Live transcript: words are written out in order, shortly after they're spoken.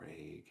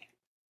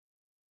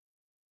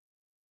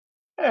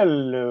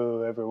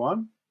Hello,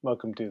 everyone.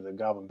 Welcome to the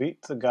Goblin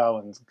Beats, the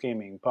Goblins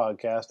Gaming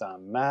Podcast.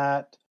 I'm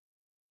Matt.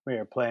 We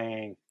are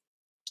playing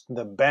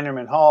the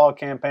Bannerman Hall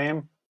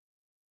campaign,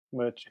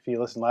 which, if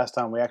you listened last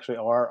time, we actually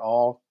are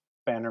all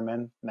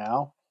Bannermen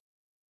now.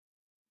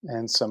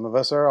 And some of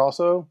us are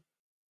also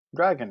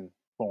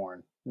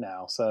Dragonborn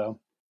now. So,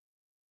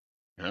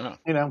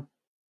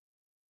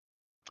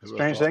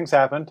 strange things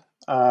happened.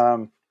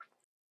 Some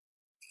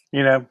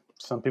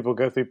people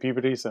go through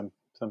puberty, some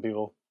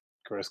people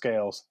grow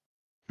scales.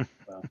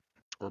 So,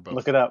 or both.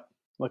 Look it up.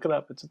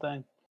 It's a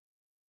thing.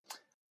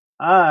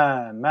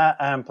 I'm Matt.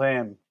 I'm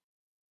playing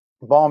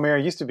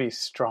Balmir. Used to be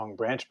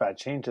Strongbranch, but I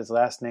changed his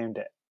last name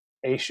to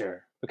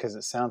Asher because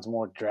it sounds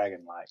more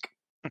dragon-like.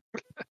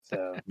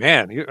 So,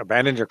 man, you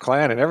abandoned your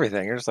clan and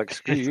everything. You're just like,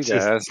 screw you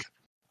guys.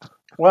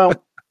 Well,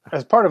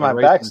 as part of my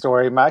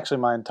backstory,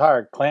 my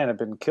entire clan had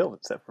been killed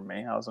except for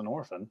me. I was an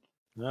orphan.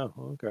 Oh,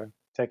 okay.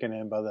 Taken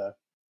in by the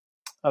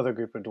other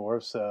group of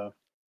dwarves. So,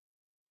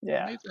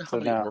 yeah. How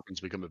many orphans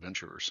become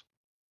adventurers?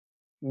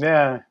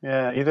 Yeah.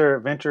 Either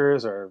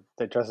adventurers or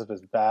they dress up as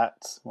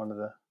bats. One of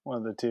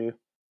the two.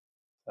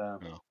 So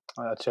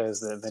I chose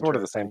the adventure. Sort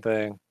of the same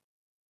thing.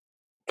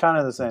 Kind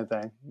of the same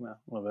thing. Yeah,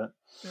 a little bit.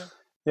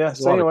 Yeah.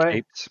 So a lot anyway, of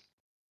capes.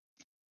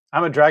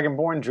 I'm a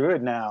dragonborn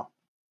druid now.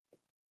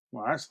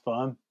 Well, that's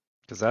fun.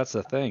 Because that's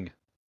the thing.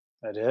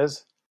 That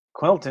is.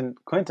 Quinten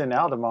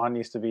Aldemon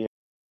used to be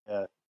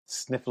a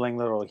sniffling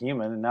little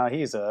human, and now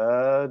he's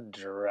a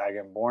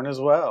dragonborn as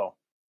well.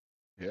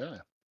 Yeah.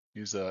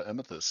 He's a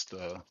amethyst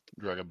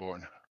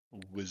dragonborn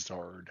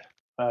wizard.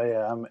 Oh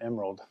yeah, I'm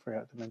emerald.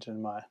 Forgot to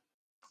mention my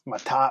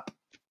top.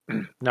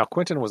 Now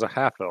Quinten was a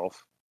half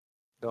elf.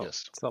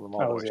 Yes.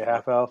 Was he a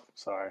half elf?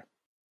 Sorry.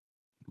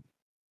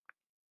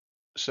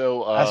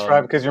 So that's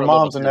right, because your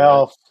mom's an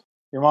elf.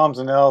 Your mom's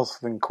an elf,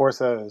 and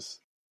Corso's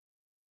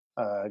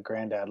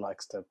granddad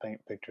likes to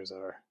paint pictures of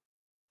her.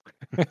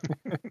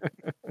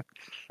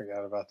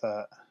 Forgot about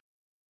that.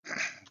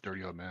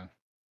 Dirty old man.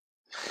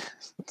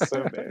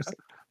 So embarrassing.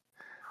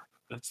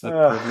 That's the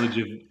privilege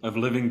of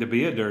living to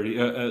be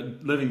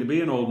living to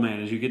be an old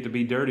man, is you get to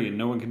be dirty and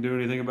no one can do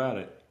anything about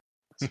it.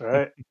 That's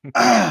right.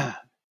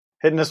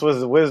 Hitting us with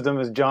the wisdom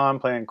is John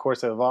playing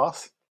Corso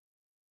Vas.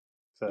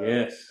 So.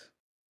 Yes.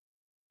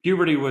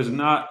 Puberty was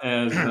not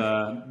as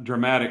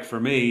dramatic for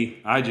me.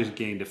 I just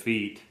gained a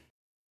feat.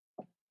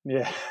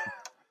 Yeah.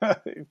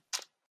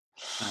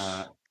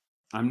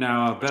 I'm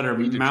now a better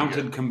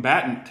mounted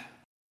combatant.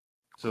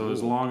 So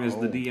as long as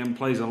the DM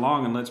plays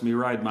along and lets me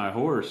ride my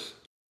horse,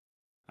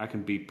 I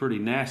can be pretty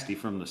nasty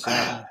from the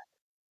saddle.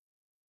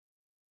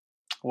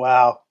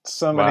 Wow.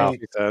 So many.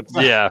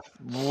 Yeah.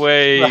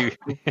 Way.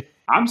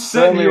 I'm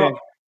setting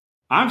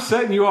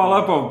you all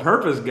up on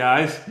purpose,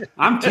 guys.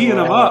 I'm teeing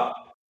them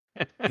up.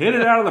 Hit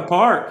it out of the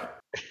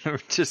park. I'm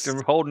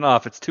holding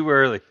off. It's too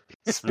early.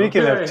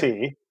 Speaking of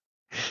tea,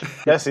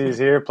 Jesse's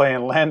here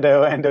playing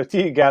Lando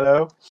T.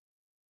 Gatto.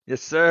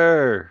 Yes,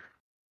 sir.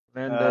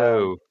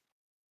 Lando.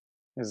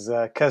 His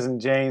cousin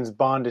James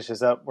Bondish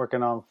is up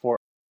working on Fort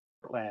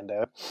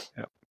Lando.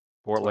 Yep.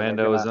 Fort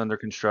Lando is under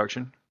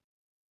construction.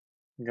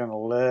 Gonna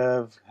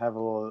live. Have a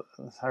little.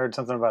 I heard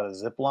something about a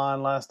zip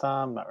line last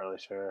time. Not really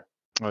sure.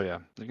 Oh yeah,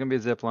 there's gonna be a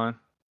zip line.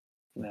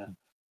 Yeah.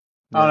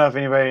 I don't know if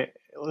anybody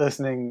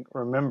listening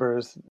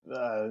remembers.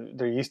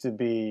 There used to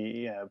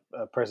be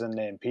a person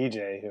named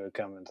PJ who would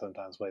come and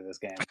sometimes play this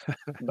game,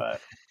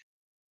 but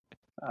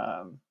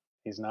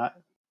he's not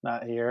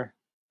here.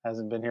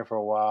 Hasn't been here for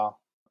a while.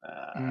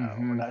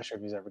 We're not sure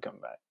if he's ever coming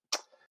back.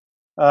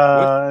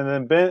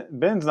 And then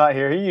Ben's not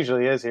here. He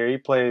usually is here. He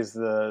plays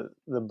the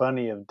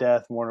Bunny of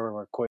Death,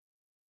 Mortimer Quickfoot.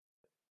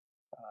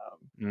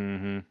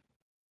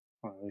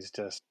 He's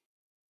just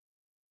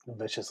a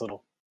vicious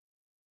little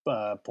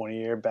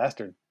pointy-eared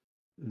bastard.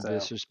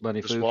 Vicious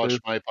bunny. Just watched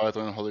my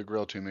Python Holy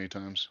Grail too many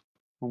times.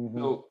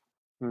 So,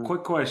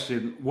 quick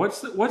question: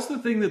 What's the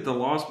thing that the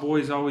Lost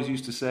Boys always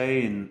used to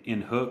say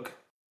in Hook?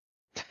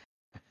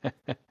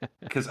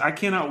 Because I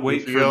cannot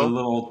wait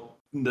for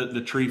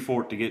the tree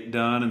fort to get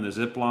done and the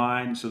zip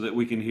line so that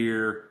we can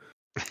hear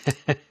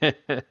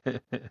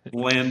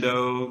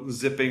Lando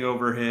zipping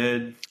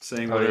overhead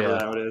saying whatever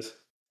that is.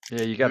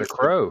 Yeah, you got a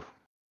crow.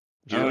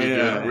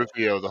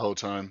 Rufio the whole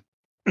time.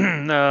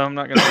 No, I'm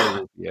not going to say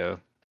Rufio.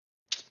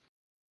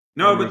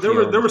 No, but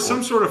there was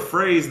some sort of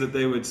phrase that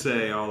they would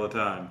say all the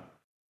time.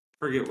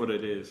 Forget what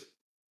it is.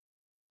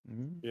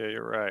 Yeah,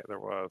 you're right. There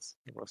was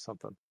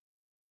something.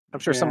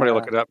 I'm sure somebody will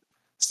look it up.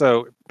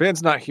 So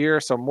Ben's not here,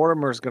 so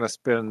Mortimer's going to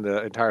spend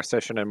the entire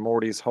session in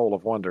Morty's Hole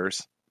of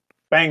Wonders.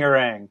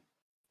 Bangarang.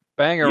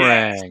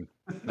 Yes.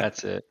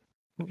 That's it.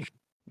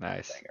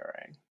 Nice.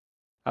 Bangarang.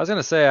 I was going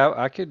to say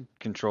I could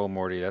control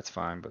Morty. That's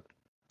fine, but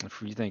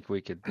if you think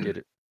we could get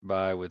it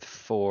by with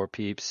 4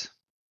 peeps,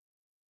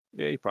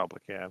 yeah, you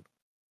probably can.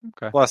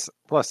 Okay. Plus,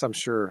 I'm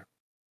sure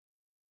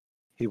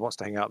he wants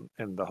to hang out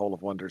in the Hole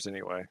of Wonders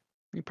anyway.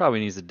 He probably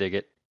needs to dig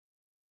it.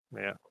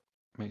 Yeah.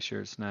 Make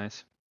sure it's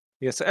nice.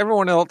 Yeah, so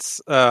everyone else,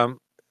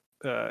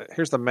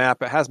 here's the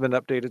map. It has been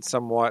updated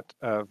somewhat.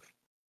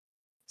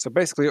 So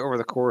basically, over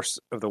the course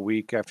of the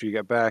week after you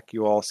get back,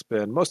 you all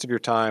spend most of your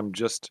time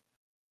just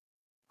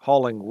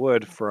hauling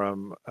wood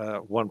from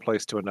one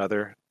place to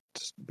another,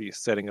 to be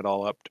setting it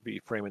all up, to be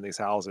framing these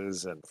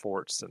houses and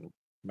forts and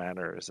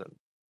manors and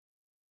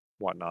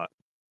whatnot.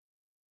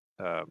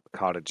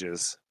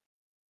 Cottages,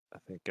 I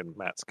think, in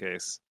Matt's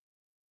case.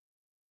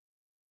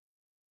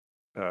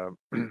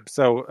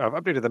 So I've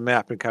updated the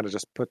map and kind of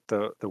just put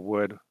the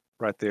wood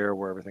right there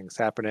where everything's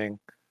happening.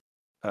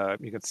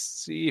 You can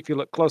see, if you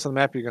look close on the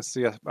map, you can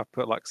see I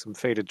put like some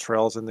faded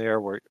trails in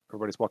there where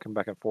everybody's walking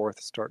back and forth,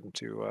 starting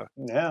to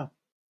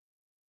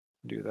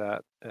do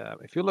that.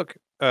 If you look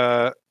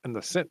in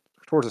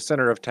towards the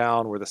center of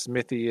town where the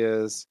smithy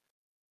is,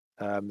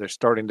 there's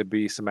starting to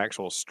be some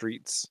actual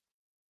streets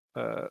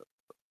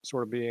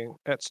sort of being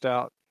etched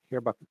out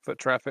here by foot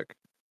traffic.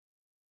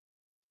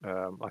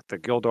 Like the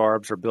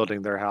Guildarbs are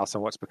building their house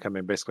on what's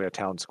becoming basically a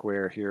town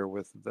square here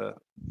with the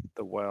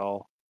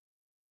well.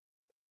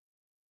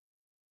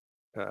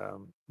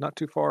 Not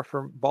too far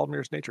from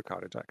Balmir's nature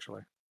cottage,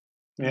 actually.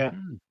 Yeah.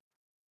 Mhm.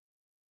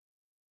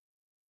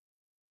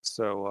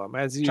 So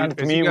as you Trying to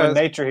as you commune guys, with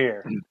nature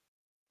here.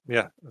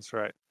 yeah, that's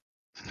right.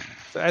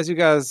 So as you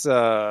guys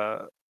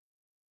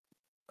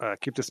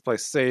keep this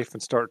place safe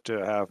and start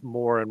to have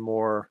more and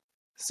more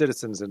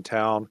citizens in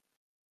town,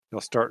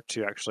 you'll start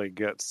to actually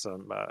get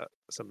some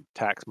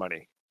tax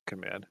money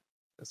come in.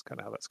 That's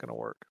kind of how that's going to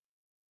work.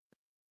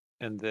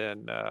 And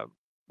then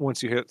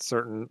once you hit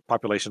certain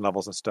population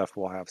levels and stuff,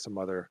 we'll have some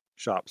other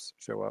shops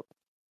show up.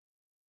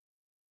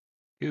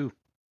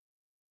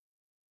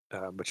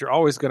 But you're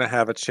always going to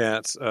have a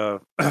chance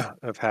of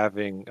of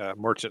having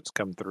merchants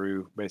come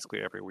through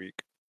basically every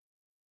week.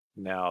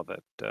 Now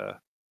that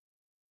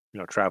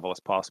travel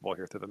is possible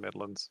here through the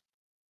Midlands.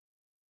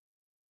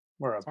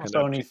 We're a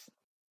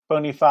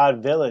bona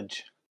fide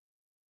village.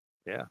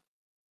 Yeah.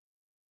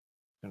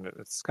 And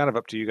it's kind of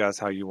up to you guys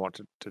how you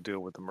want to deal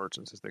with the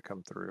merchants as they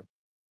come through.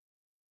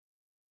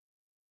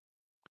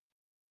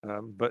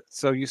 But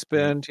so you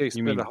spend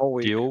a whole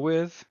week. Deal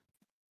with?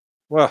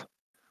 Well,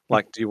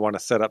 like, do you want to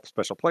set up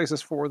special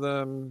places for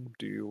them?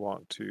 Do you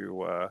want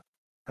to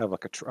have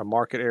like a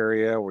market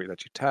area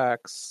that you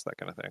tax, that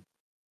kind of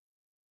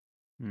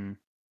thing?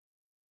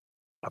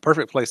 A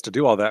perfect place to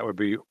do all that would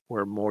be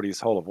where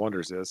Morty's Hole of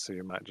Wonders is. So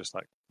you might just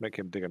like make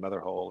him dig another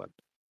hole and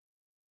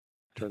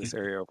turn this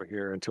area over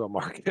here into a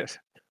market.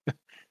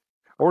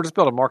 Or just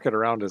build a market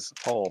around his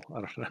hole.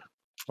 I don't know.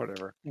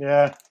 Whatever.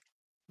 Yeah.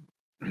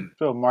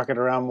 Build a market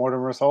around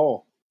Mortimer's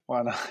hole.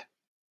 Why not?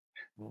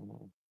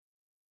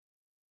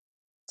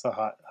 It's a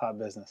hot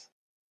business.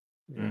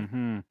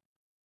 Mm-hmm.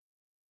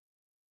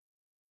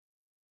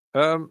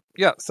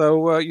 Yeah,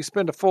 so you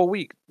spend a full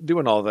week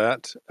doing all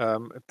that.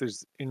 If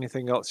there's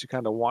anything else you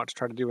kind of want to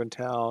try to do in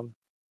town,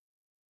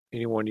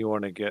 anyone you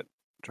want to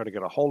try to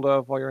get a hold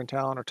of while you're in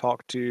town or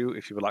talk to,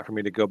 if you would like for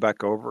me to go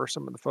back over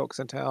some of the folks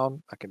in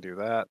town, I can do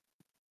that.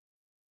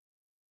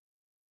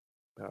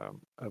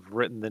 I've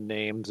written the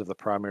names of the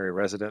primary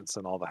residents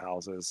and all the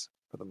houses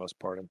for the most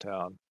part in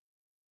town.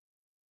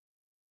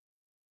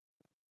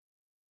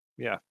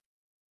 Yeah.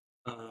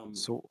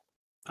 So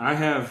I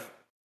have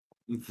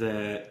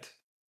that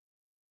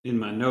in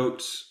my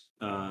notes.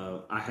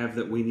 I have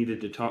that we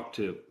needed to talk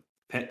to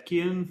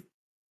Petkin,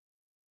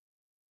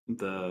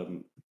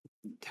 the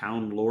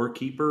town lore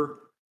keeper,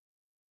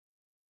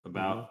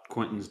 about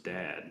Quinten's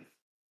dad.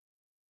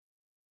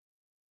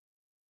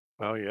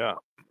 Oh, yeah.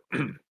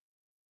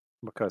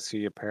 Because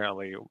he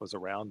apparently was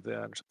around then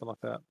or something like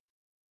that.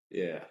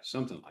 Yeah,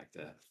 something like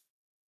that.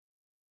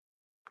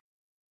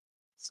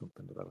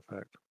 Something to that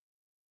effect.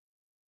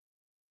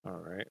 All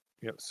right.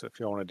 Yep. So if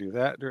you want to do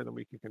that during the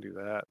week, you can do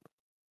that.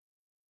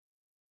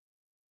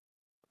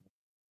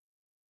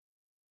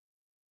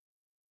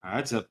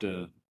 That's up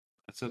to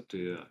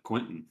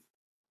Quinten.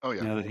 Oh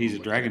yeah. Now that he's a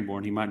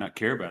Dragonborn, he might not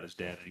care about his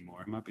dad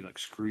anymore. He might be like,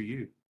 "Screw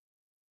you."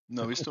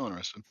 No, he's still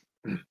interested.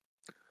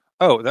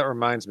 Oh, that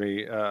reminds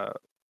me,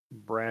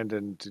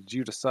 Brandon. Did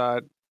you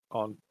decide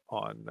on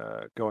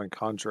going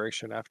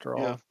Conjuration after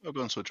all? Yeah, I'll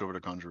go and switch over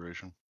to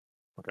Conjuration.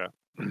 Okay.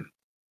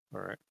 All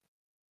right.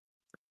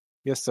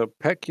 Yes. So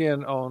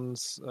Petkin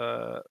owns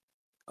a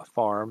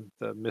farm,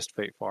 the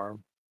Mistfate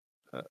farm,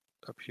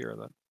 up here in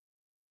the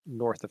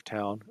north of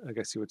town, I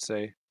guess you would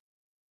say.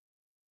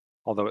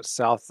 Although it's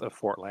south of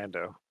Fort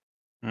Lando.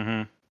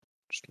 Mm-hmm.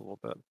 Just a little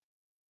bit.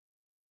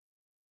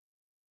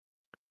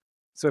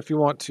 So if you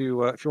want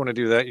to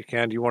do that, you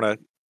can. Do you want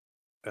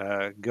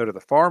to go to the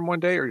farm one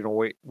day, or you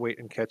want to wait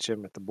and catch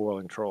him at the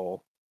Boiling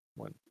Troll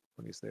when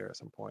he's there at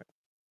some point?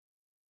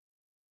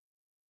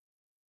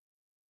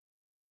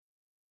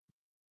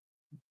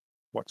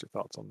 What's your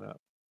thoughts on that?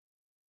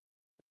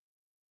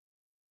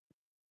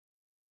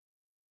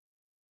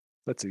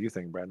 That's a you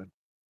thing, Brandon.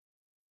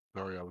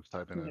 Sorry, I was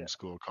typing in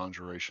school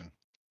Conjuration.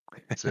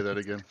 Say that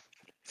again.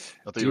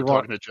 I thought you were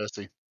talking to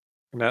Jesse.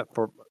 Not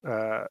for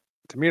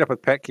to meet up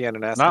with Petkin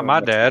and ask. Not him my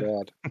about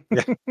your dad.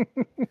 Yeah,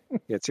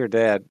 it's your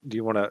dad. Do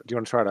you want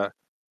to try to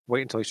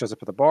wait until he shows up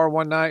at the bar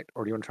one night,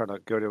 or do you want to try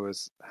to go to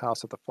his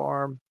house at the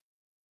farm?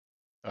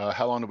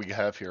 How long do we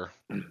have here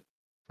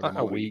for for the A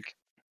moment. week.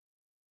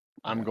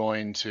 I'm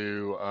going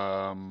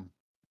to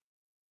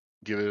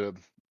give it a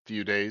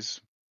few days.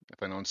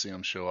 If I don't see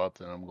him show up,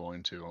 then I'm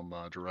going to him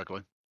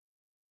directly.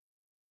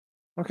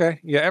 Okay.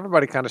 Yeah,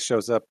 everybody kind of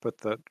shows up with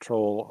the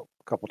troll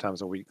a couple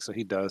times a week, so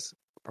he does.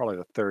 Probably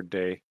the third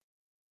day.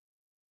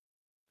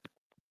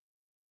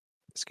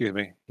 Excuse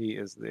me. He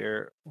is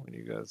there when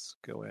you guys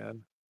go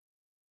in.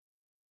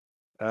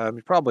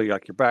 You probably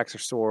like your backs are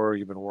sore.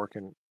 You've been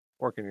working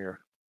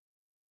your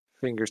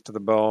fingers to the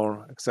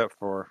bone, except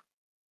for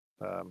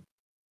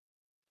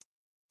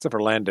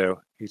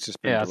Lando. He's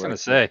just been Yeah, I was gonna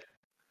say.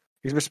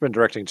 He's just been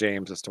directing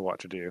James as to what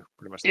to do,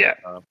 pretty much the Yeah.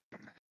 whole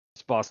time.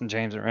 It's bossing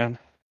James around.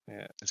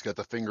 Yeah. It's got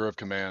the finger of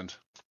command.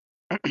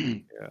 Yeah.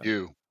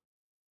 You,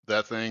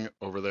 that thing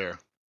over there.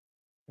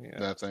 Yeah.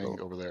 That thing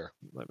over there.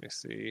 Let me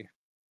see.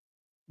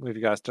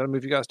 Did I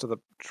move you guys to the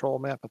troll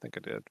map? I think I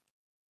did.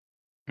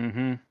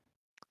 Mm-hmm.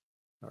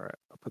 All right.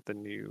 I'll put the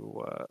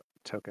new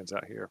tokens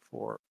out here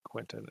for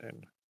Quinten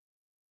and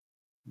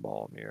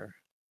Balmir.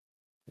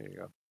 There you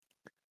go.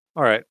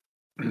 All right.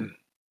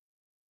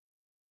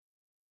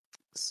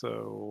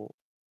 So,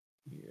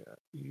 yeah,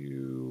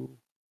 you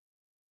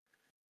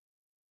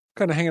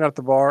kind of hanging out at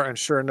the bar, and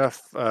sure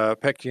enough,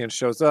 Pekian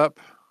shows up.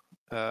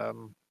 Let's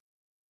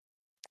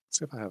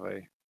see if I have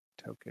a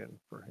token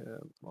for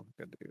him. What am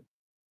I gonna do?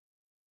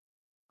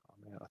 Oh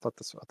man, I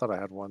thought I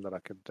had one that I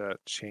could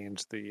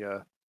change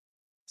the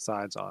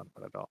sides on,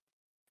 but I don't.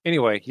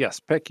 Anyway, yes,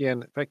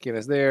 Pekian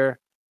is there,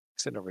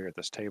 sitting over here at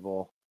this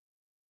table.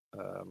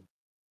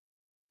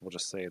 We'll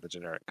just say the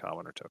generic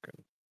commoner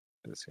token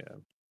is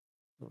him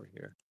over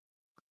here.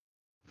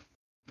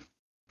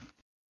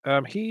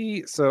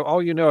 So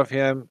all you know of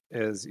him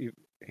is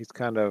he's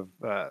kind of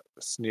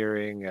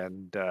sneering,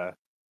 and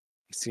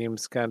he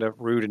seems kind of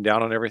rude and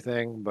down on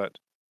everything, but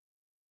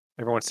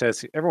everyone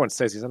says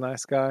he's a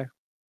nice guy.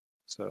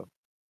 So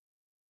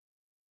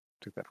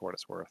take that for what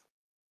it's worth.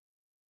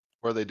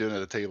 What are they doing at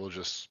the table?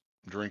 Just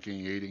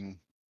drinking, eating,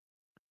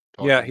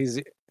 talking? Yeah,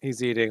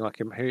 he's eating like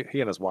him. He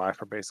and his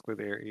wife are basically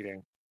there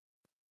eating,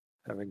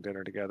 having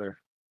dinner together,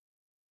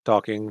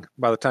 talking.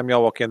 By the time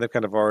y'all walk in, they've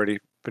kind of already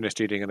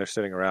finished eating, and they're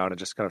sitting around and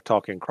just kind of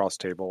talking cross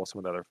table with some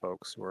of the other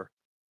folks who are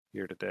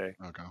here today.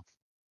 Okay.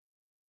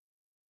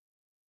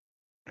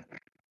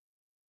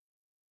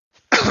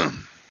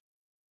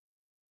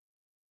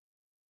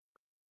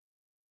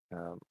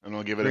 And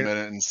I'll give it a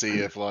minute and see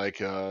if like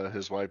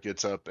his wife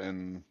gets up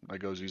and like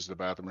goes use the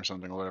bathroom or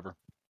something or whatever.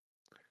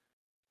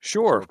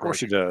 Sure, of course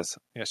she does.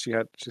 Yeah,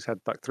 she's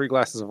had like 3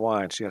 glasses of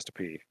wine. She has to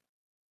pee.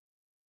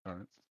 All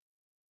right.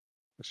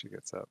 So she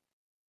gets up.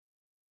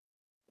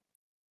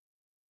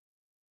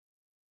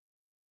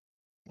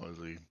 What is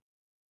he?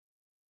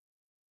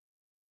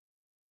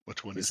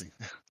 Which one is he?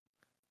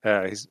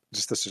 He's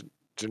just this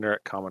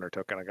generic commoner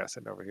token I got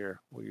sitting over here.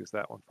 We'll use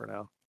that one for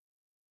now.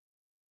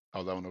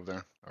 Oh, that one over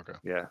there? Okay.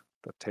 Yeah,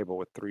 the table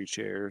with 3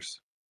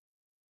 chairs.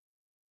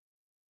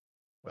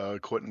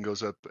 Quinten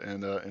goes up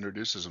and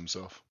introduces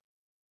himself.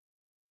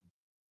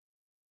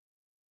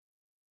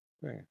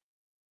 Okay.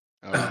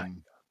 What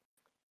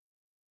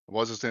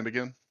was his name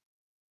again?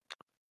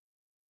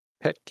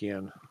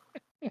 Petkian.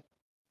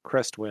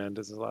 Crestwind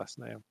is his last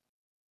name.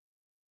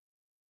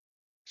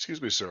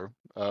 Excuse me, sir.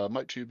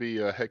 Might you be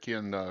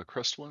Heckian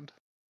Crestwind?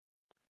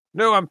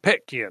 No, I'm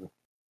Petkian.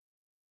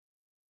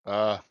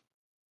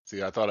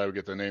 See, I thought I would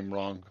get the name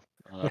wrong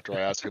after I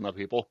asked enough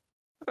people.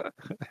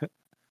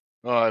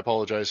 I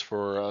apologize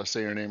for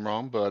saying your name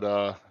wrong, but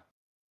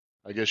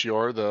I guess you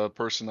are the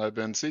person I've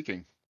been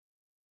seeking.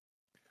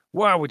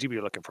 Why would you be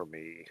looking for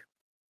me?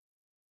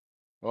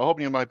 Well, I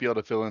hope you might be able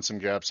to fill in some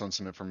gaps on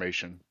some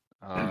information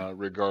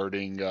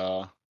regarding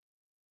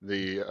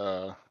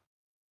the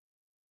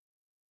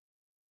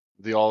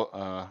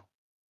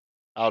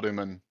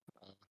Alderman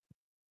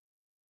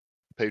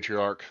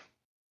patriarch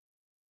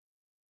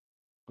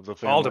of the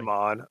family.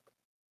 Alderman.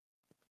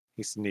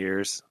 He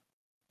sneers.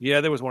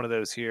 Yeah, there was one of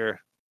those here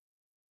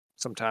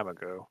some time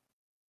ago.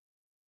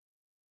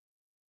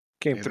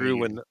 Came through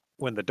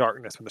when the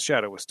darkness, when the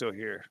shadow was still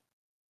here.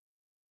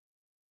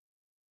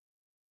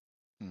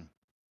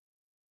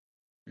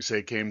 You say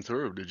it came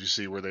through. Did you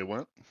see where they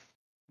went?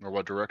 Or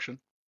what direction?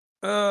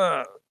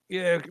 Yeah,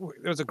 there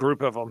was a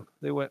group of them.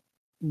 They went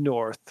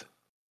north.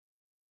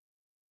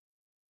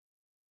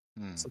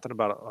 Something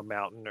about a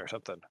mountain or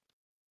something.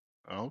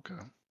 Okay.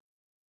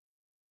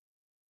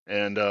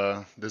 And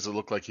does it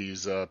look like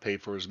he's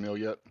paid for his meal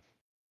yet?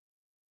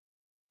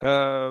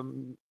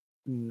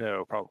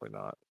 No, probably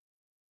not.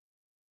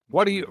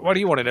 What do you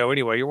want to know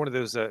anyway? You're one of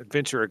those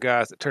adventurer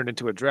guys that turned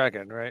into a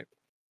dragon, right?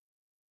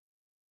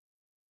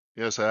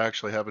 Yes, I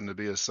actually happen to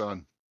be his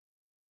son.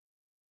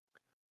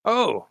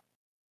 Oh,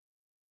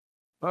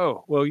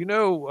 well,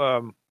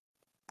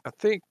 I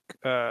think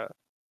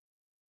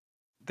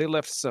they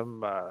left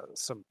some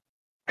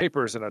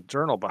papers and a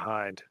journal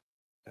behind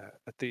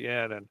at the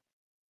inn, and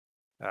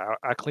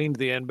I cleaned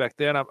the inn back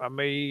then. I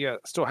may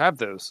still have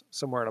those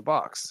somewhere in a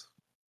box,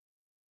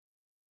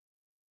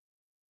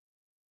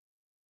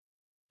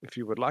 if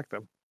you would like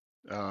them.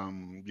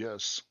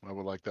 Yes, I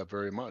would like that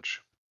very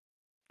much.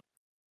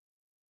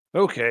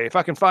 Okay, if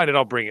I can find it,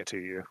 I'll bring it to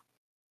you.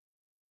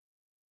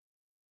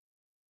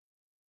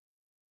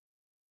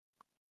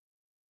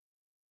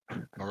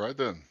 All right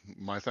then.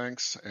 My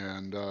thanks,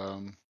 and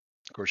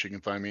of course you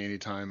can find me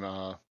anytime.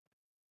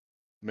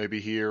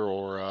 Maybe here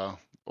or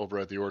over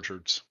at the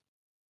orchards.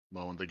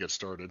 When they get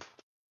started.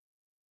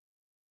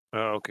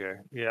 Oh, okay.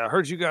 Yeah, I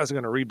heard you guys are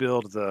going to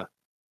rebuild the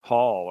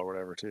hall or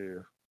whatever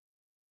too.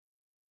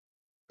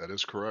 That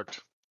is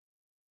correct.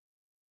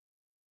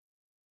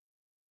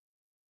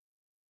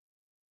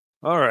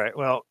 All right.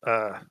 Well,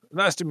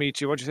 nice to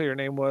meet you. What'd you say your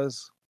name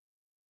was?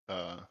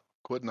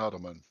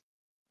 Quinten.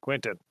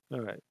 Quinten. All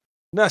right.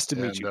 Nice to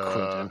meet you,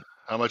 Quinten.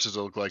 How much does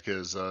it look like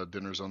his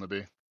dinner's on the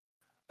be?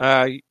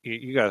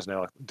 You guys know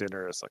like,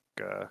 dinner is like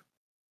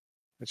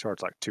they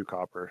charge like 2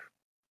 copper.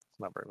 It's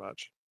not very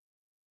much.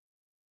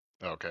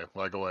 Okay.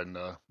 Well, I go ahead and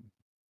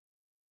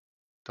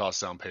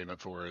toss down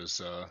payment for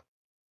his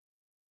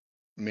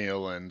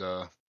meal and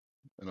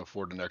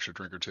afford an extra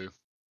drink or two.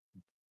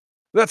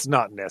 That's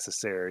not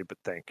necessary, but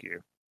thank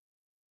you.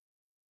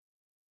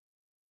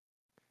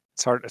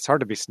 It's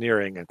hard to be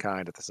sneering and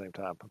kind at the same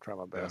time. I'm trying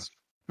my best.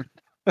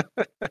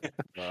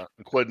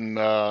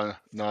 Quinten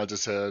nods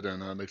his head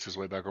and makes his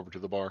way back over to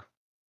the bar.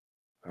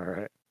 All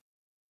right.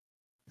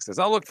 He says,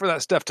 "I'll look for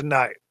that stuff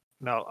tonight.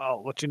 No,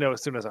 I'll let you know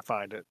as soon as I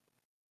find it."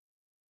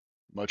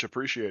 Much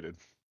appreciated.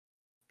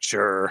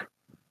 Sure.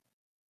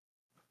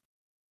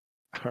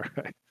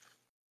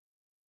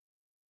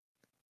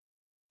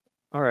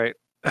 All right.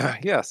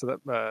 Yeah, so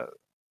that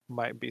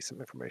might be some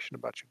information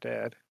about your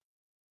dad.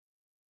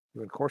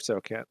 You and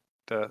Corso can't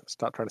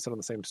stop trying to sit on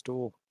the same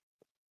stool.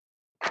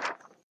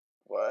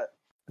 What?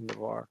 In the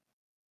bar.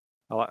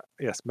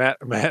 Yes, Matt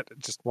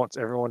just wants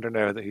everyone to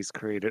know that he's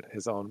created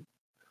his own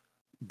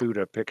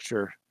Buddha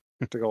picture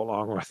to go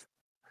along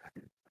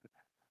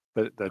with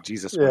the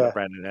Jesus one that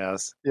Brandon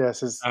has.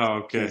 Yes,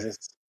 okay.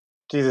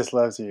 Jesus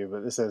loves you,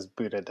 but it says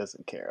Buddha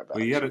doesn't care about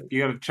you.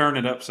 You gotta turn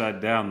it upside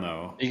down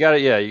though. You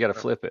gotta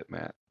flip it,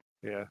 Matt.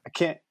 Yeah. I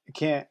can't.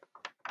 Can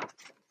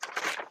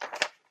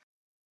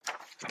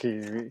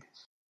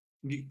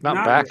you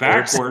not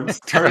backwards.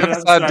 Turn it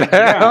upside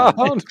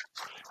down.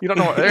 You don't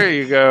know what. There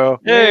you go.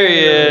 There he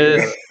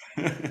is.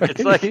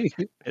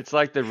 It's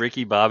like the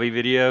Ricky Bobby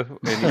video,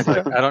 and he's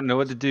like, I don't know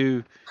what to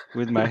do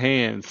with my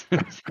hands.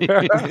 He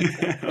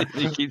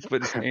keeps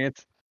putting his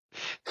hands.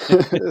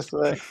 It's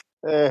like,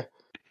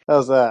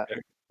 how's that?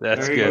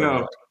 That's there good. You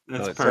go.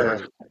 That's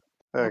perfect.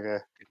 Okay.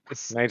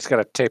 Now you just got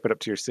to tape it up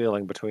to your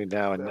ceiling between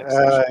now and next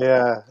session.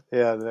 Yeah,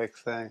 the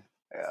next thing.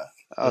 Yeah.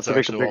 That's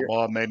actually what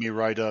Bob made me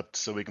write up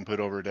so we can put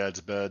over Dad's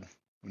bed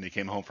when he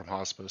came home from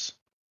hospice.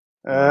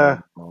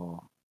 That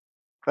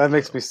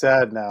makes me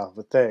sad now,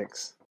 but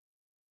thanks.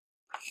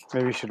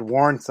 Maybe you should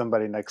warn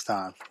somebody next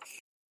time.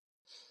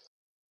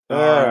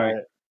 All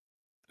right.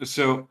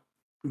 So,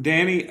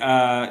 Danny,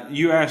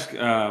 you asked,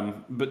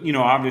 but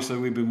obviously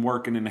we've been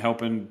working and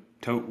helping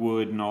tote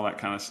wood and all that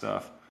kind of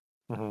stuff.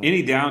 Mm-hmm.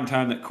 Any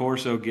downtime that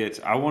Corso gets,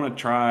 I want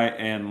to try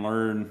and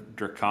learn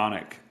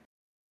Draconic,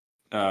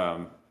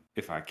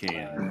 if I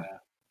can.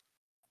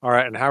 All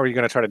right, and how are you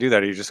going to try to do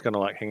that? Are you just going to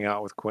like hang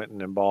out with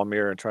Quinten and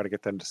Balmir and try to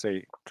get them to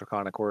say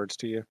Draconic words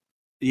to you?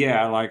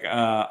 Yeah, like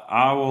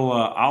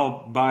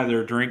I'll buy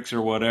their drinks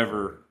or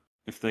whatever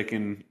if they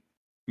can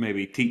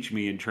maybe teach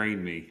me and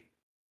train me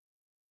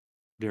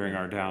during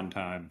our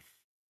downtime.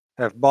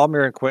 Have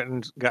Balmir and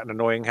Quinten got an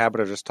annoying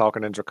habit of just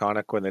talking in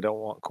Draconic when they don't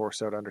want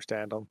Corso to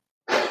understand them?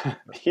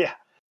 Yeah,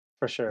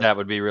 for sure. That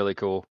would be really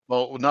cool.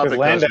 Well, not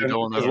because we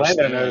don't understand.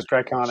 Lando knows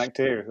Draconic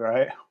too,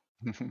 right?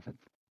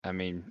 I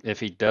mean, if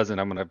he doesn't,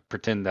 I'm going to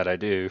pretend that I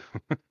do.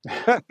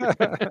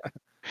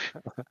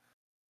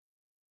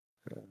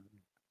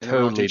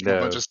 Totally a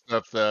bunch of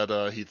stuff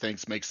that he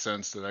thinks makes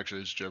sense that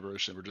actually is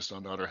gibberish and we're just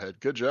on our head.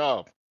 Good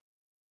job.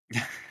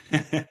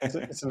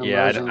 It's an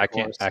I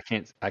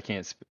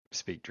can't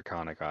speak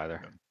Draconic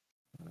either.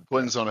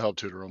 Quinten's going to help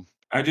tutor him.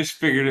 I just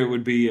figured it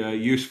would be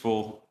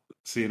useful,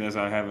 seeing as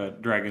I have a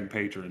dragon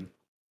patron.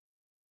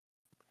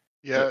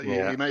 Yeah,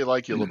 he may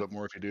like you a little bit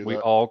more if you do that. We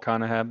all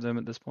kind of have them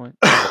at this point,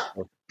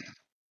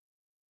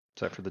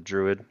 except for the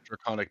druid.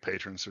 Draconic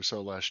patrons are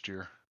so last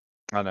year.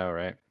 I know,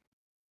 right?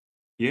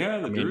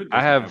 Yeah, druid.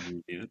 I have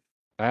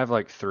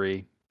like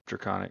 3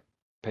 Draconic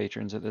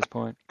patrons at this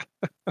point,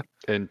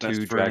 and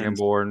 2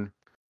 Dragonborn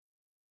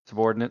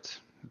subordinates.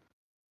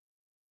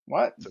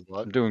 What?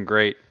 I'm doing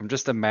great. I'm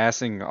just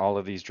amassing all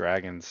of these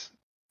dragons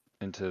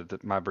into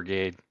my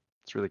brigade.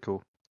 It's really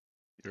cool.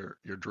 Your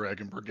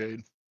dragon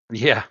brigade.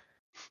 Yeah.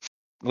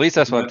 At least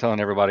that's what I'm telling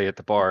everybody at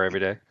the bar every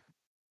day.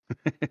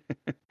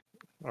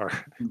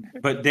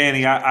 But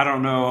Danny, I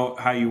don't know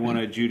how you want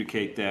to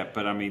adjudicate that,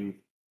 but I mean,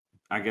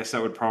 I guess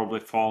that would probably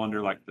fall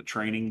under like the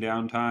training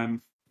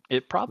downtime.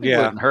 It probably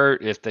wouldn't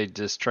hurt if they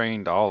just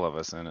trained all of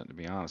us in it, to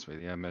be honest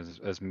with you. I mean,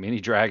 as many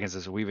dragons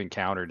as we've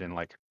encountered in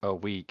like a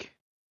week,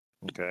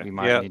 we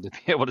might need to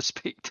be able to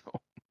speak to them.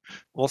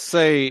 We'll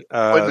say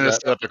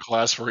set up a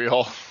class for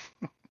y'all.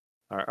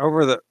 All right,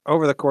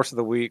 over the course of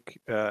the week,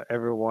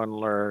 everyone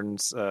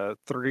learns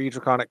 3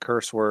 Draconic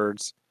curse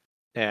words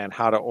and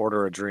how to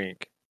order a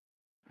drink.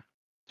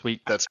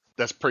 Sweet.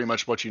 That's pretty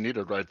much what you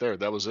needed right there.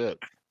 That was it.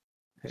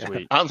 Yeah.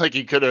 Sweet. I don't think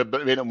you could have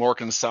made it more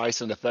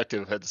concise and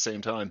effective at the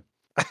same time.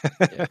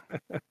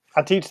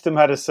 I teach them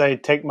how to say,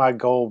 "Take my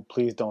gold,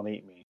 please don't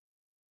eat me."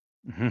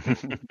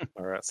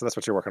 All right, so that's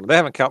what you're working on. They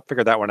haven't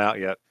figured that one out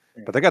yet,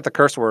 but they got the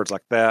curse words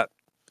like that,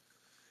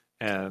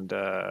 and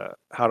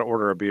how to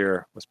order a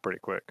beer was pretty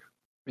quick.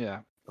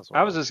 Yeah. That's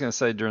I was just gonna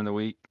say during the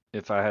week,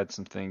 if I had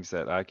some things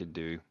that I could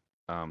do,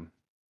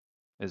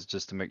 is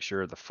just to make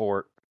sure the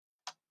fort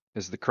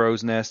is the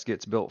crow's nest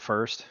gets built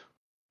first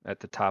at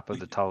the top of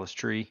the tallest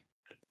tree,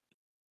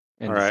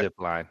 and All the right. zip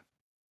line.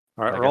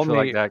 All right, Like, roll I feel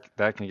me like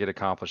that can get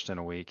accomplished in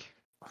a week.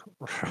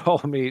 roll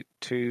me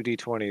 2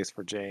 d20s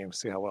for James.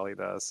 See how well he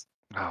does.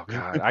 Oh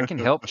God, I can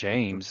help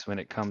James when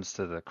it comes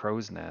to the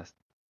crow's nest.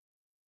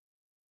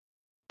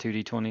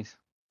 2d20s.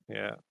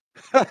 Yeah.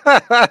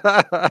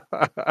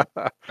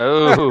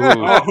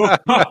 Oh,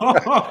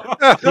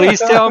 please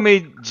tell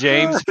me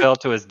James fell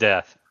to his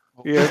death.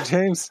 Yeah,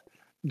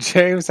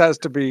 James has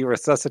to be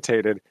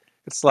resuscitated.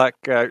 It's like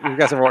you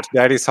guys ever watch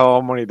Daddy's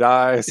Home when he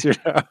dies? You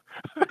know,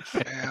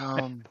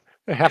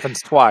 it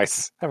happens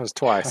twice.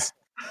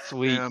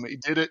 Sweet. He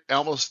did it,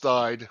 almost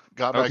died,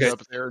 got back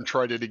up there and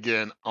tried it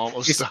again,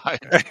 almost died.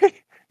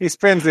 He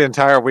spends the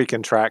entire week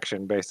in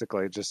traction,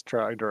 basically, just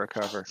trying to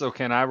recover. So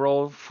can I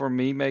roll for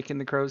me making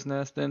the crow's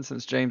nest then,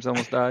 since James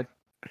almost died?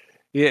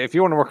 Yeah, if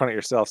you want to work on it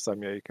yourself,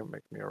 some, yeah, you can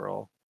make me a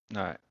roll.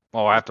 All right.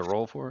 Oh, I have to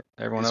roll for it?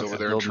 Everyone He's else over is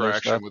there in building their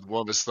traction stuff? with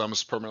one of his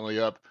thumbs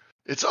permanently up.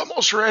 It's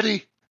almost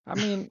ready. I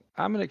mean,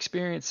 I'm an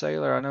experienced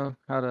sailor. I know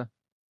how to,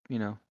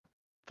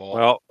 Fall.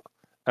 Well,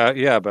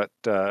 yeah, but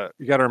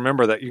you got to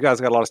remember that you guys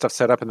got a lot of stuff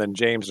set up, and then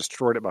James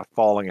destroyed it by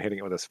falling and hitting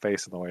it with his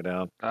face on the way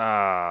down.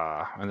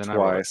 And then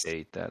Twice. I rolled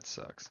 8. That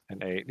sucks.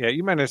 An 8. Yeah,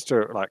 you managed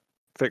to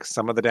fix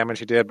some of the damage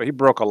he did, but he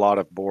broke a lot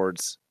of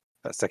boards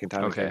that second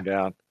time he came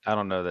down. I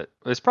don't know that.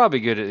 It's probably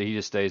good that he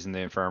just stays in the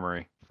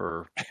infirmary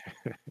for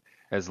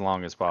as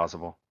long as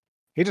possible.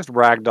 He just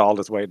ragdolled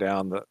his way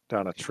down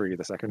a tree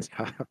the second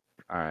time.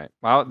 All right.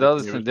 Well,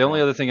 the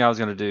only other thing I was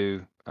going to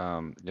do,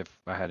 if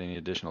I had any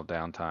additional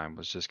downtime,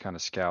 was just kind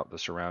of scout the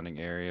surrounding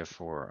area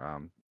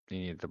for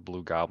any of the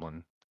blue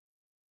goblin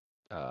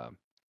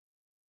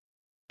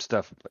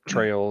stuff,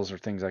 trails or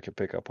things I could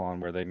pick up on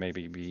where they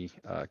maybe be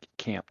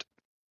camped.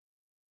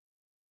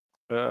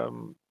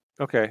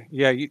 Okay.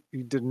 Yeah, you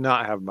did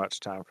not have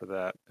much time for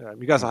that.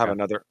 You guys will have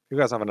another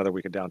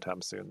week of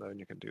downtime soon, though, and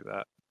you can do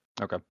that.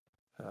 Okay.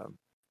 Well,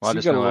 I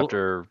just know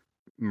after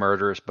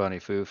murderous Bunny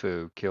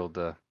Foo killed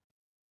the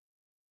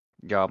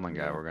goblin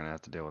guy, we're going to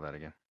have to deal with that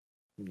again.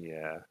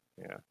 Yeah.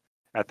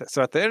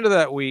 So at the end of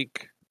that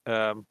week,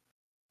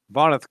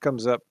 Voneth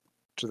comes up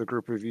to the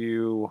group of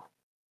you,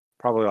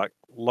 probably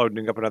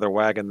loading up another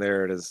wagon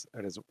there at his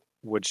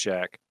wood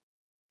shack.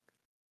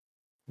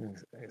 He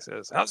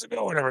says, "How's it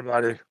going,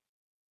 everybody?"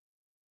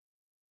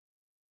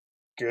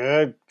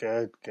 Good.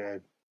 You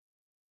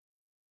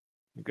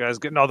guys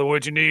getting all the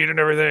wood you need and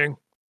everything?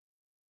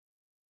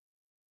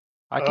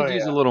 I could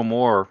use a little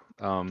more.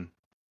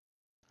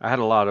 I had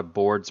a lot of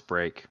boards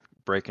break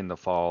in the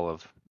fall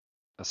of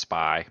a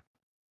spy.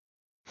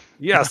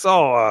 Yeah, I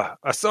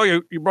saw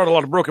you brought a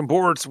lot of broken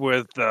boards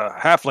with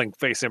halfling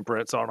face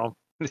imprints on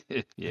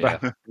them. Yeah.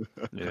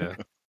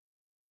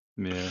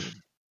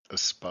 A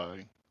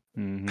spy.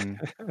 Mm-hmm.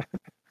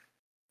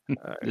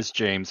 This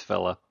James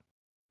fella,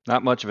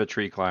 not much of a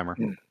tree climber.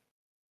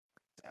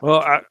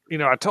 Well, I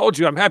told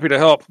you I'm happy to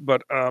help,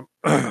 but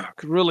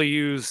could really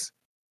use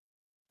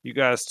you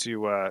guys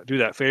to do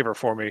that favor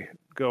for me.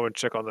 Go and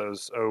check on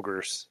those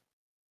ogres.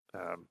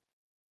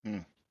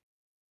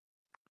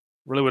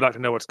 Really would like to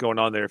know what's going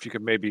on there. If you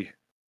could maybe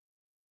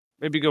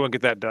go and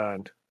get that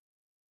done.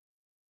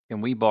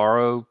 Can we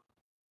borrow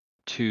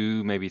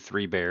 2, maybe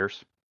 3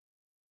 bears?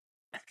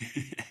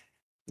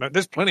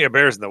 There's plenty of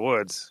bears in the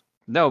woods.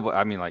 No, but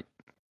I mean,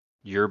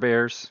 your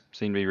bears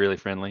seem to be really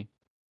friendly.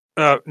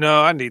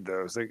 No, I need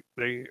those.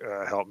 They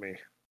help me.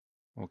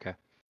 Okay.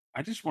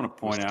 I just want to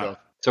point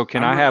out. So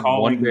can I have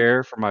one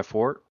bear for my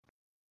fort?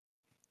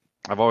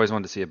 I've always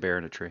wanted to see a bear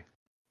in a tree.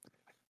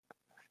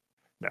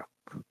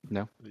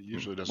 No. It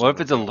usually doesn't. What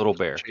if it's a little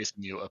bear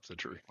chasing you up the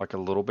tree? Like a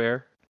little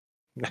bear?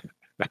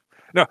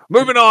 No.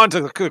 Moving on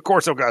to the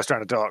Corso guys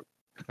trying to talk.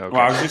 Okay.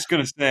 Well, I was just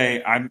going to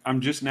say,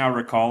 I'm just now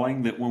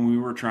recalling that when we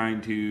were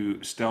trying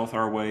to stealth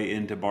our way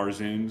into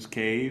Barzoon's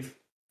cave,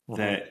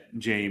 that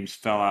James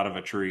fell out of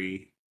a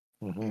tree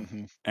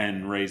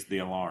and raised the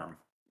alarm.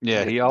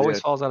 Yeah, he always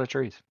falls out of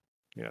trees.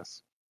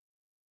 Yes.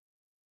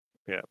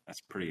 Yeah.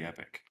 That's pretty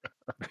epic.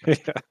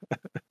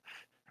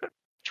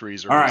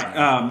 Trees are all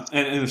right.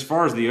 And as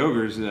far as the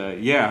ogres,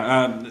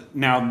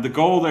 now the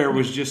goal there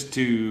was just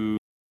to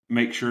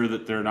make sure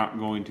that they're not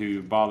going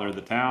to bother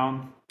the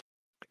town.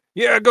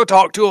 Yeah, go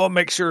talk to them.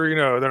 Make sure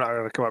they're not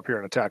going to come up here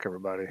and attack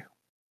everybody.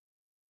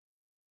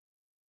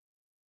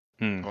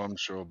 Well, I'm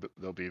sure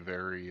they'll be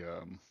very.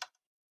 I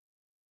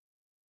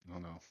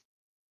don't know.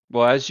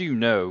 Well, as you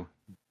know,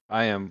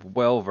 I am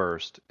well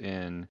versed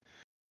in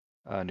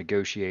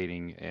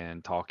negotiating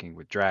and talking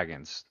with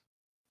dragons.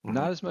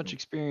 Not as much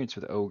experience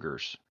with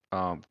ogres.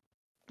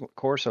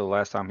 Corso,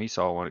 last time he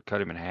saw one, it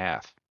cut him in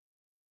half.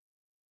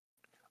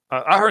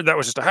 I heard that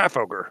was just a half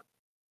ogre.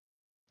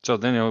 So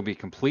then it would be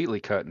completely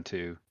cut in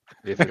two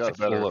if You it's a got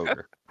better. full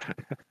ogre.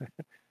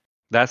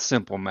 That's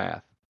simple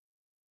math.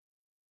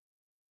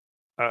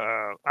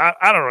 I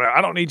don't know.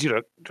 I don't need you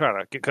to try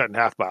to get cut in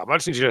half by him. I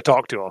just need you to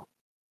talk to him.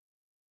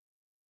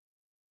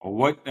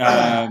 What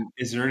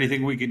is there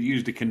anything we could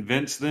use to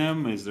convince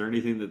them? Is there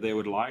anything that they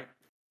would like?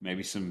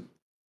 Maybe some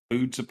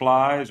food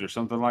supplies or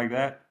something like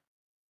that?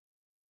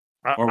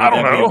 Or would I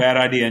don't that be know. a bad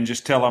idea? And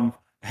just tell them,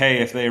 hey,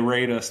 if they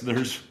raid us,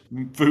 there's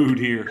food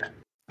here.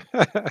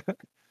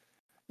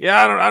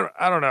 Yeah,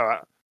 I don't know.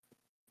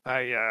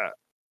 I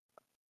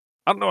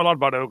don't know a lot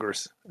about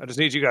ogres. I just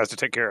need you guys to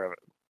take care of it.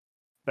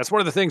 That's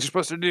one of the things you're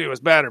supposed to do as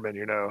Bannerman,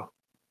 you know.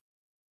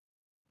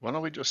 Why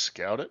don't we just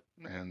scout it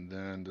and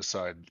then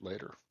decide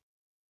later?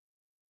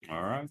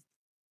 All right.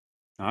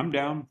 I'm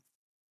down.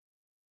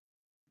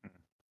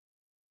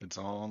 It's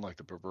on like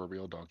the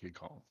proverbial Donkey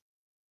Kong.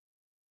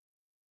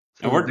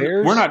 And So the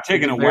Bears, we're not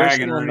taking the a Bears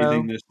wagon or gonna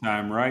anything know? this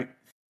time, right?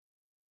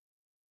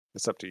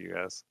 It's up to you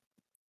guys.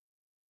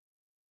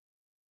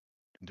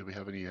 Do we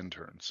have any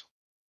interns?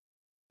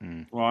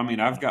 Well, I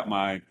mean, I've got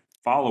my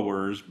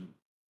followers.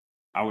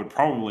 I would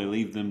probably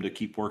leave them to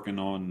keep working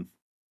on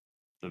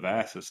the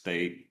Vas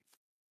estate.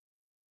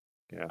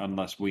 Yeah.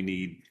 Unless we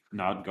need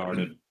Nodgar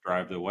to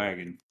drive the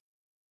wagon.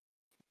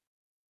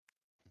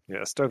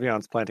 Yeah,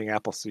 Stovion's planting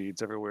apple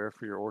seeds everywhere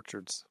for your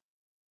orchards.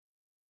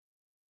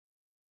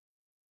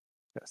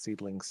 Got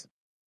seedlings.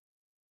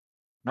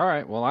 All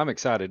right. Well, I'm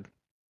excited.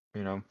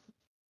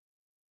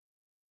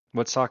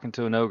 What's talking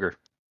to an ogre?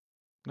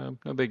 No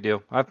big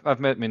deal. I've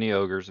met many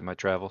ogres in my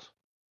travels.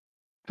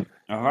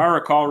 Now, if I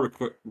recall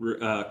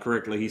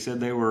correctly, he said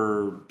they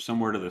were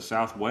somewhere to the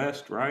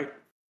southwest, right?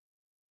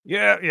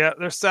 Yeah,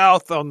 they're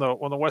south on the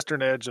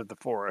western edge of the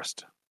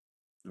forest.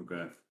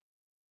 Okay.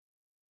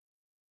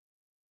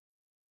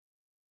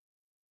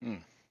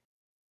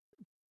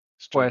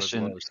 Still has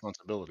a lot of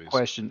responsibilities.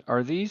 Question: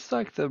 are these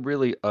like the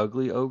really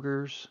ugly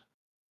ogres,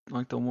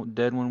 like the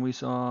dead one we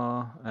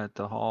saw at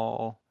the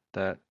hall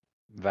that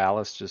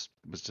Valis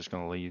was just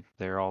going to leave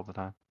there all the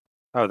time?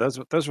 Oh, those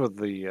were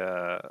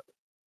the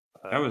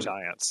That was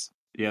giants.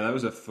 Yeah, that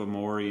was a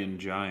Fomorian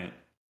giant.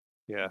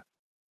 Yeah.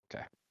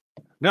 Okay.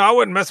 No, I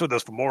wouldn't mess with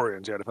those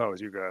Fomorians yet if I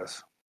was you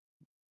guys.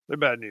 They're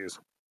bad news.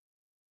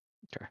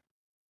 Okay.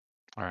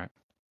 All right.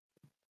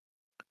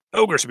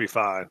 Ogre should be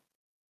fine.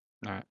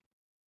 All right.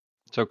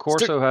 So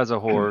Corso has a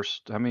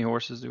horse. How many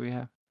horses do we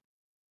have?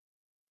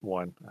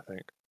 One, I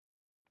think.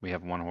 We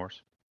have one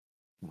horse.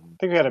 I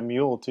think we had a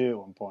mule too at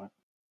one point.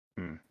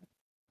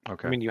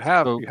 Okay. I mean, you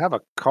have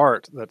a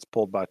cart that's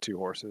pulled by two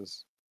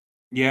horses.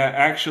 Yeah,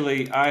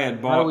 actually, I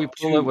had bought. How do we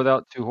pull it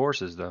without two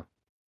horses, though?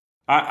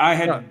 I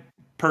had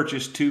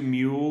purchased 2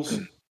 mules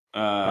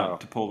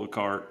to pull the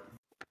cart.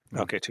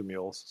 Okay, 2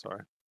 mules.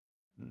 Sorry.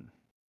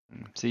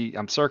 See,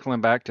 I'm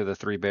circling back to the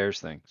 3 bears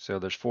thing. So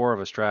there's 4 of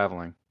us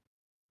traveling,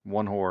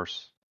 1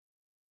 horse.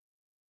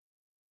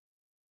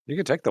 You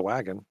could take the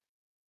wagon,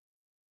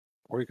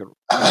 or you could.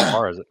 How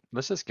far is it?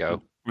 Let's just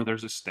go. Well,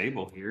 there's a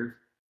stable here.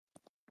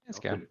 Let's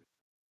go.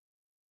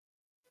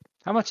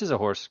 How much does a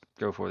horse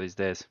go for these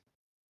days?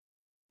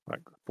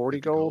 Like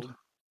 40 gold,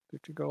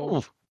 50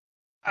 gold. Ooh,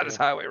 that is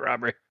highway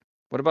robbery.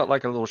 What about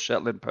like a little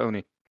Shetland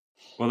pony?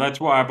 Well,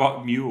 that's why I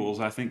bought mules.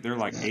 I think they're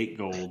like 8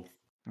 gold.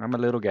 I'm a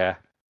little guy.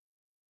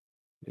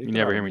 You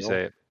never hear me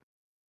say it.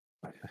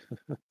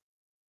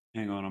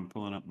 Hang on, I'm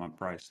pulling up my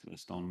price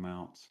list on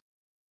mounts.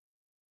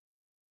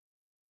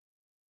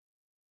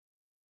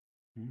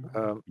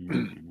 So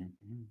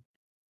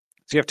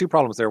you have 2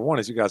 problems there. One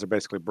is you guys are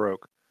basically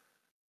broke.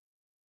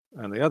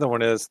 And the other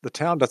one is the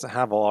town doesn't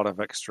have a lot of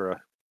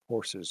extra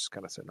horses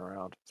kind of sitting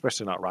around,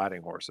 especially not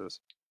riding horses.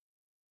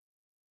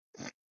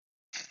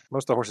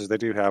 Most of the horses they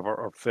do have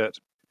are fit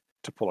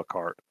to pull a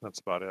cart. That's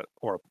about it.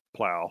 Or a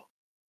plow.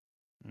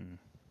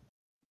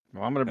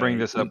 Well, I'm going to bring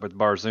this up with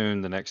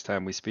Barzoon the next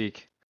time we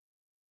speak.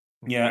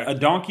 Yeah, a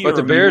donkey but or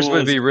the a bears mule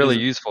would be really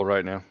useful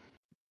right now.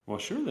 Well,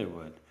 sure they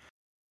would.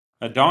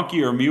 A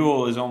donkey or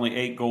mule is only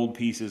 8 gold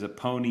pieces. A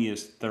pony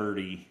is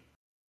 30.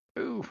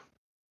 Ooh.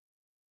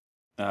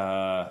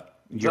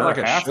 You're like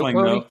a a show halfling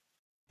pony? though.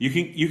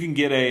 You can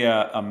get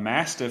a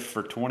mastiff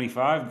for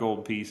 25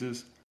 gold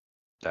pieces.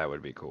 That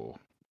would be cool.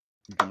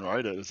 You can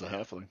ride it as a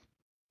halfling.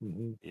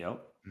 Mm-hmm.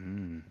 Yep.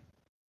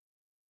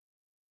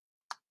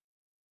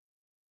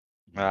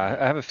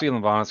 I have a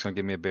feeling Vonne's going to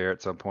give me a bear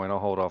at some point. I'll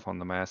hold off on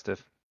the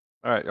mastiff.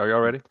 All right, are y'all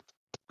ready?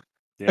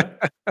 Yeah.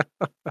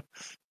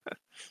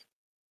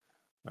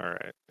 All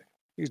right.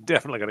 He's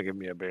definitely going to give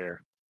me a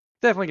bear.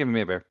 Definitely giving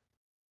me a bear.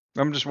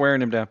 I'm just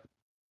wearing him down.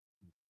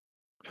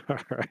 All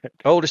right.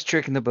 Oldest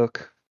trick in the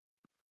book.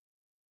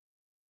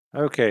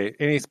 Okay.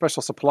 Any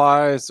special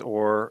supplies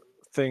or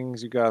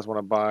things you guys want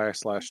to buy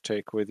 /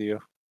 take with you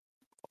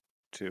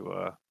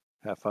to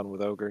have fun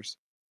with ogres?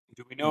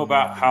 Do we know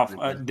about how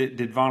did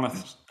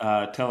Voneth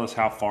tell us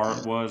how far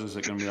it was? Is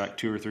it going to be like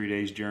 2 or 3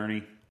 days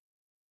journey?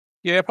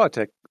 Yeah,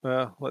 probably take.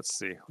 Let's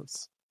see.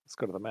 Let's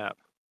go to the map.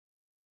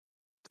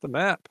 To the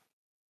map.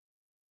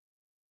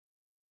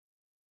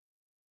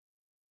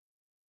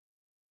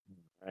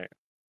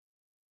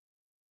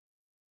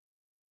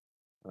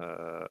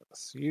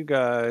 So you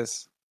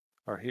guys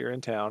are here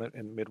in town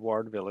in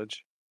Midward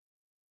Village,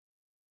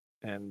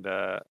 and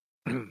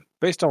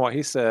based on what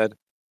he said,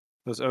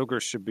 those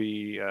ogres should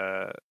be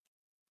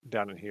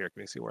down in here.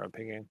 Can you see where I'm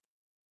pinging?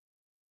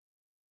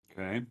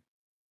 Okay.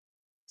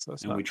 So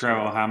it's And not we too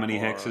travel how many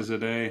far. hexes a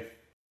day?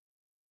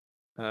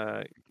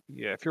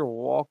 Yeah, if you're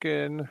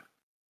walking,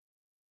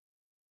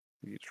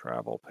 the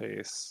travel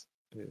pace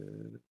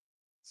is.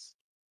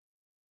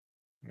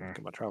 Let's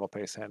get my travel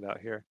pace handout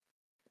here.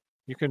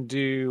 You can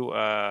do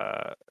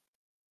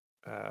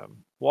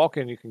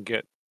walking. You can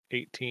get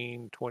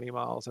 18, 20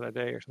 miles in a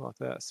day or something like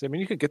that. So I mean,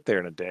 you could get there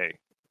in a day.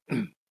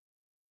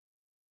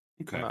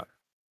 Okay.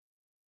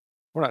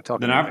 We're not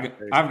talking. Then anything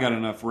crazy. I've got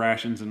enough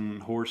rations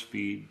and horse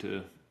feed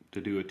to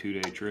do a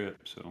 2-day trip,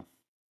 so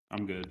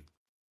I'm good.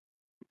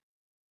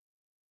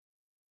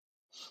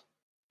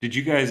 Did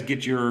you guys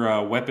get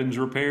your weapons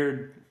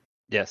repaired?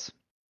 Yes.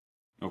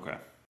 Okay.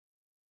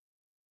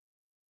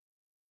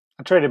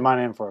 I traded mine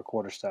in for a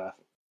quarterstaff,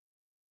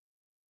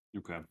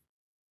 Okay.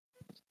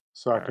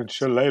 so I can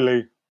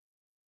shillelagh.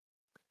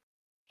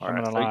 All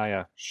right,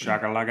 Shamanalaya.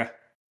 Shakalaka.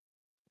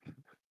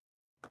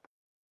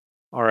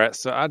 All right,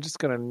 so I'm just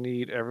gonna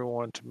need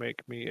everyone to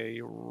make me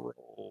a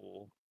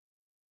roll.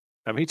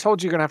 He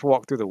told you you're gonna have to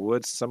walk through the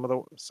woods some of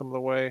the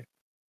way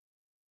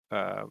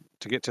to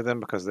get to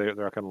them because they're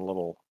like in a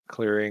little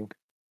clearing.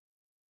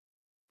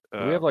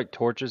 Do we have like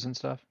torches and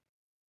stuff?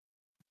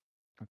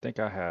 I think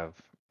I have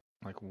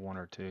like 1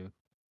 or 2.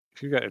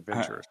 If you got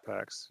adventurers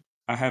packs,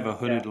 I have a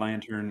hooded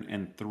lantern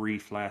and 3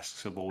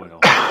 flasks of oil.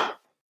 I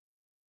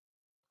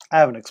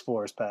have an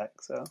explorer's pack,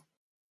 so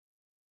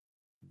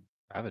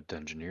I have a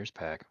dungeoneer's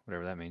pack,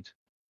 whatever that means.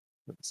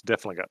 it's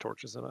definitely got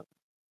torches in it.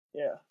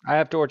 yeah. I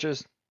have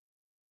torches.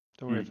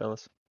 Don't worry,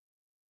 fellas.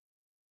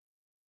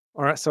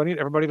 All right, so I need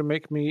everybody to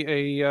make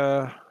me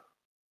a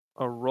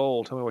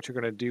roll. Tell me what you're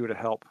gonna do to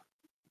help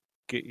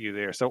get you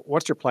there. So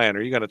what's your plan?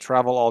 Are you gonna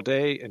travel all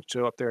day and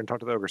show up there and talk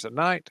to the ogres at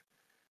night?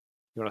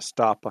 You want to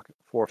stop like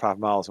 4 or 5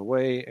 miles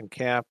away and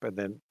camp and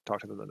then talk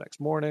to them the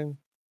next morning?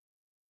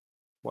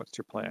 What's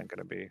your plan going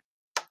to be?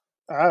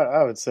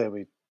 I would say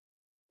we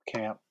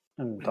camp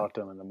and talk to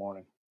them in the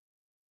morning.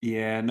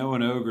 Yeah,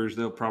 knowing ogres,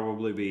 they'll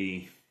probably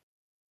be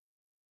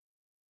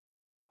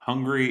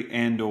hungry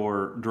and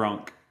or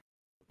drunk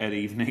at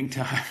evening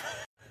time.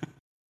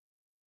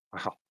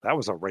 Wow, that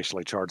was a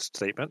racially charged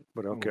statement,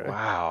 but okay.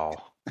 Wow.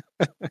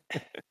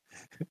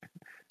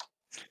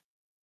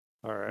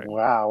 All right.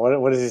 Wow,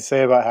 what does he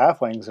say about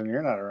halflings when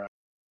you're not around?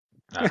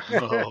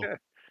 Oh, Okay.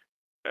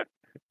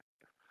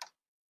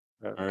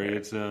 All right,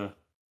 it's not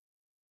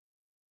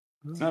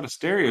a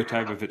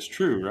stereotype if it's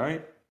true,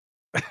 right?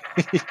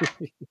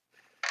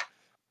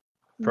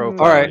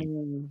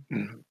 Profiling.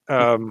 All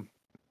right.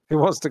 Who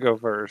wants to go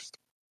first?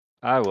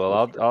 I will.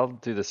 I'll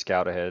do the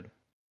scout ahead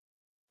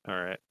All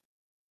right.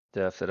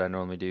 stuff that I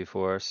normally do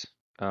for us.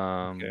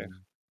 Okay.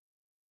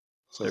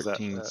 So is that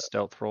 13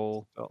 stealth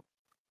roll.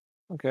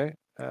 okay.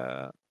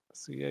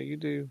 So yeah, you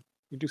do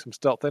some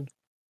stealthing.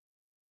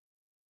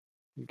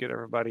 You get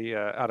everybody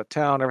out of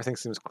town. Everything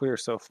seems clear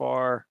so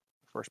far.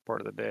 First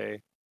part of the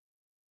day.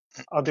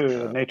 I'll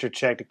do a nature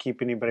check to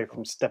keep anybody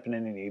from stepping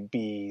in any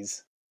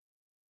bees.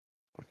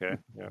 Okay.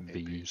 Yeah.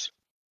 Bees.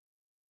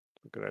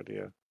 Good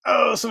idea.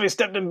 Oh, somebody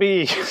stepped in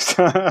bees.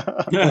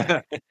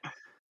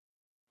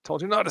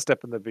 Told you not to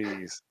step in the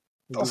bees.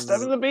 Don't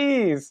step in the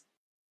bees.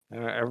 All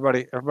right,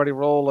 everybody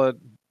roll a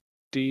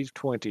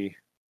D20.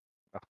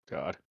 Oh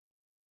God.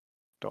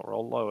 Don't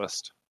roll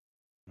lowest.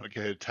 I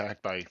get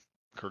attacked by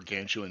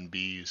gargantuan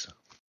bees.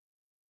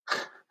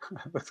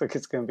 Looks like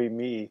it's gonna be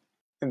me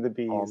and the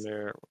bees.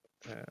 Balmir.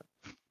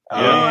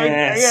 Oh,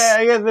 Yes.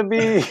 I get the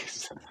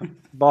bees.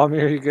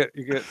 Balmir,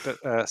 you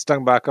get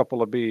stung by a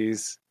couple of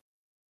bees.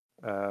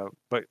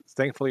 But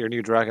thankfully your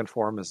new dragon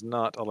form is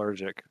not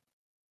allergic.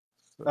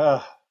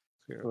 So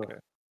you're okay.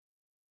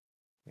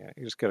 Yeah,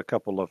 you just get a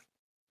couple of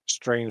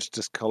strange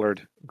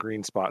discolored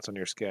green spots on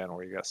your skin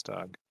where you got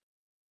stung.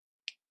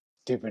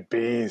 Stupid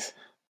bees.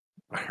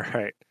 All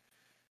right.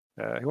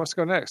 Who wants to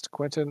go next?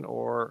 Quinten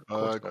or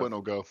Corso? Quinten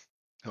will go.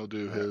 He'll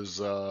do his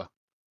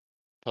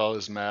follow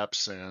his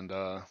maps and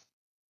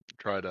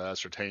try to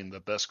ascertain the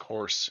best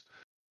course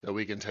that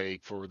we can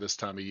take for this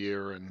time of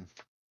year and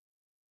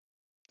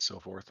so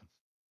forth.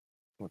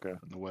 Okay.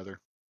 And the weather.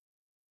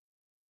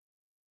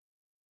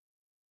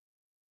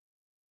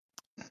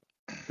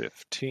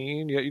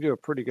 15. Yeah, you do a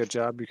pretty good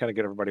job. You kind of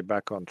get everybody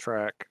back on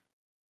track.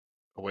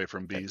 Away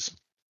from bees.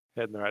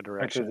 Head in the right After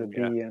direction. the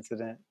bee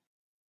incident.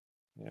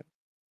 Yeah.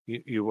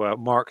 You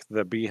mark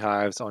the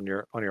beehives on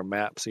your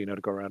map so you know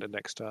to go around it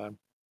next time.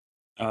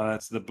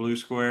 That's the blue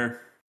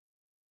square.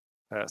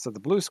 So the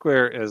blue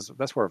square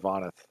that's where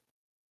Voneth.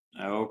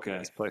 Okay.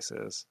 This place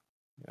is.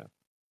 Yeah.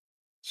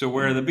 So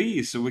where are the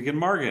bees so we can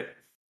mark it?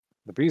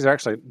 The bees are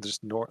actually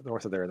just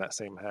north of there in that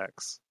same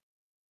hex.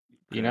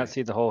 Do you not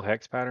see the whole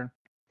hex pattern?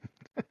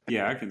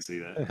 Yeah, I can see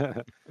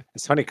that.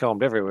 It's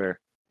honeycombed everywhere.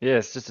 Yeah,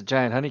 it's just a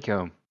giant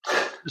honeycomb.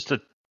 Just a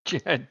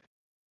giant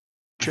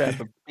trap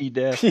of bee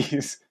death.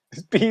 Bees.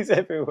 There's bees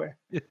everywhere.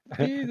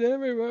 Bees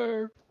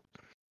everywhere.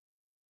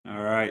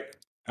 All right.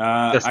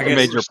 That's I the guess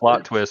major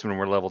plot twist when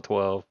we're level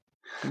 12.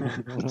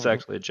 It's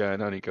actually a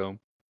giant honeycomb.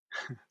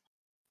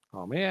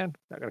 Oh man,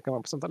 I gotta come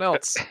up with something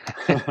else.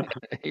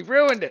 He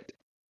ruined it.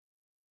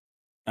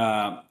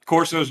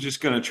 Corso's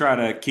just going to try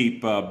to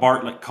keep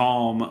Bartlett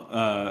calm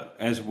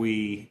as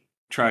we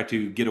try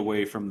to get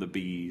away from the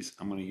bees.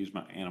 I'm going to use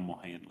my animal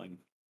handling.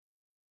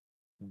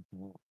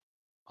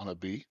 On a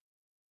bee?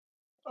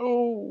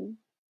 Oh.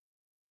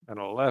 An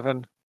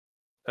 11.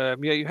 Yeah,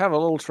 you have a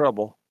little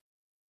trouble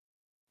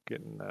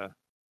getting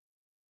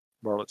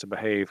Bartlett to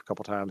behave a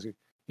couple times.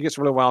 He gets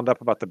really wound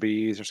up about the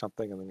bees or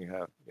something, and then you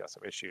got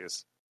some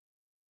issues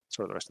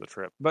sort of the rest of the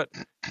trip. But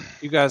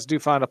you guys do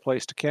find a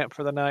place to camp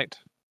for the night.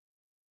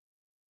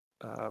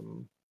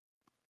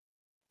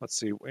 Let's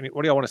see. What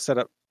do y'all want to set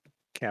up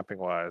camping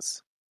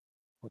wise?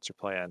 What's your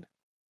plan?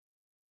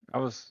 I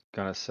was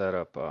gonna set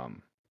up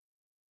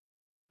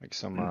like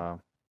some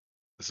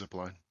Zip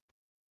line.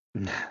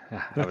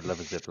 I would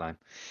love a zip line.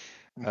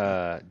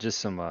 Just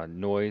some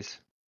noise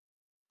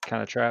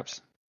kind of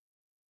traps,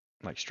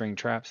 like string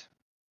traps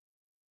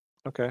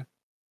Okay.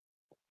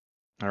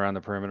 around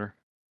the perimeter.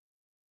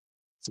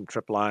 Some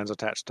trip lines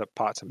attached to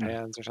pots and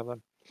pans or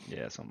something.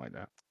 Yeah, something like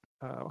that.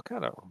 What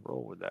kind of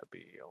role would that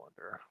be? I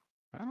wonder.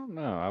 I don't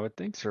know. I would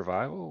think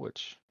survival,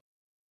 which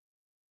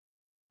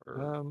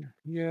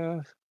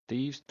Yeah.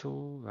 thieves'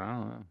 tools. I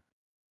don't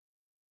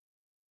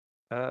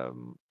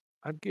know.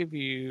 I'd give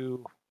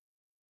you.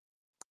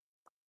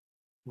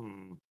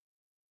 I'll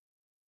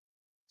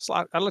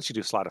let you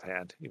do sleight of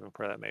hand, even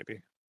for that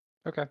maybe,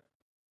 Okay.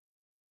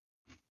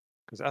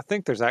 because I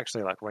think there's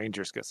actually like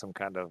rangers get some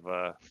kind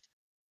of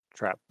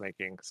trap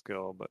making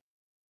skill, but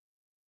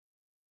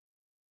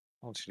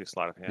I'll let you do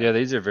sleight of hand. Yeah,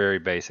 these are very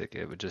basic.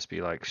 It would just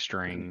be like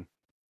string.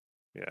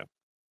 Yeah.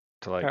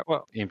 To like Alright,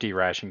 well, empty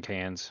ration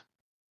cans.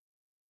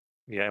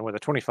 yeah, and with a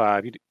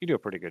 25, you do a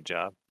pretty good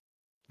job.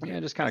 Yeah,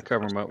 just kind of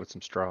cover them up with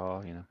some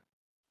straw, you know.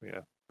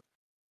 Yeah.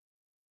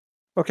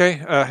 Okay,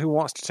 who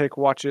wants to take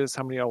watches?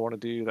 How many y'all want to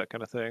do that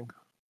kind of thing?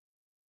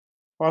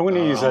 Well, I'm going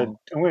to use I'll do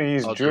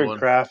one.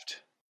 Druidcraft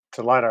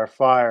to light our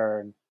fire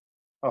and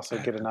also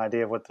get an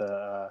idea of what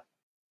the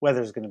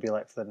weather is going to be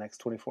like for the next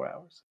 24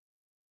 hours.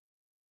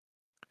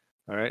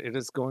 All right, it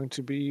is going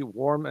to be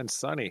warm and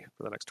sunny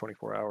for the next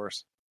 24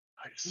 hours.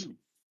 Nice.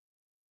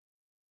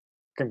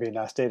 Going to be a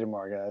nice day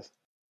tomorrow, guys.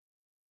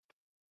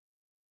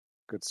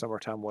 Good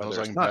summertime As weather. long as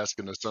I It's can not- bask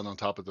in the sun on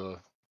top of the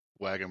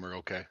wagon, we're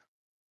okay.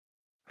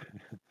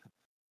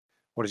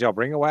 What, did y'all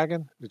bring a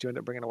wagon? Did you end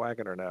up bringing a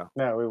wagon or no?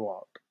 No, we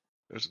walked.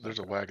 There's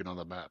a wagon on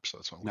the map, so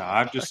that's what. No,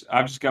 I've just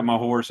got my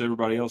horse.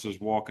 Everybody else is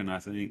walking, I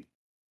think.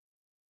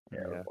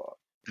 Yeah, we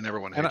walked. And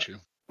everyone And hates you.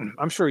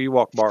 I'm sure you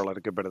walk Bartlett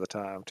a good bit of the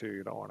time too.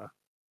 You don't want to.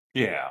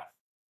 Yeah.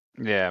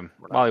 Yeah,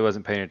 while he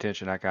wasn't paying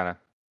attention, I kind of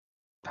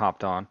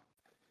hopped on.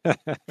 He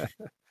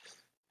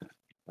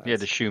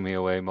had to shoo me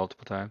away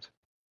multiple times.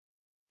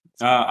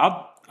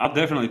 I'll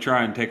definitely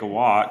try and take a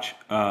watch.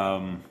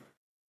 And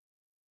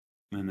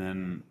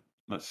then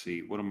let's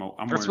see. What am I?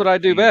 That's what I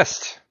do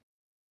best.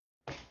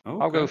 Okay.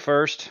 I'll go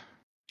first.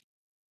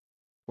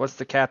 What's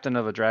the captain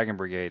of a dragon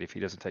brigade if he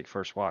doesn't take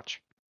first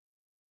watch?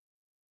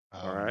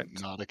 All right.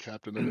 Not a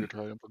captain of a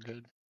Trident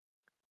Brigade.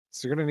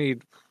 So you're going to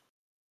need,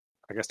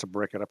 I guess, to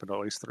break it up into at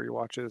least 3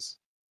 watches,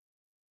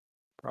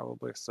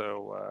 probably.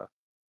 So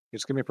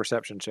just give me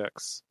perception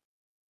checks.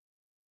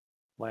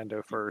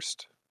 Lando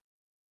first.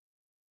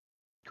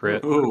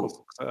 Crit.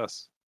 Critical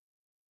success.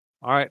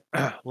 All right,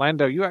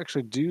 Lando, you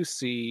actually do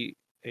see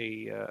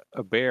a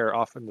bear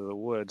off into the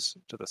woods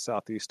to the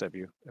southeast of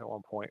you at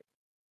one point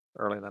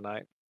early in the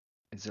night.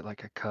 Is it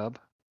like a cub?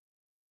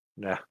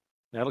 Nah,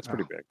 it looks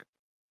pretty big.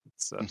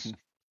 It's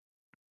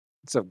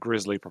of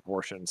grisly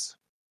proportions.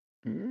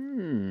 I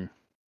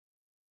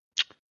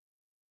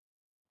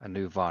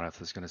knew Voneth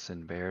was going to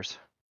send bears.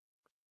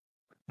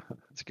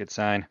 It's a good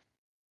sign.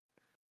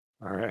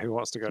 All right, who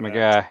wants to go It's my next?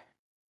 guy.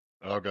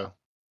 I'll go.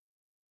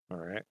 All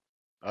right.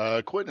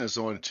 Quinten is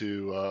going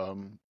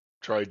to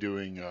try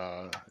doing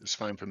his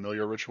Find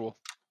Familiar ritual.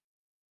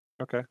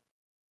 Okay.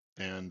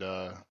 And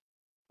So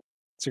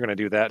you're going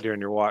to do that during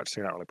your watch,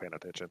 so you're not really paying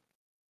attention.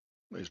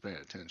 he's paying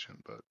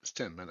attention, but it's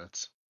 10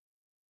 minutes.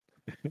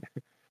 I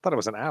thought it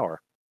was an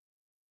hour.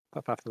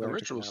 The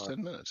ritual's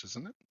 10 minutes,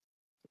 isn't it?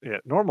 Yeah,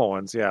 normal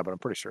ones, yeah, but I'm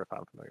pretty sure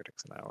Find Familiar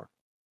takes an hour.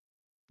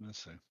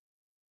 Let's see.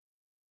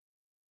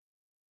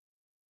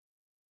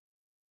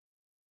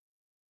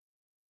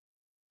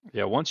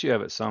 Yeah, once you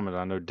have it summoned,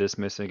 I know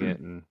dismissing it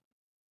and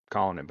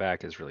calling it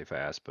back is really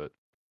fast, but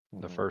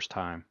the first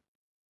time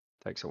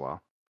takes a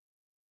while.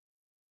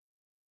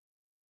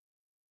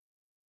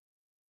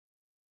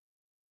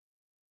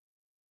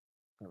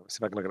 Let's see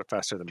if I can look at it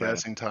faster than that.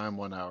 Casting time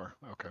 1 hour.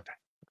 Okay.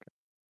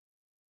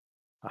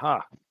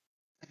 Aha.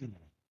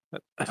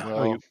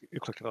 Well, you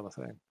clicked it on the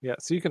thing. Yeah,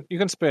 so you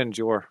can spend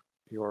your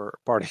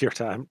part of your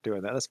time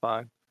doing that. That's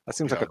fine. That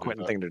seems like Yeah, a I'll do Quinten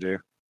that. thing to do.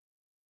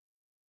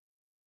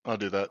 I'll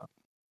do that.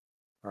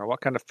 All right,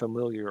 what kind of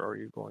familiar are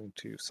you going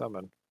to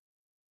summon?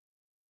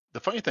 The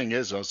funny thing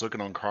is, I was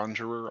looking on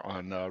Conjurer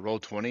on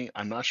Roll20.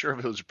 I'm not sure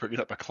if it was bringing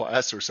up a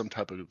class or some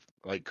type of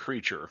like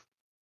creature.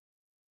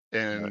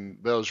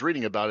 And but I was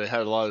reading about it. It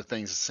had a lot of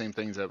things, the same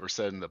things that were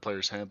said in the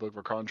player's handbook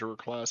for Conjurer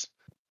class.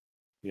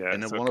 Yeah,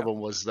 And then one of them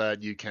was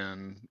that you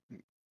can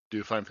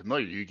do Find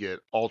Familiar. You get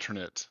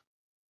alternate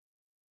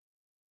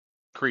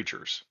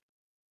creatures.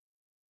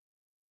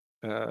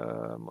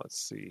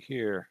 Let's see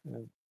here.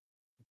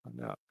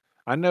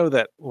 I know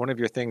that one of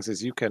your things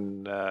is you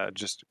can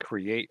just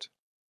create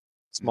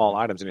small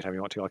items anytime you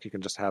want to. Like you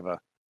can just have a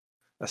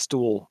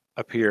stool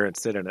appear and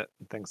sit in it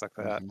and things like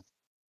that.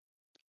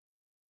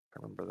 I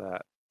remember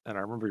that. And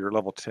I remember your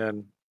level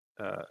 10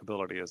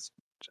 ability is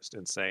just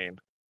insane.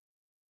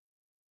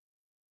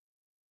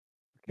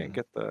 I can't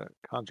get the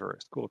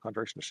School of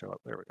Conjuration to show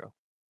up. There we go.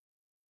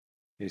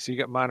 Yeah, so you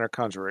got minor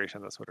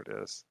conjuration. That's what it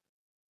is,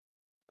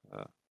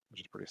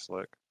 which is pretty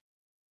slick.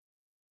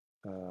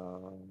 I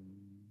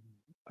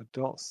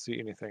don't see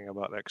anything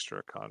about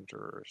extra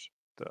conjurers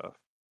stuff.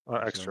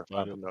 Extra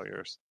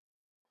familiars.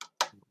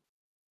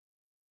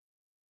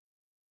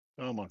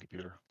 Oh, I'm on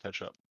computer.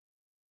 Catch up.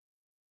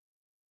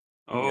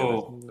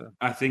 Oh,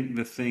 I think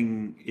the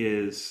thing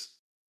is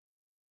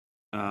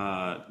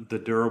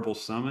the durable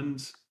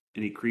summons.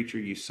 Any creature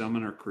you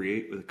summon or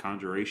create with a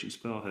conjuration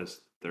spell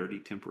has 30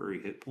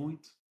 temporary hit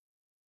points.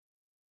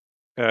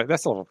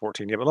 That's level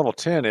 14. Yeah, but level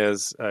 10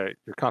 is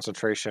your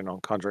concentration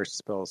on conjuration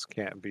spells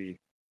can't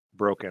be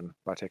broken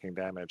by taking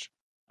damage.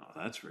 Oh,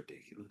 that's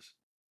ridiculous.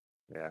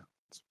 Yeah,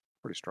 it's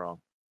pretty strong.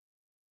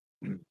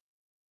 Yeah.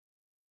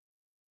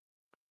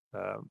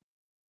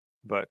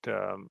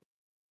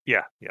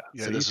 Yeah,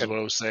 so this is what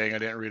I was saying. I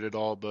didn't read it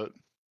all, but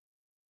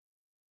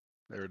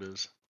there it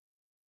is.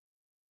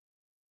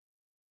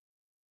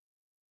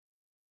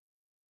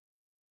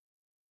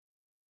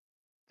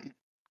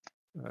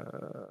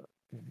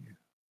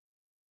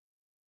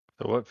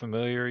 So what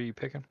familiar are you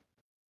picking?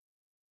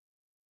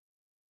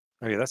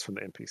 Oh yeah, that's from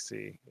the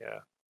NPC.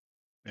 Yeah.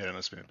 Yeah,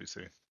 that's from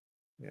NPC.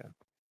 Yeah.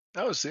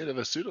 I was seeing if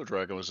a pseudo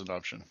dragon was an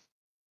option.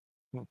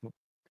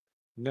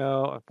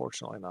 No,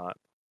 unfortunately not.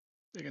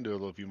 They can do a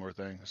little few more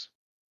things.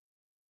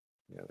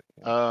 Yeah,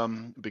 they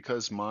can.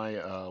 Because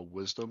my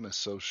wisdom is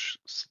so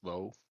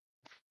slow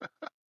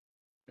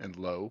and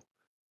low,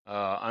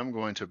 I'm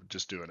going to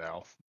just do an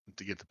owl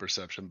to get the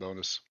perception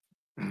bonus.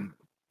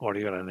 What are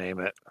you gonna name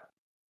it?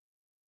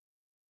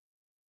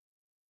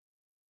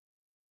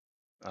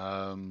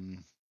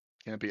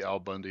 Can't be Al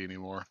Bundy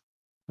anymore.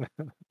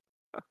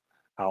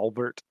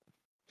 Albert.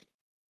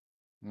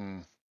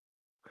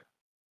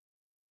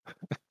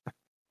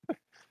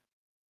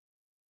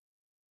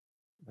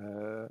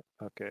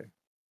 Okay.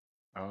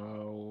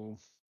 Oh.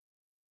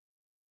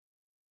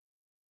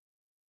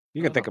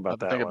 You can think about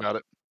that. Think about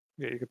it.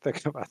 Yeah, you can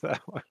think about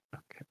that one.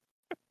 Okay.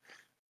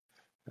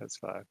 That's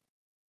fine.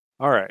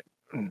 All right.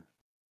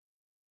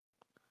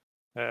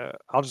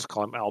 I'll just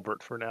call him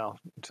Albert for now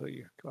until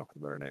you come up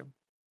with a better name.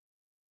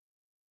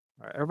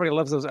 All right. Everybody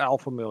loves those owl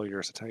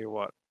familiars, I tell you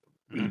what.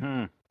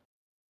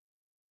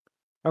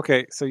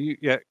 Okay, so you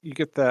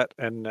get that,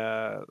 and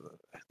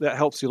that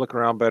helps you look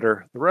around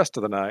better the rest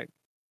of the night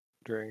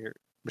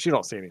but you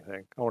don't see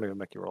anything. I won't even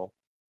make you roll.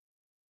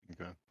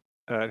 Okay.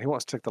 And he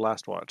wants to take the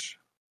last watch.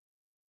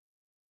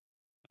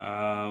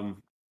 Balmir's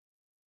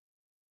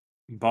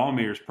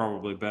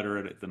probably better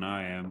at it than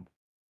I am.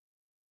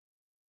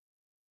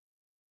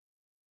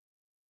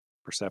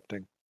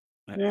 Percepting.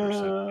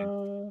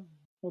 Yeah.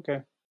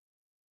 Okay.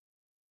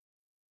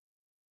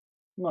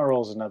 My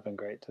rolls have not been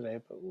great today,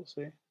 but we'll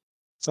see.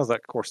 Sounds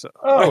like Corso.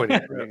 Oh,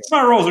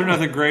 my rolls are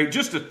nothing great.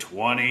 Just a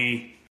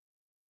 20.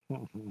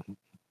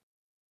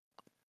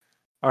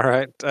 All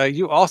right.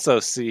 You also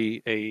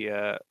see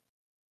a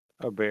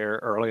bear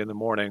early in the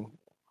morning.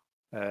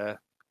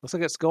 Looks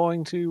like it's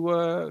going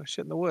to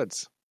shit in the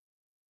woods.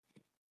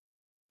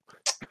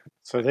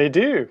 So they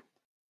do.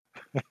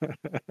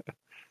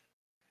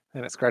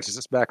 And it scratches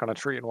its back on a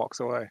tree and walks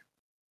away.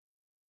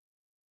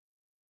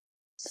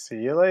 See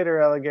you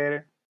later,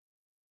 alligator.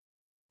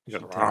 You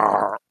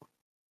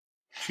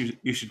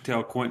should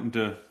tell Quinten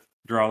to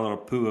draw a little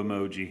poo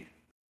emoji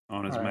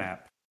on his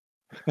map.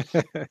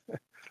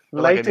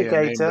 Later,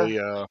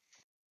 Gator.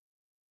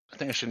 I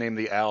think I should name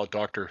the owl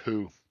Doctor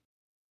Who.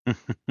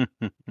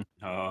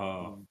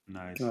 Oh,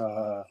 nice.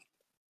 But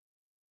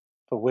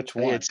which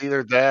one? Hey, it's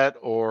either that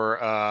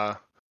or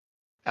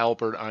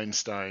Albert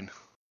Einstein.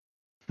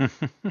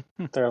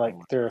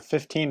 There are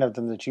 15 of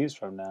them to choose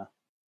from now.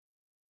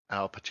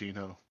 Al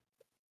Pacino.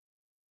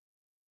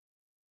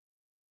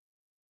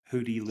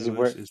 Hootie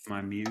Lewis is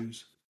my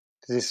muse.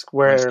 Does he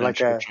wear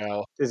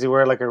Does he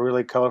wear like a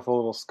really colorful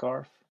little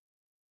scarf?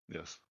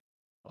 Yes,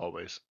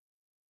 always.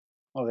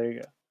 Oh, there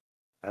you go.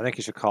 I think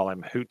you should call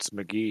him Hoots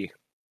McGee.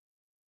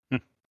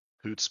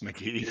 Hoots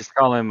McGee. Just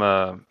call him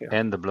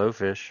and the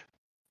Blowfish.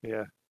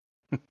 Yeah.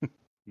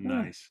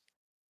 Nice.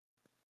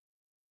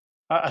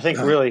 I think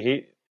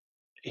really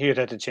he would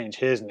have to change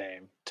his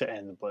name to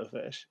end the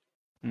Blowfish.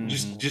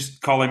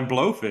 Just call him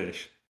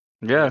Blowfish.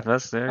 Yeah,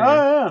 that's there. Oh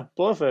yeah,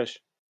 Blowfish.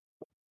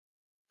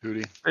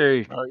 Hootie.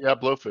 Hey. Yeah,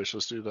 blowfish.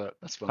 Let's do that.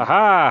 That's fun.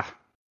 Haha!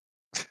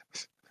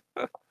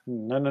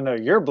 No.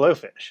 You're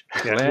Blowfish.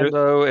 Yeah,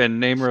 Lando and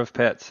namer of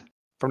pets.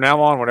 from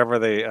now on, whenever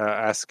they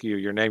ask you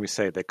your name, you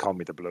say they call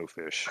me the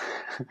Blowfish.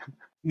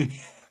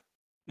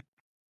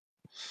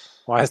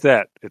 Why is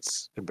that?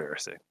 It's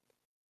embarrassing.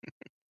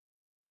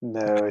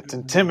 No, it's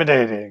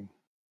intimidating.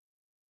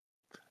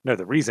 No,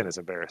 the reason is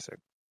embarrassing.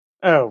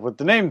 Oh, but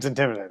the name's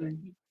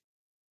intimidating.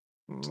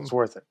 So it's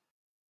worth it.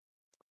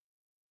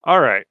 All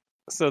right.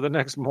 So the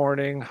next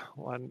morning,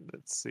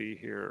 let's see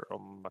here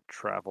on my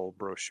travel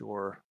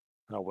brochure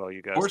how well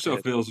you guys Corso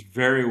did. feels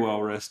very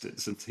well rested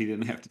since he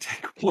didn't have to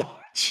take a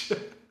watch.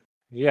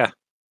 Yeah.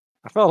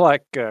 I felt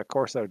like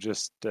Corso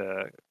just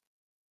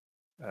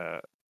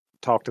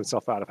talked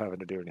himself out of having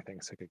to do anything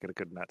so he could get a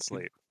good night's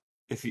sleep.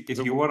 If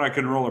you want, I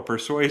can roll a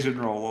persuasion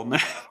roll on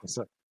that. He's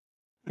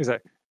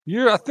like,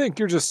 I think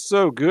you're just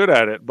so good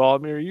at it,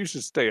 Balmir. You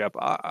should stay up.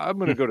 I'm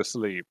going to go to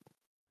sleep.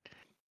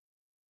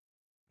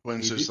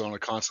 Quinn's just going to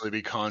constantly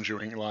be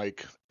conjuring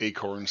like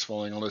acorns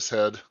falling on his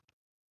head.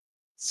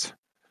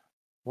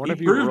 He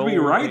proved me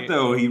right,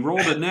 though. He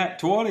rolled a nat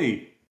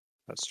 20.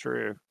 That's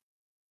true.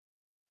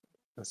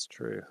 That's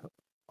true.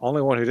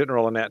 Only one who didn't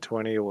roll a nat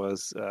 20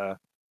 was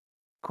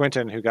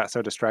Quinten, who got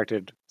so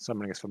distracted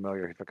summoning his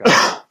familiar he forgot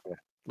to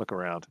look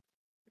around.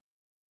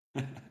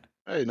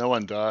 Hey, no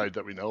one died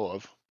that we know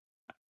of.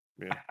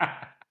 Yeah.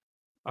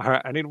 All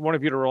right, I need one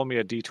of you to roll me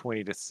a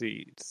d20 to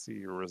see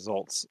your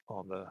results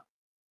on the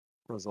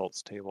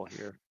results table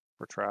here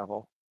for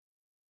travel.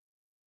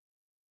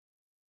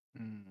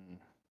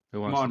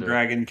 Who wants Come on, to do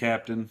Dragon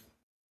Captain.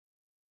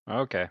 it?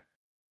 Okay.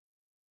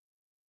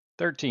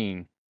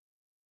 13.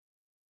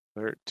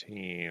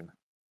 13.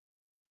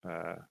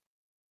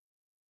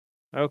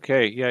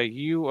 Okay, yeah,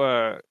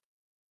 you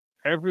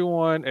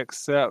everyone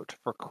except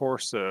for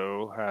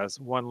Corso has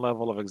one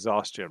level of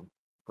exhaustion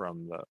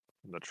from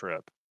the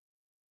trip.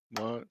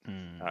 What?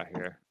 Out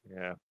here.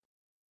 Yeah.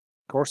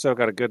 Corso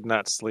got a good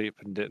night's sleep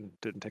and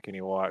didn't take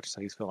any watch, so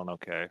he's feeling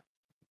okay.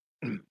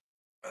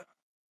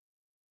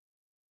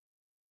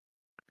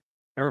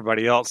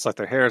 Everybody else, like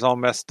their hair's all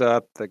messed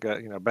up, they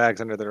got bags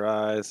under their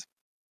eyes.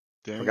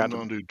 Damn, you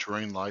don't do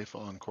drain life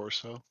on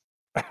Corso?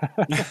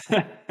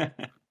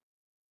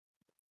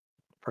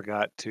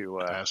 Forgot to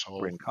Asshole.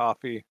 bring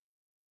coffee.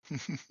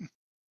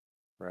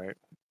 Right.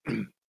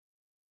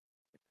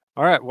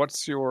 All right,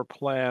 what's your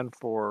plan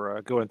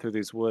for going through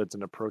these woods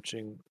and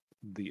approaching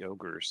the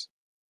ogres?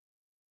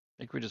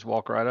 I think we just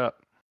walk right up.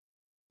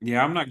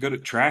 Yeah, I'm not good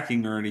at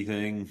tracking or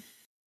anything.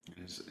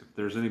 If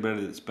there's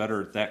anybody that's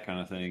better at that kind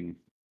of thing,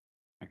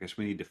 I guess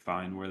we need to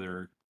find where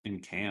they're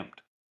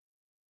encamped.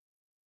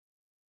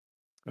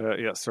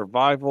 Yeah,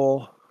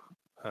 survival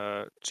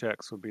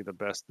checks would be the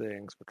best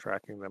things for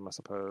tracking them, I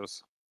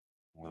suppose.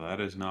 Well, that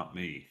is not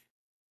me.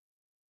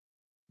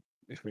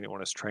 If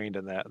anyone is trained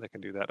in that, they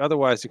can do that.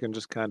 Otherwise, you can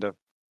just kind of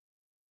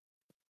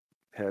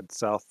head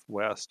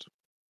southwest.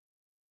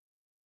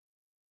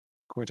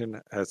 Quinten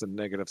has a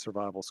negative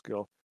survival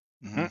skill.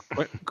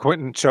 Mm-hmm.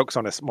 Quinten chokes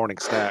on his morning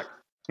snack.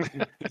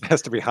 It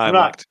has to be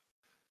highlighted.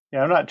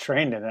 I'm not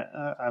trained in it.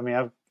 I mean,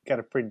 I've got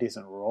a pretty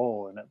decent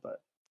role in it, but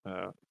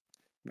if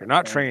you're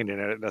not trained in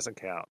it, it doesn't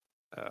count.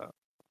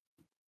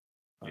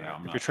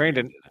 If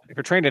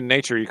you're trained in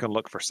nature, you can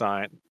look for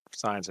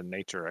signs in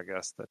nature, I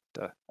guess,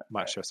 that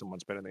might show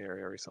someone's been in the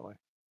area recently.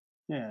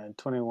 Yeah,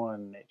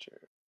 21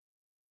 nature.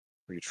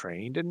 Were you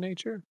trained in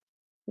nature?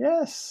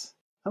 Yes,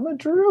 I'm a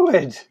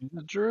druid. He's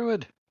a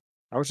druid.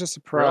 I was just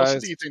Where else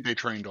surprised. do you think they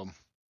trained them?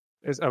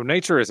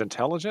 Nature is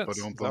intelligence?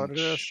 Is that what it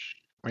is?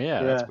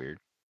 Yeah, that's weird.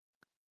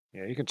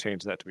 Yeah, you can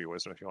change that to be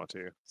wisdom if you want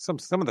to. Some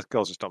of the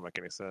skills just don't make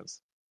any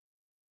sense.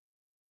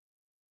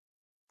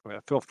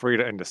 Feel free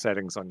to enter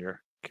settings on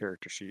your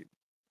character sheet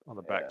on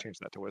the back, change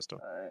that to wisdom.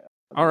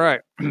 All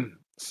right.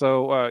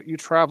 So you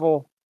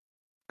travel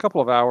a couple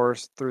of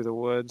hours through the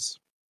woods,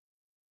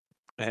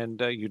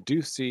 and you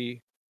do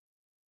see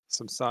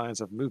some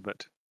signs of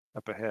movement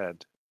up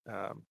ahead.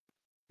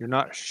 You're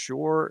not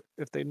sure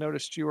if they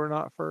noticed you or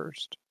not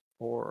first,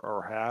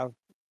 or have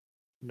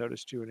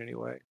noticed you in any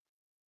way.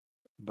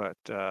 But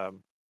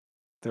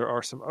there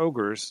are some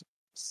ogres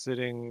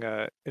sitting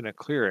in a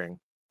clearing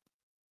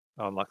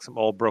on like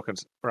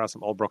around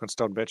some old broken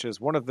stone benches.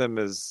 One of them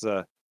is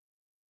a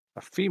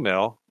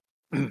female.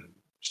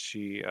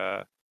 She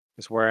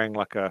is wearing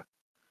like a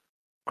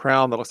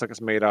crown that looks like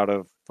it's made out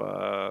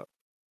of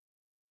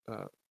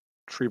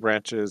tree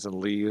branches and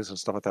leaves and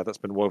stuff like that that's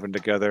been woven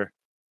together.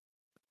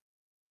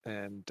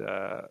 And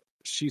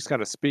she's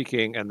kind of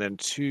speaking, and then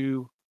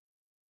two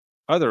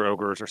other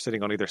ogres are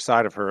sitting on either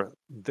side of her.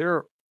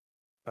 They're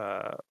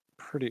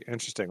pretty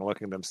interesting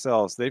looking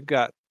themselves. They've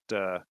got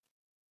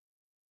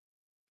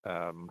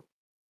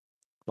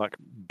like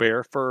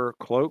bear fur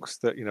cloaks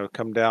that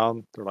come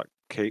down. They're like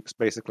capes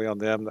basically on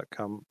them that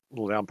come a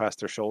little down past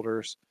their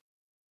shoulders.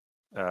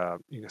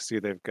 You can see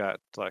they've got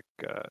like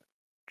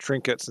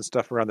trinkets and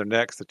stuff around their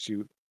necks that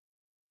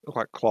look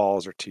like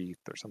claws or teeth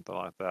or something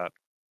like that.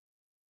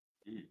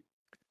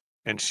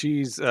 And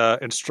she's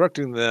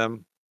instructing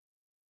them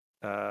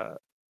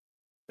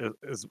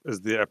is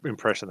the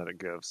impression that it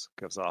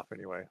gives off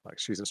anyway. Like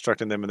she's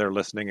instructing them and they're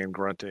listening and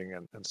grunting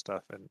and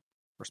stuff in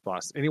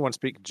response. Anyone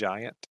speak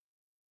giant?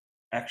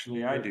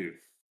 Actually, I do.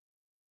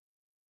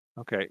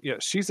 Okay, yeah,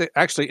 she's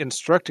actually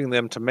instructing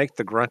them to make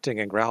the grunting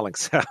and growling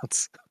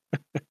sounds.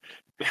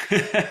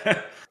 Is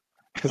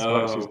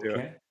what she's doing.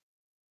 Okay.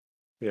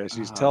 Yeah,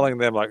 she's telling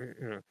them like,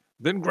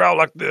 then growl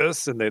like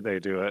this, and they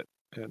do it,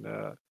 and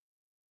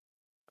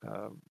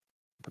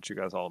put you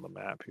guys all on the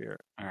map here.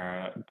 All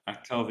right. I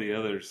tell the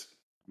others,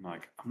 I'm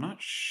like, I'm not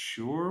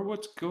sure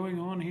what's going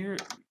on here.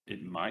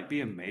 It might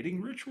be a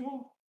mating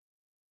ritual.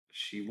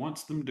 She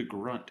wants them to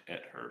grunt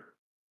at her.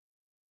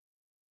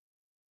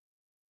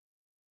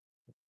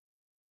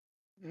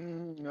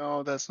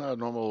 No, that's not a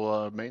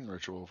normal main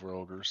ritual for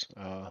ogres.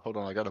 Hold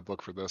on, I got a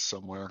book for this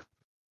somewhere.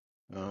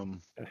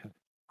 Of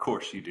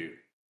course you do.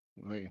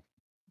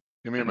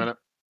 Give me a minute.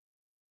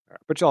 All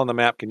right, put you all on the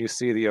map. Can you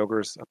see the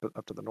ogres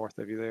up to the north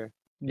of you there?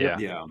 Yeah.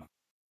 Yeah.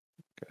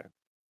 Okay.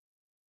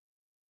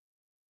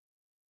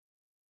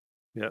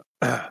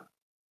 Yeah.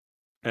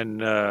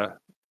 And the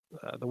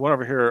one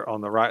over here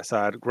on the right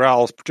side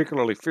growls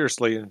particularly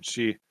fiercely, and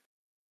she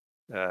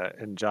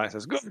and Giant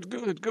says, "Good,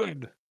 good,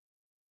 good.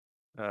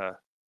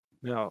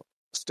 Now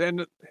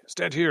stand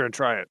here and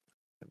try it."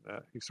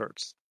 And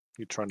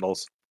he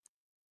trundles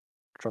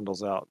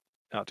out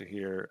to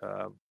here,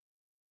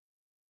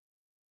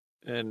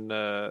 and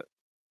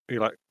he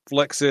like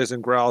flexes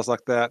and growls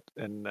like that,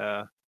 and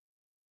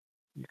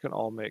you can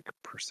all make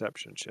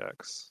perception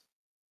checks.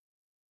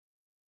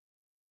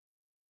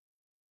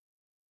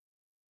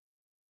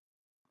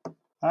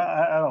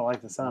 I don't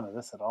like the sound of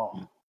this at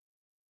all.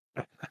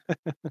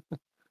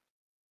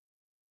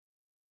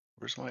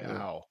 Where's my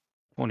owl?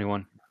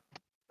 21.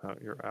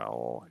 Your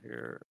owl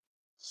here.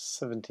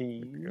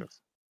 17. There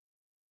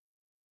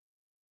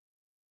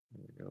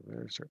you go.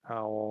 There's your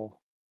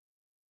owl.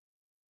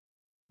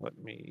 Let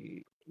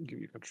me give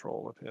you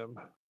control of him,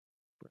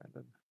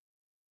 Brandon.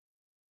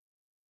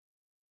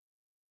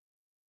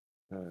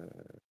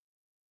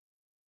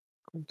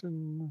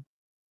 Quinten.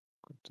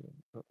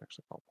 Oh,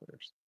 actually, all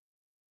players.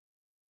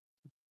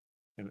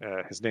 And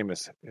his name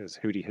is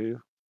Hootie Hoo.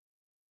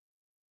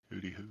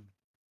 Hootie hoo.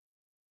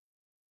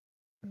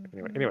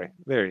 Anyway,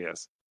 there he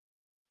is.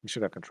 You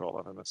should have control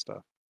of him and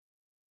stuff.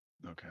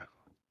 Okay.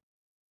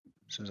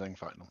 As soon as I can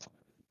find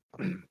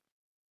him.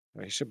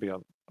 He should be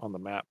on the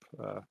map.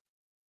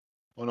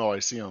 Oh no, I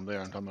see him there.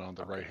 I'm talking about on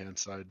the right-hand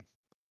side.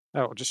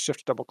 Oh, just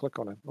shift double click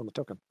on the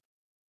token.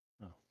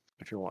 Oh.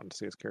 If you're wanting to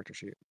see his character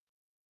sheet.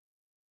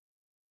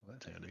 Well,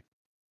 that's handy.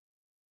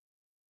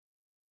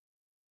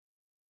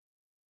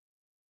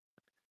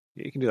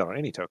 Yeah, you can do that on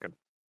any token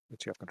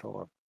that you have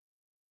control of.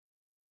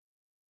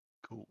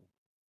 Cool.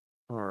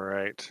 All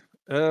right.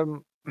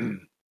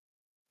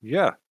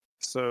 Yeah.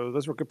 So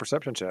those were good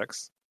perception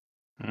checks.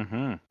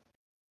 Mm-hmm.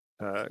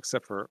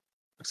 Except for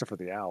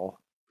the owl.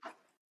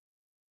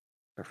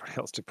 Everybody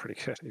else did pretty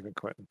good, even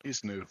Quinten.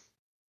 He's new.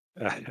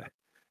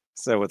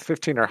 So with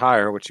 15 or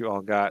higher, which you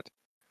all got,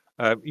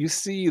 you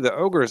see the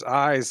ogre's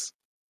eyes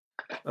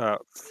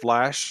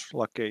flash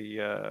like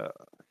a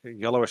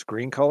yellowish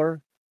green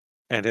color,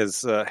 and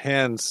his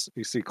hands,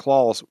 you see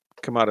claws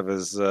come out of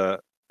his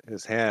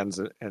hands,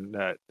 and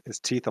his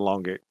teeth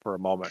elongate for a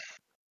moment.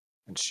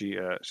 And she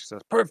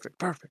says, "Perfect,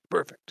 perfect,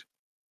 perfect."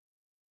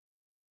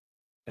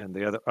 And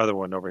the other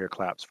one over here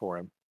claps for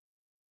him.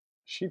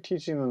 Is she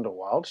teaching them to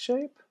wild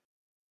shape?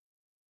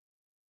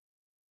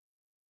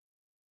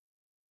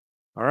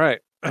 All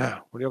right. What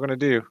are you going to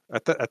do?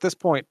 At this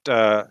point,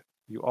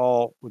 you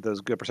all, with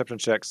those good perception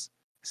checks,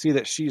 see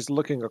that she's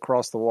looking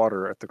across the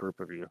water at the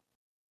group of you.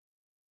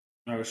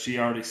 Oh, she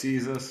already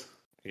sees us?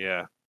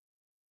 Yeah.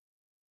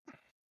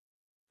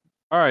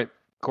 All right,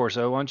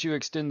 Corso, why don't you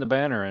extend the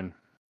banner and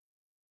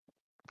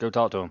go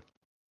talk to him?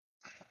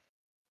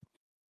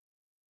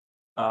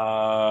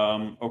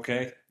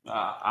 Okay.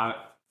 I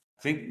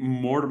think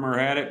Mortimer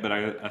had it, but I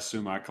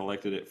assume I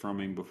collected it from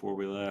him before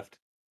we left.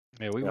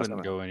 Yeah, we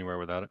wouldn't go anywhere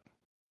without it.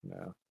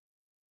 No.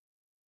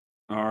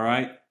 All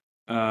right.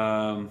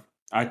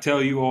 I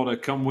tell you all to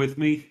come with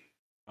me,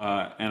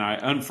 and I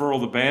unfurl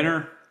the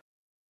banner,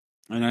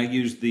 and I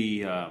use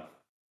the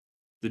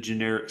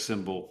generic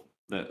symbol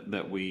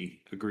that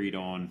we agreed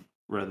on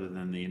rather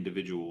than the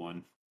individual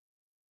one.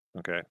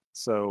 Okay.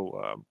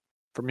 So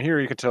from here,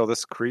 you can tell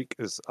this creek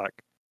is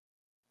like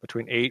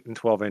between 8 and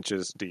 12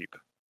 inches deep.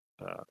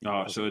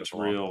 So it's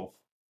real.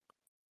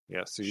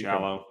 Yeah. So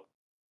shallow.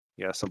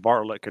 So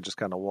Bartlett could just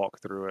kind of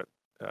walk through it.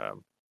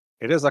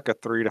 It is like a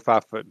 3 to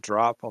 5 foot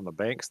drop on the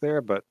banks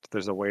there, but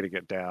there's a way to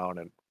get down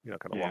and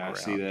kind of walk around. Yeah, I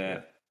see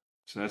that.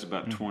 So that's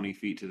about 20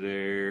 feet to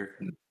there.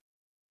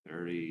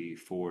 30,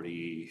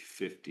 40,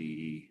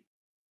 50,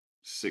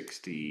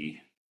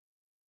 60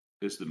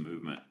 is the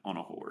movement on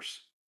a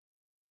horse.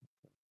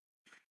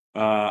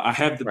 I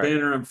have the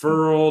banner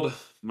unfurled.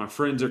 My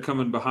friends are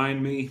coming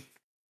behind me.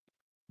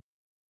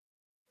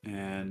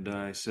 And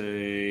I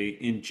say,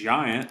 in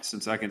giant,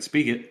 since I can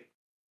speak it,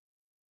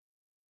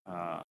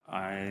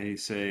 I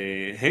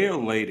say,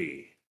 "Hail,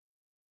 lady."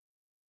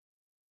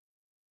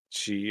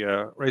 She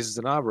raises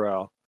an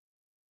eyebrow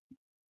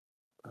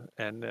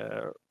and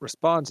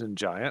responds in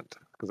giant,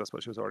 because that's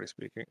what she was already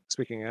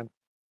speaking in.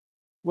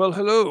 Well,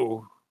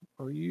 hello.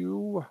 Are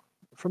you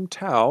from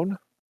town?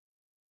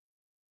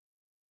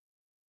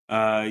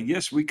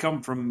 Yes, we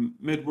come from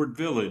Midward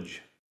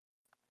Village.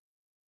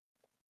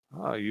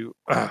 Ah, you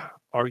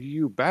are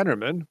you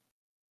Bannerman?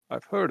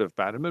 I've heard of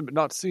Bannerman, but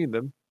not seen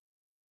them.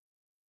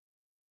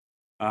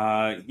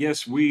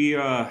 Yes, we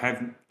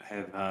have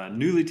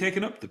newly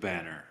taken up the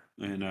banner,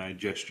 and I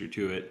gesture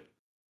to it.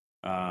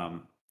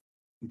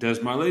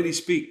 Does my lady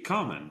speak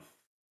common?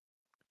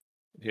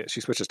 Yeah,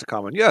 she switches to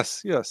common.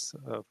 Yes, yes,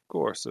 of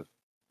course. If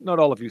not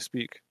all of you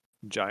speak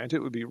giant, it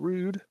would be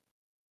rude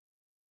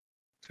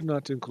to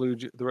not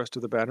include the rest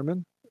of the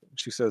Bannermen.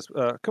 She says,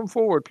 come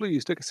forward,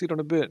 please. Take a seat on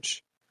a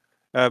bench.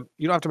 You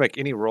don't have to make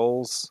any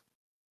rolls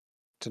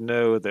to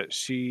know that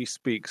she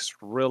speaks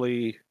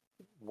really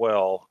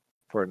well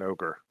for an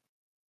ogre.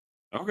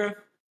 Okay.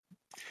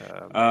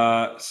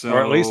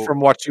 Or at least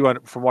from what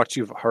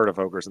you've heard of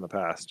ogres in the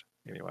past,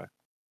 anyway.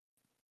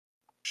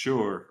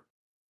 Sure.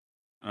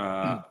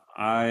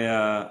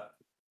 I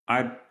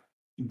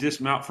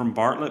dismount from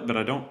Bartlett, but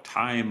I don't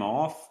tie him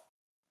off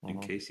in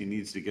case he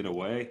needs to get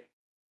away.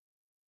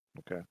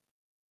 Okay.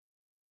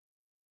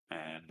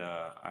 And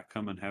I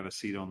come and have a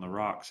seat on the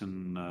rocks,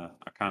 and I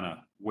kind of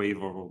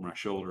wave over my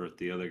shoulder at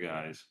the other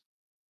guys.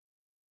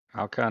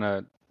 I'll kind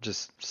of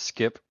just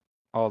skip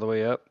all the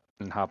way up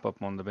and hop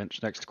up on the bench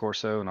next to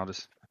Corso, and I'll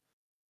just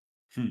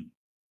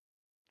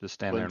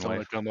stand there and Waiting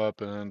wave. to come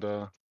up and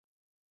how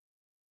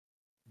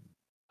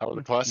are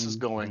the classes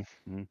going?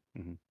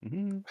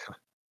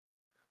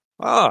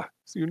 Ah,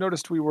 so you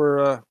noticed we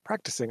were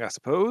practicing, I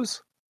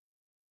suppose.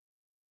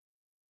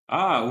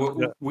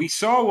 We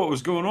saw what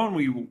was going on.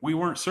 We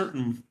weren't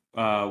certain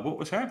what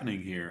was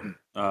happening here.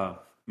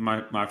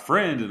 My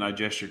friend, and I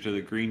gesture to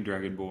the green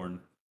dragonborn,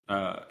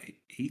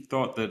 he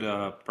thought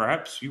that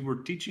perhaps you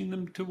were teaching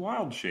them to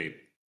wild shape.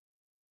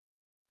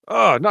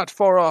 Ah, not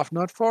far off,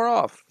 not far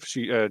off.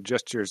 She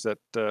gestures at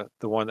the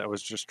one that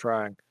was just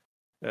trying.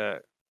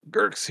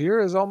 Girks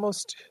here has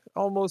almost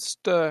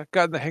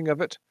gotten the hang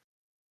of it.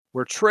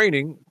 We're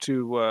training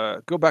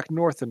to go back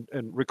north and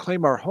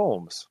reclaim our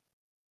homes.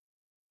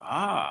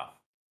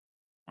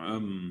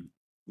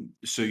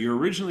 So you're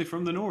originally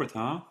from the north,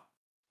 huh?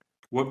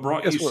 What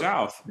brought Yes, you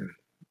south?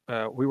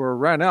 We were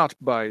ran out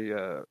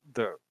by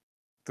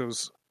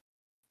those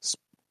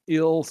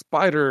ill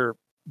spider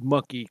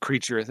monkey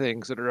creature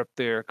things that are up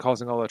there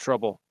causing all the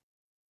trouble.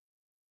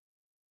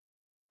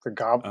 The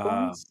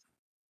goblins?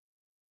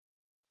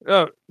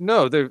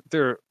 No,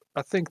 they're.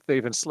 I think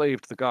they've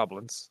enslaved the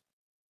goblins,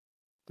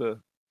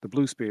 the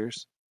blue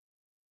spears.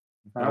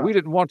 We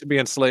didn't want to be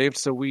enslaved,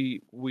 so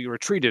we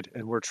retreated,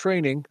 and we're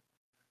training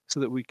so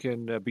that we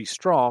can be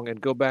strong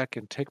and go back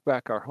and take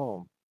back our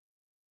home.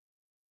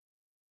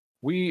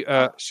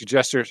 She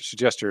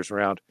gestures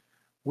around.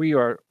 We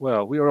are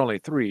only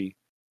 3,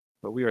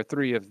 but we are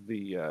 3 of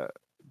the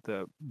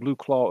Blue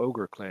Claw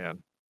Ogre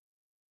clan.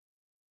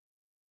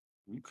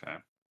 Okay.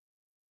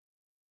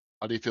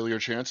 How do you feel your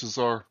chances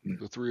are,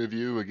 the 3 of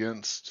you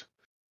against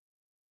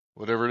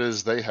whatever it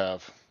is they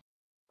have?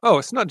 Oh,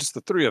 it's not just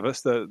the 3 of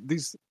us.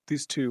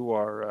 These 2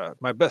 are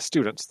my best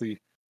students.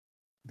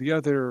 The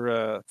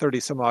other 30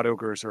 some odd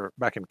ogres are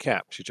back in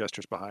camp. She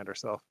gestures behind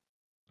herself.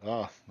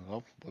 Well,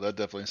 that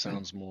definitely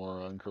sounds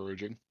more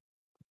encouraging.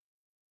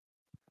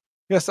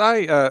 Yes,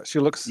 she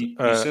looks. You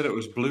said it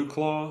was Blue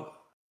Claw?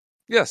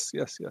 Yes.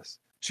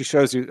 She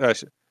shows you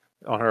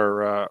on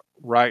her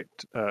right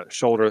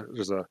shoulder.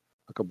 There's a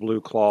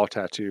blue claw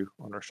tattoo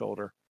on her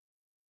shoulder,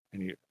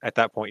 and at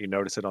that point you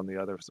notice it on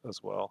the others as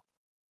well.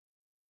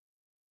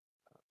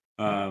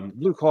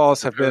 Blue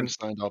claws have been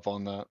signed off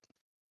on that.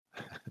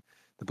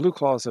 The blue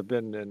claws have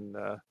been in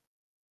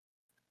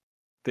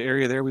the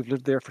area there. We've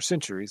lived there for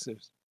centuries.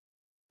 There's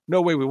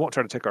no way we won't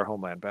try to take our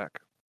homeland back.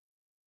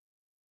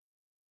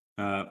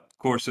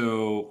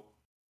 Corso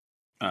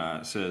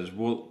says,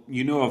 well,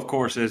 of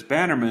course, as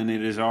Bannerman,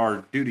 it is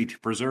our duty to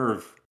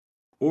preserve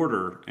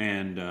order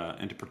and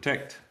to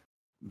protect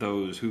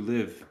those who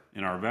live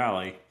in our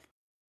valley.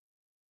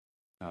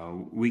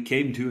 We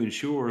came to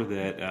ensure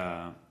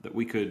that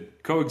we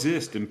could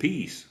coexist in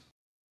peace.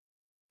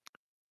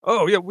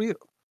 Oh yeah, we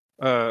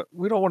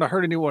don't want to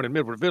hurt anyone in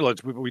Midward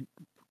Village. We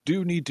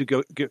do need to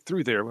get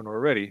through there when we're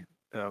ready.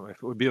 If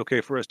it would be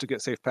okay for us to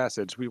get safe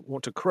passage, we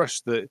want to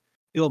crush the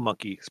ill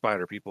monkey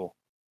spider people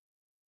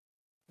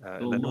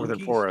in the northern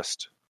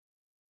forest.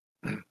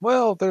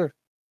 Well,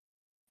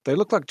 they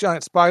look like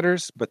giant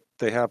spiders, but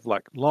they have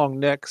like long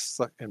necks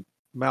and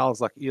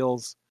mouths like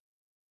eels.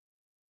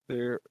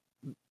 They're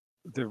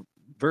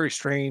very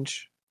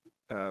strange.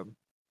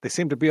 They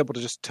seem to be able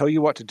to just tell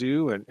you what to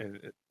do, and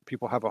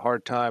people have a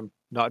hard time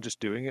not just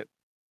doing it.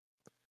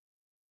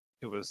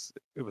 It was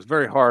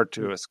very hard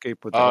to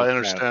escape with. I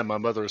understand. My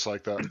mother is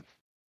like that.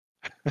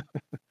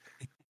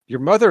 Your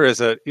mother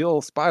is an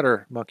ill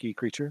spider monkey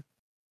creature.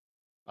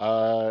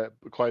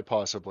 Quite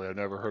possibly. I've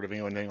never heard of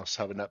anyone else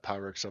having that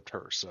power except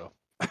her. So.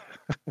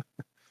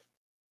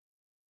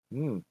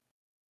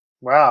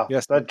 Wow,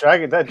 Yes. that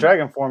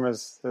dragon form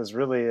has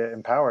really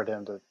empowered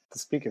him to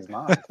speak his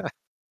mind.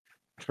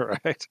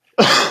 Right.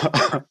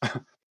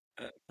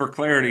 For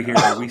clarity here,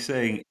 are we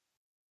saying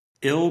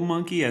ill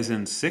monkey as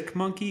in sick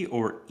monkey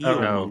or eel Oh,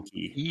 No,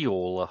 monkey?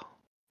 eel.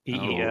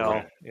 EEL.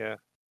 Okay. Yeah.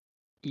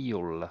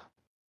 Eel.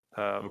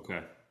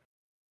 Okay.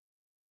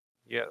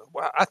 Yeah.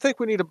 Well, I think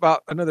we need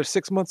about another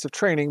 6 months of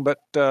training, but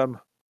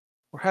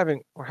we're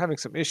having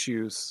some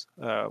issues.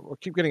 We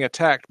keep getting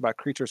attacked by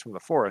creatures from the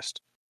forest.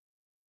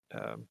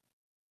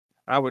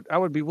 I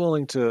would be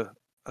willing to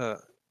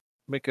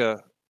make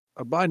a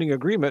binding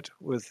agreement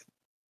with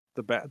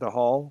the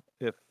hall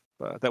if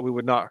that we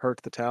would not hurt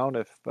the town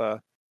if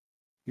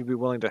you'd be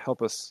willing to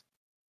help us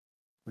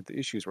with the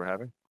issues we're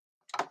having.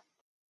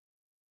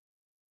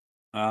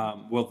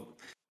 Well,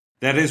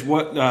 that is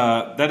what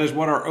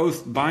our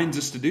oath binds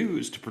us to do,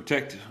 is to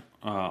protect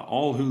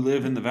all who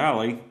live in the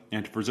valley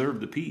and to preserve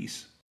the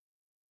peace.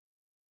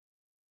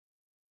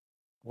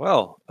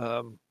 Well,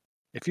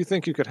 if you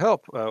think you could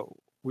help,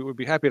 we would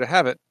be happy to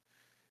have it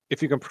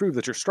if you can prove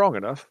that you're strong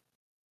enough.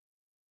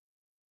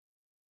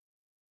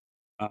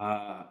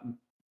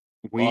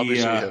 We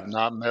obviously have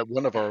not met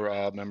one of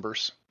our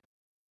members.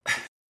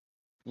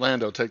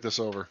 Lando, take this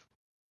over.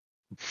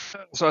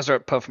 So I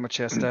start puffing my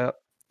chest out.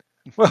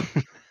 Well,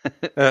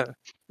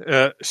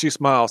 she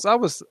smiles. I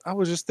was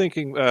just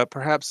thinking,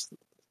 perhaps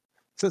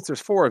since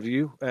there's 4 of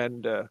you,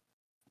 and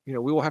we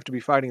will have to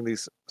be fighting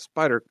these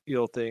spider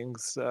eel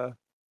things. There'll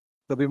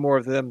be more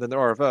of them than there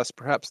are of us.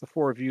 Perhaps the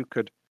 4 of you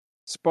could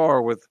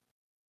spar with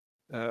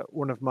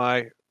one of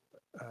my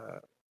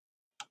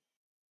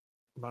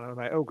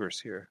ogres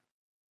here.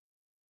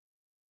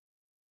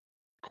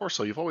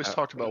 Corso, you've always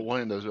talked about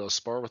wanting to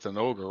spar with an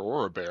ogre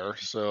or a bear,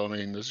 so I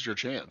mean, this is your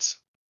chance.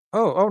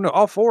 Oh no!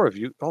 All 4 of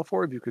you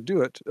could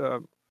do it.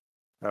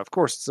 Of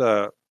course,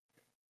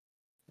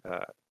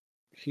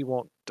 he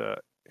won't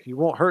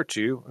hurt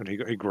you, and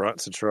he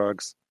grunts and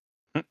shrugs,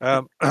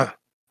 or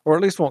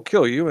at least won't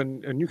kill you,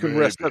 and you can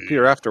rest up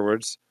here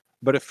afterwards.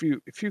 But if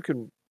you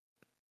can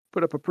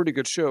put up a pretty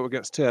good show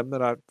against him,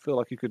 then I feel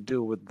like you could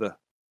deal with the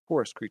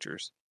forest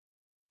creatures,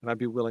 and I'd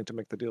be willing to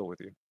make the deal with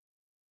you.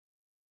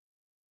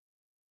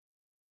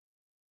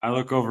 I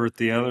look over at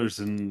the others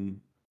and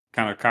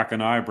kind of cock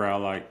an eyebrow,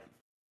 like,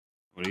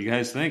 "What do you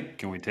guys think?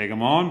 Can we take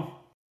them on?"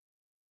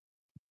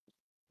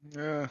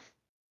 Yeah,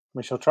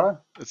 We shall try.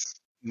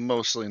 it's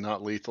mostly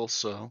not lethal,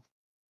 so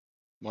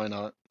why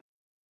not?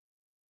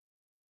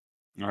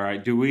 All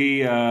right. Do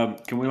we?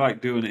 Can we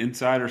do an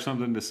insight or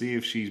something to see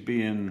if she's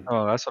being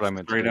Oh, that's what I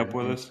meant to straight do. up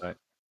with us? Insight.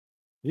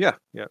 Yeah.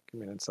 Give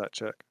me an insight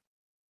check.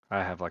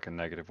 I have like a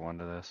 -1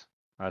 to this.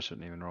 I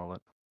shouldn't even roll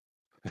it.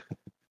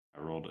 I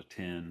rolled a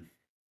 10.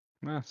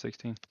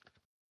 16.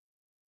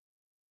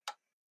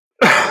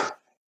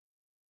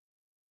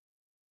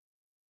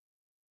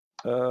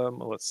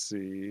 Let's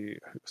see.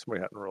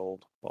 Somebody hadn't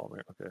rolled.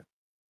 Balmir. Okay.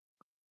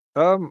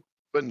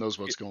 But knows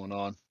what's going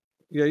on.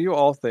 Yeah, you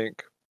all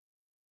think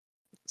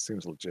it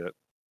seems legit.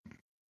 Why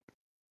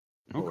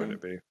Okay.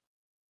 wouldn't it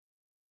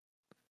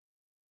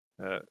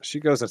be? She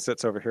goes and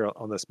sits over here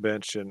on this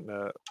bench and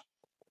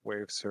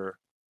waves her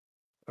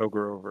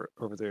ogre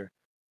over there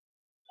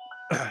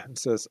and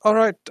says, "All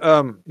right,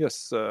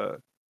 yes,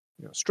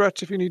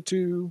 stretch if you need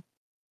to,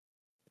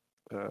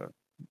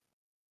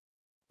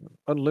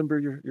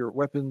 unlimber your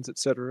weapons,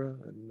 etc.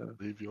 And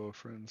Leave your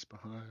friends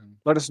behind.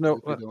 let us know.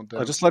 If you don't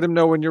dance, Just let him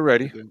know when you're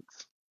ready."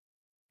 dance.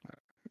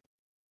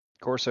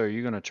 Corso, are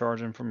you going to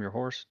charge him from your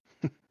horse?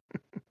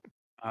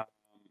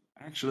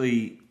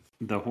 Actually,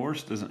 the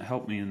horse doesn't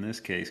help me in this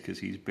case because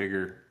he's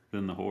bigger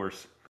than the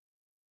horse.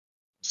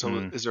 So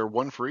is there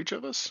one for each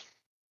of us?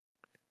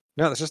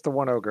 No, it's just the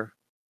one ogre.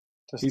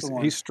 Just the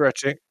one. He's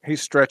stretching.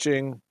 He's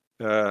stretching.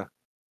 Getting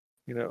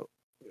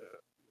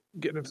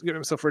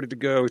himself ready to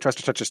go. He tries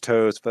to touch his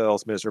toes,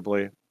 fails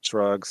miserably,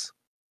 shrugs.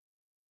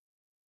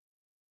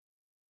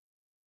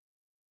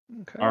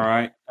 Okay. All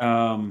right.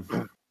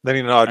 Then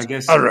he nods. I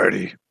guess.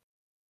 Alrighty.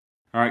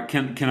 All right.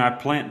 Can I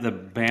plant the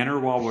banner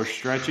while we're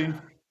stretching?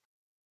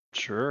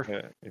 Sure.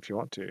 Yeah, if you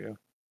want to, yeah.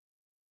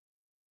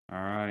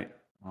 All right.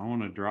 I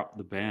want to drop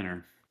the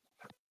banner.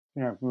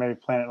 Maybe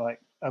plant it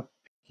up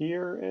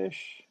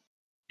here-ish.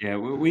 Yeah,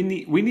 we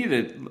need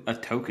a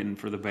token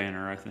for the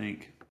banner, I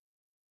think.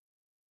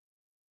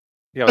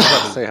 Yeah, I was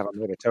about to say, have I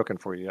made a token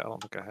for you? I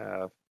don't think I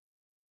have.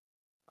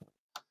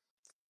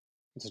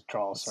 Just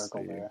draw a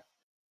circle there.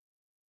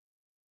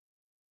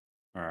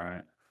 All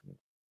right.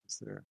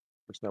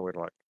 There's no way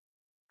to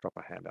drop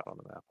a handout on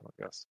the map, I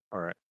guess. All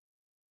right.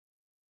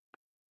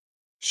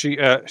 She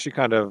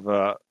kind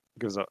of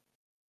gives a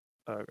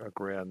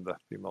grin. The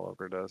female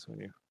ogre does when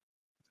you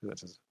see that.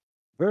 Says,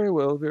 very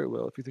well,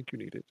 if you think you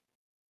need it.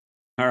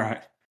 All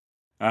right.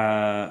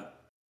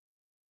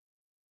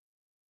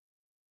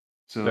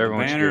 So everyone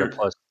the should banner. get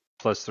a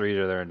 +3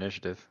 to their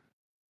initiative.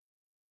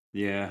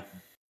 Yeah.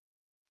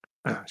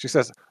 She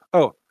says,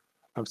 "Oh,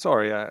 I'm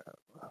sorry.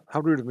 How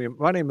rude of me.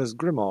 My name is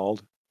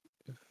Grimald."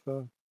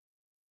 All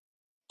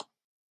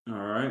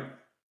right.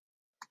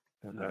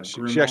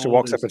 She actually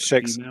walks up and Grimald is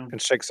shakes female?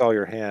 and shakes all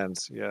your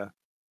hands. Yeah.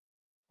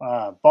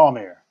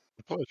 Balmir.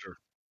 A pleasure.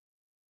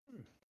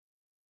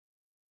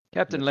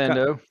 Captain It's got-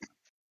 Lando.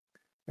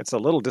 It's a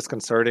little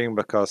disconcerting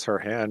because her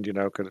hand,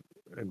 could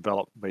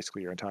envelop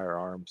basically your entire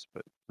arms.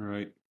 But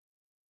Right.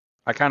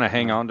 I kind of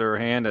hang on to her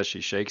hand as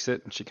she shakes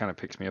it, and she kind of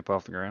picks me up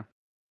off the ground.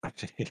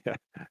 yeah.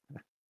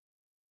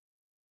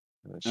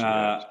 And then she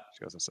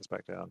goes and sits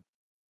back down.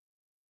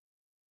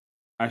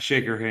 I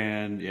shake her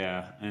hand,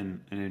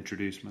 and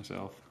introduce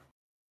myself.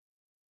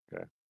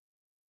 Okay.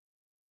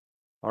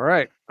 All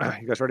right.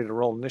 You guys ready to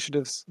roll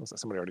initiatives? Looks like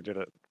somebody already did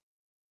it.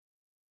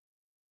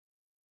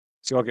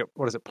 So y'all get,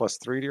 what is it,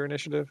 +3 to your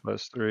initiative?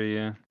 +3,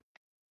 yeah.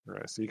 All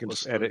right. So you can Plus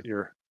just edit 3.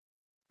 or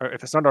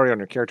if it's not already on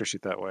your character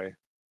sheet that way.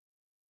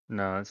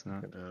 No, it's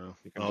not. Yeah.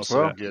 You can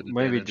Also Well, get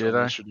maybe advantage did on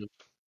I? initiative.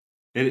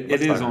 It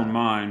Looks is like- on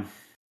mine.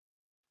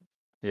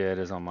 Yeah, it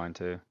is on mine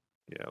too.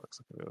 Yeah, it looks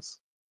like it is.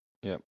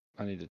 Yep,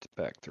 I needed to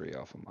back 3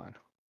 off of mine.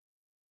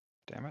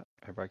 Damn it!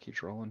 Everybody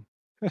keeps rolling.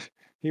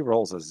 He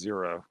rolls a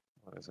 0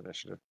 on his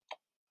initiative.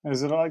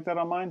 Is it like that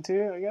on mine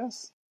too, I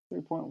guess?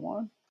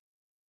 3.1?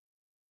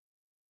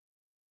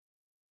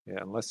 Yeah,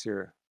 unless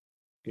you're.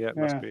 Yeah, it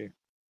must be.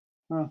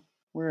 Huh.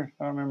 Weird.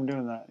 I don't remember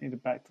doing that. Need to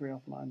back 3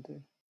 off mine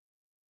too.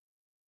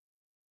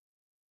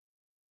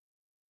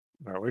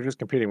 All right, we're just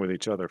competing with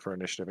each other for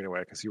initiative anyway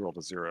because he rolled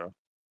a 0.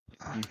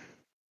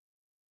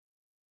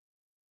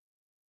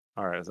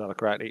 All right, does that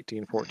look right?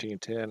 18, 14,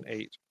 10,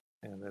 8,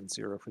 and then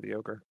 0 for the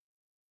ogre.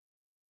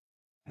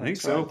 I think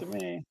Looks so. right to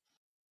me.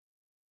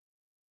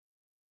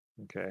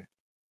 Okay.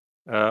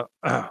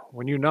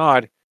 When you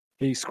nod,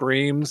 he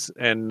screams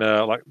and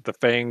like the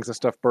fangs and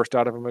stuff burst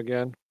out of him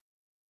again,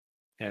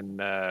 and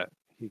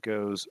he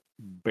goes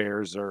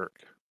berserk.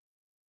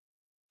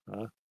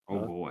 Oh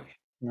boy.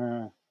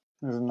 Nah,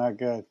 isn't that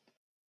good?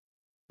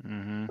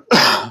 Mm-hmm.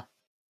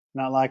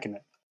 Not liking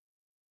it.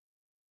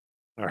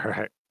 All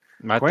right.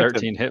 My Quinten.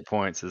 13 hit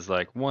points is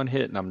like 1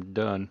 hit and I'm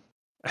done.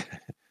 All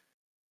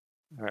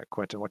right,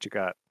 Quinten, what you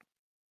got?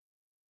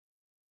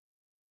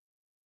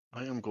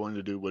 I am going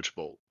to do Witch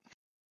Bolt.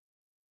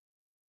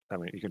 I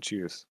mean, you can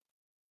choose.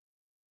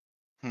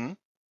 Hmm?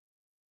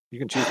 You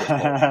can choose which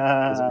bolt.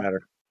 Doesn't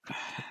matter.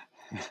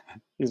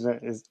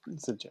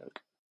 It's a joke.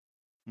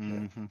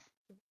 Mm-hmm.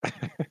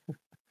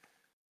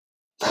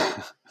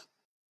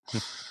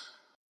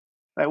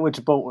 That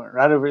witch bolt went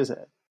right over his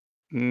head.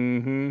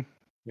 Mm-hmm.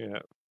 Yeah.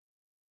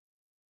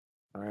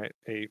 All right,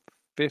 a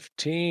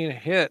 15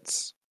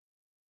 hits.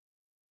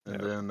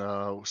 And Yeah. then,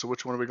 so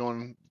which one are we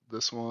going?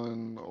 This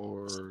one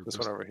or This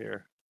one over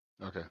here.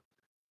 Okay.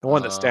 The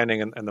one that's standing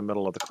in the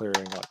middle of the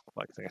clearing,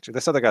 like thing at you.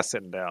 This other guy's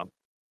sitting down.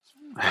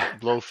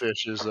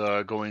 Blowfish is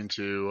going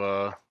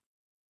to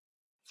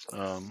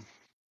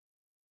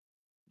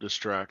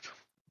distract.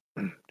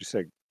 Did you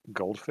say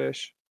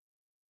goldfish?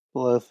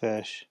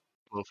 Blowfish.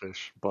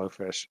 Blowfish.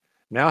 Blowfish.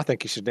 Now I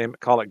think you should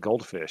call it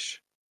goldfish.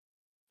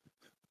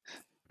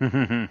 Well,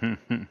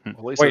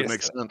 at least Wait, it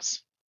makes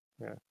sense.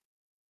 Yeah.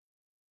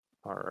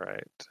 All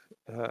right.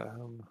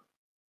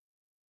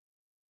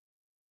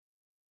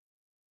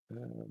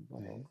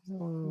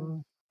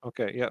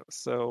 Okay, yeah.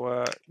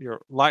 So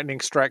your lightning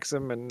strikes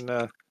him, and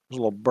there's a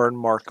little burn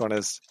mark on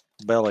his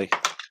belly.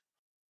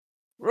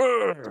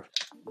 All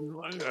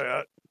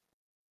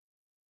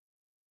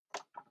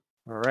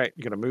right,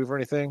 you gonna move or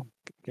anything?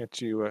 Can't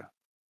you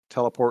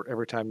teleport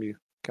every time you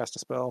cast a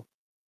spell?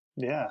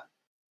 Yeah.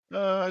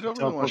 I don't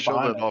really want teleport to show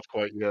behind that it. off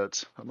quite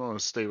yet. I'm going to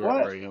stay What?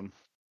 right where I am.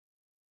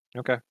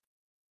 Okay.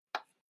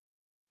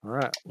 All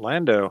right,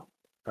 Lando.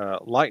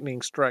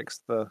 Lightning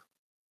strikes the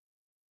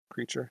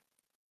creature.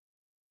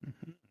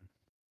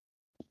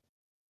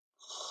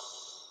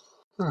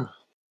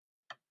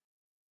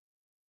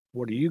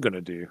 What are you gonna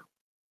do?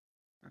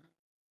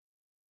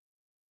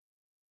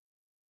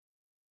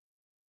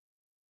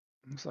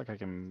 Looks like I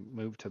can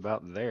move to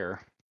about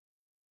there.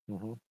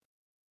 Mm-hmm.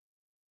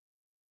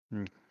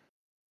 Hmm.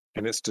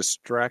 And it's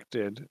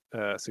distracted,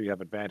 so you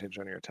have advantage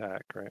on your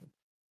attack, right?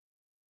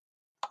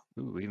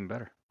 Ooh, even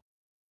better.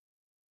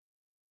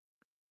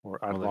 Or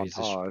Well,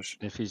 advantage.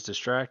 if he's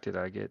distracted,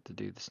 I get to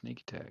do the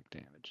sneak attack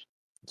damage.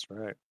 That's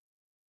right.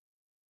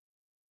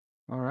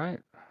 All right.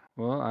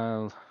 Well,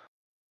 I'll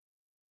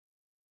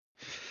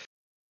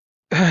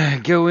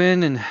go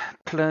in and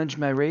plunge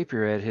my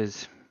rapier at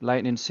his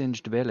lightning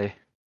singed belly.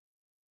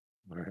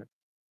 All right.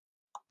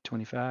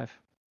 25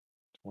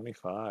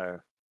 25.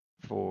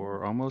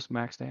 for almost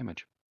max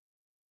damage.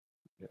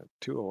 Yeah,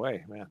 2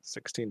 away, man.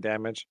 16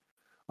 damage.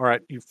 All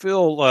right, you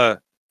feel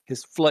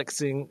his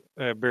flexing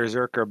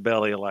berserker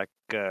belly like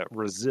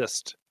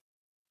resist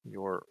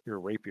your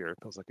rapier. It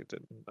feels like it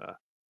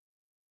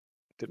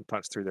didn't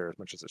punch through there as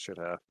much as it should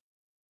have.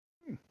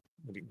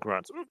 And he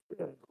grunts.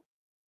 All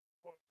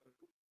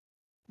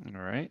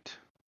right.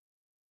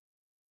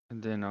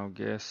 And then I'll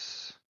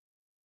guess.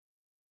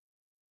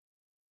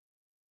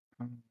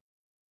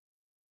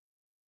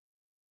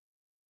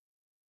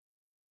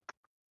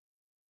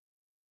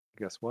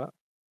 Guess what?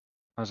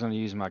 I was going to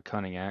use my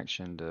cunning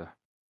action to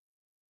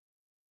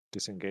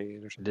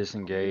Disengage or something.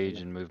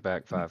 disengage and move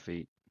back 5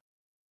 feet.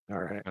 All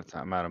right. That's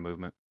I'm out of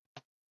movement.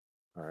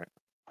 All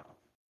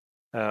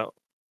right.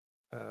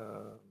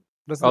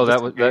 Doesn't Oh, the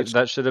that was disengage?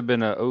 that should have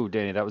been a. Oh,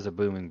 Danny, that was a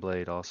booming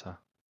blade also.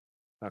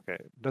 Okay.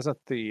 Doesn't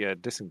the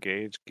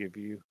disengage give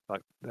you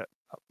like that?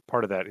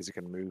 Part of that is you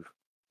can move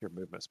your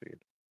movement speed,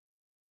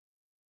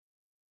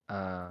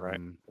 right?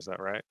 Is that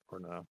right or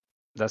no?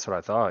 That's what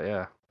I thought.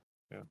 Yeah.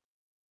 Yeah.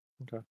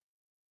 Okay.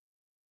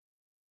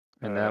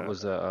 And that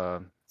was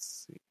a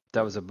Let's see.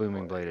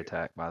 booming blade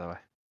attack, by the way.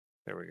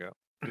 There we go.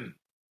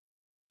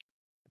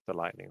 The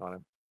lightning on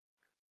him.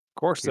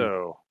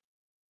 Corso.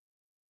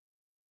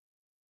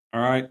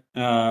 All right.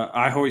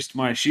 I hoist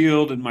my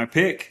shield and my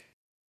pick,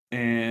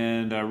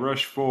 and I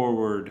rush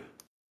forward.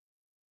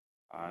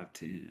 5,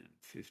 10,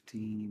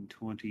 15,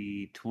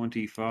 20,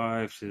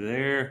 25 to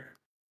there.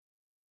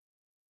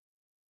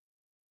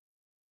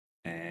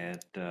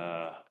 And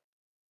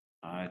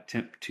I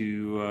attempt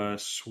to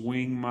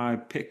swing my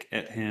pick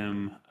at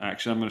him.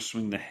 Actually, I'm going to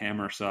swing the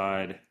hammer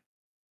side.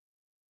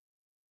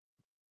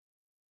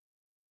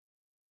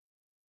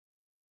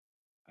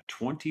 A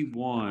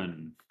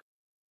 21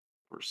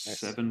 for Nice.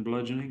 7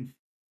 bludgeoning.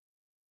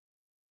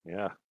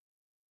 Yeah.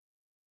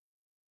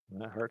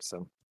 That hurts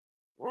him.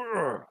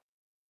 Owie.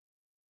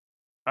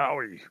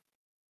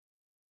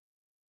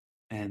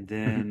 And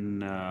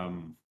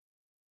then,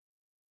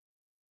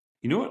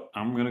 you know what?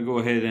 I'm going to go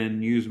ahead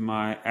and use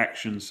my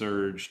action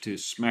surge to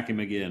smack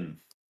him again.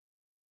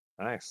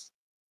 Nice.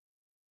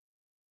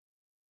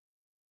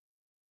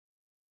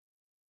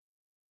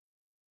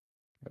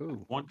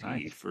 Oh, 20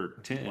 nice. for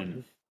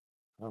 10.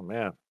 Oh,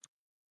 man.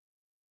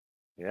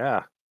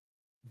 Yeah.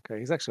 Okay,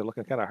 he's actually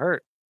looking kind of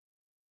hurt.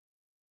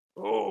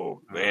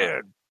 Oh,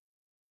 man.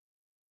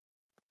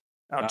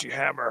 Ouchie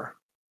hammer.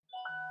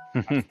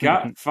 I've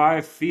got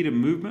 5 feet of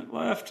movement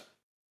left.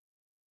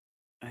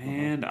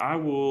 And I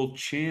will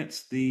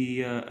chance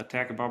the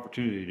attack of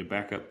opportunity to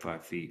back up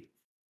 5 feet.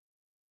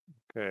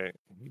 Okay,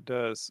 he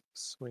does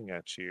swing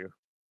at you.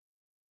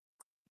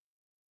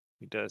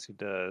 He does,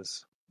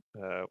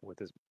 with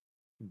his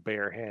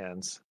bare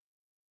hands.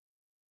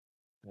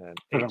 And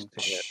 8 to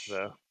hit,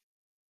 though.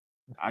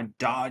 I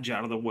dodge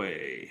out of the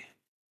way.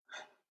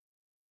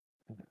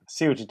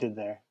 See what you did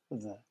there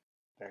with the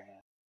bare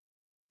hand.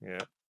 Yeah.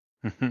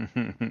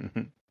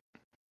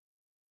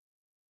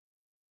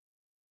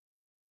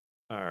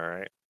 All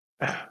right.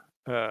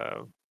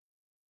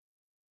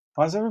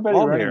 Why is everybody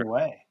Balmir. running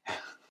away? I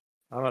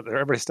don't know.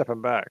 Everybody's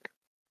stepping back.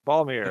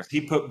 Balmir.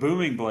 He put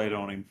booming blade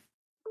on him.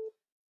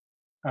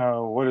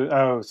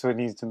 Oh, so it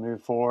needs to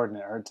move forward and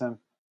it hurts him?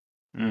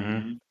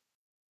 Mm-hmm.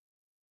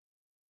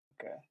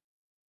 Okay.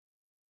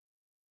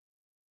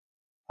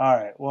 All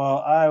right. Well,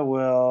 I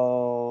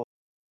will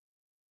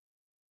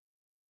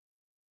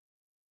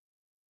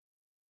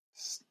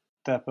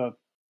step up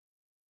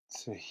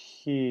to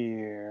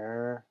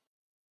here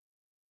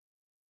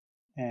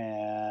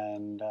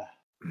and let's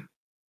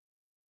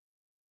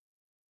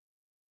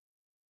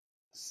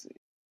see.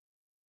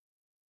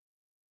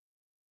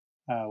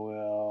 I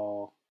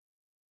will.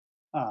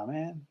 Oh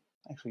man,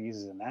 actually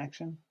uses an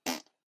action.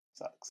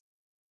 Sucks.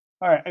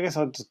 All right. I guess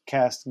I'll just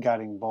cast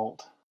Guiding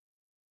Bolt.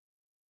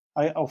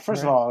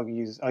 First of all, I'll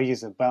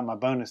use my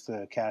bonus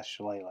to cast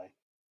Shillelagh.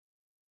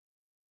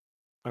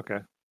 Okay.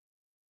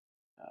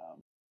 Well,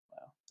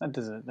 that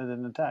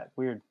didn't attack.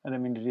 Weird. I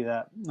didn't mean to do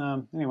that.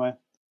 Anyway.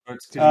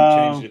 That's because you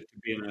changed it to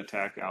be an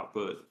attack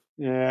output.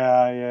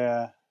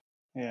 Yeah.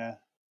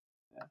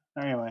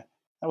 Anyway,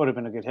 that would have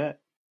been a good hit.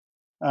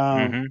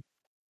 And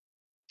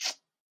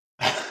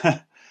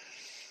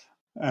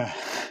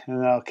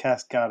then I'll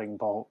cast Guiding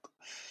Bolt.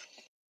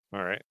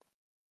 All right.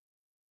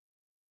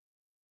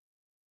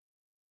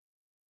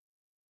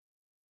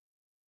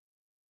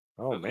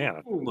 Oh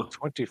man,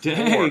 24.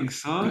 Dang,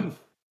 son!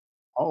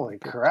 Holy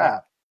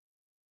crap!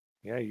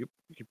 Yeah, you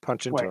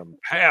punch into him.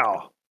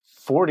 Pow!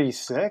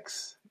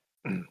 46.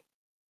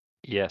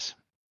 Yes.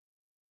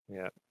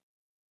 Yeah.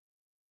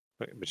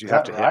 But you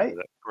have to hit with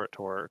it for it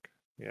to work.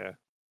 Yeah.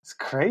 It's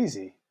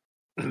crazy.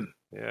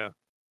 Yeah.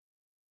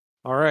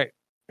 All right.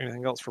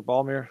 Anything else for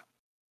Balmir?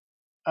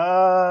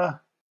 No.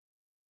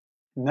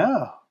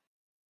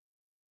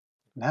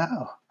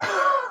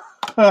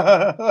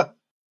 I'm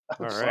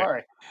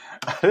sorry.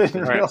 I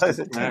didn't realize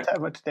it did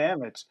that much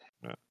damage.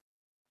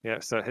 Yeah,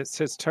 so it's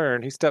his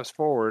turn. He steps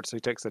forward, so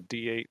he takes a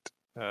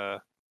D8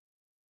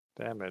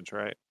 damage,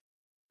 right?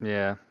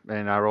 Yeah,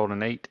 and I rolled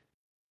an 8.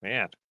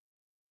 Man.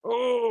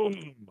 Oh!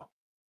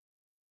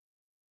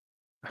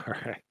 All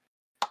right.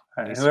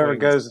 Whoever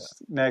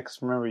goes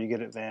next, remember you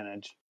get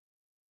advantage.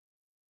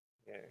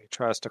 Yeah, he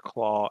tries to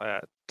claw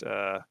at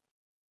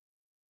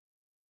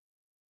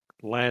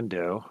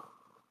Lando.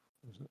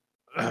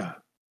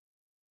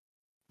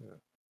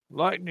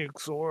 Lightning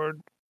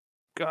sword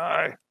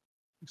guy.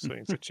 He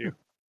swings at you.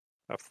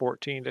 A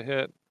 14 to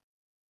hit.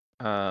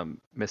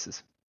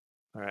 Misses.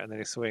 All right, and then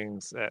he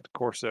swings at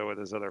Corso with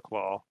his other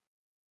claw.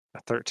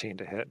 A 13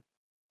 to hit.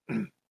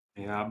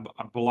 Yeah,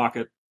 I block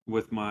it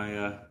with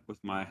my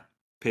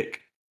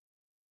pick.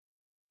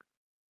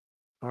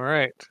 All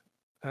right.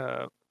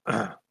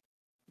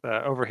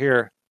 Over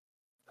here,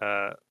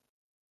 the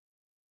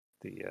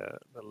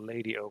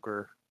lady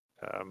ogre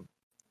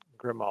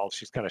Grimald,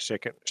 she's kind of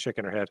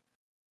shaking her head.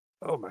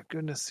 Oh my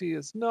goodness, he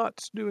is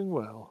not doing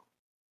well.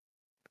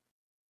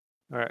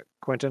 All right,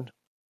 Quinten.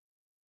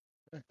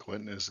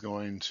 Quinten is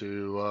going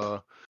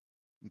to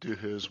do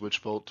his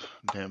witch bolt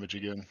damage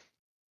again.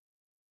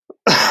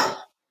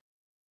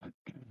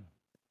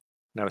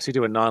 Now, is he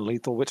doing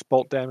non-lethal witch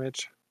bolt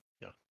damage?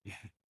 Yeah.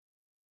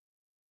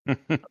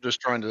 I'm just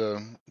trying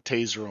to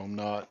taser him,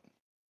 not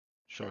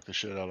shock the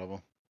shit out of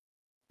him.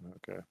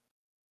 Okay.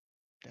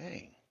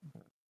 Dang.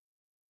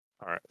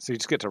 All right. So you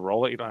just get to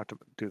roll it. You don't have to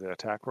do the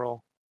attack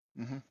roll.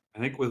 Mm-hmm. I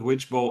think with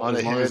Witch Bolt, On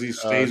as a long hit, as he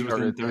stays within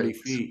target 30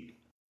 takes. feet.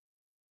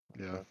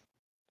 Yeah.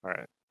 All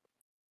right.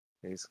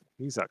 He's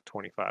like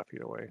 25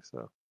 feet away.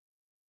 So.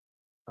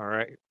 All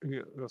right. He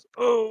goes,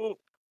 oh.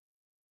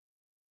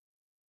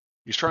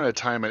 He's trying to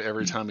time it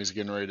every time he's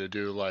getting ready to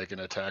do like an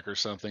attack or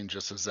something,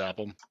 just to zap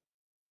him.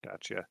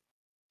 Gotcha.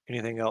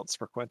 Anything else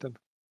for Quinten?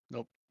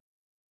 Nope.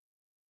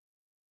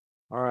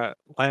 All right,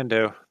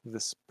 Lando.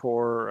 This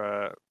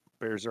poor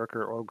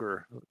berserker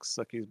ogre looks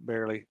like he's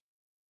barely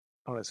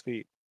on his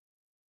feet.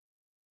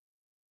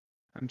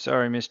 I'm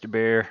sorry, Mr.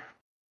 Bear.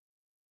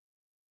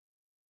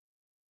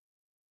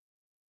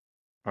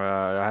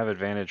 I have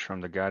advantage from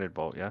the guided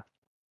bolt, yeah?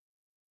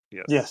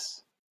 Yes.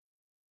 Yes.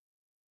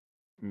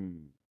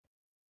 Mm.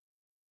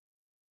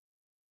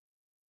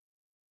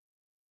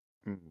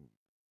 Mm.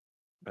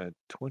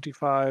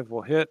 25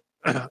 will hit,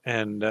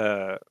 and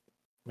man,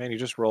 you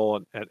just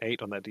roll at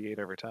 8 on that D8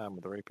 every time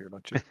with the rapier,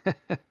 don't you?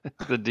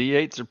 The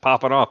D8s are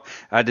popping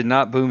off. I did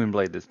not boom and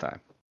blade this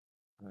time.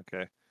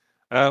 Okay.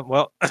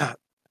 Well,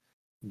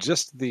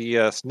 just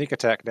the sneak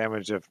attack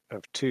damage of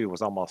 2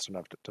 was almost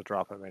enough to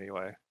drop him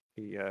anyway.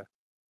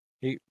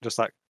 He just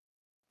like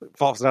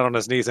falls down on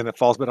his knees and it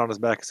falls a bit on his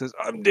back and says,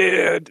 "I'm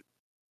dead.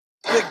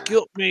 They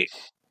killed me."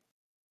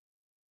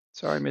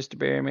 Sorry, Mr.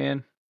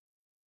 Bearman.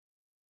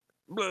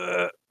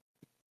 Blah.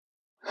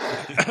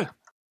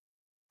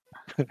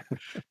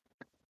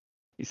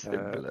 He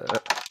said, "Blah."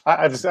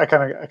 I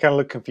kind of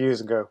look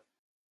confused and go,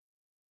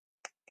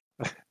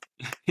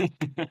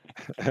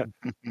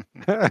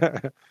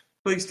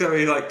 Please tell me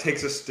he like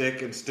takes a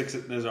stick and sticks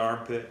it in his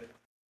armpit.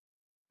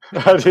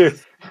 I do.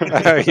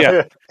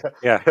 Yeah.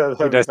 He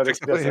that'd does. be funny if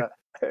he does that.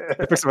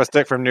 He picks up a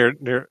stick from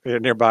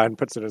nearby and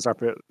puts it in his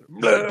armpit.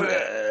 Blah, blah,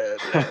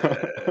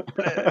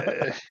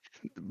 blah.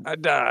 I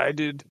died,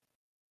 dude.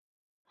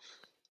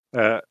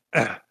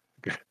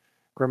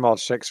 Grimald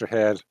shakes her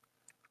head,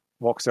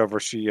 walks over.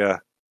 She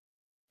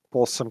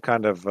pulls some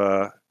kind of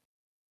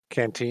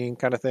canteen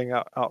kind of thing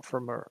out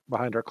from her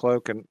behind her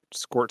cloak and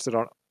squirts it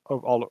on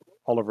all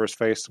over his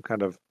face. Some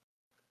kind of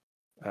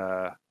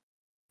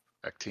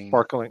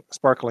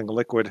sparkling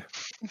liquid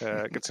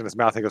gets in his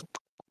mouth. He goes,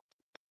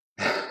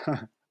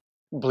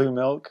 blue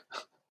milk.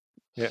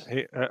 Yeah,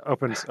 he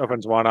opens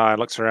one eye and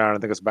looks around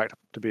and then goes back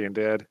to being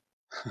dead.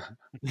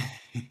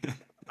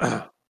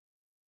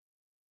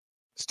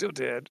 Still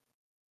dead.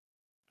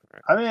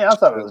 I mean, I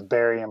thought it was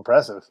very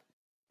impressive.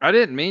 I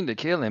didn't mean to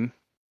kill him.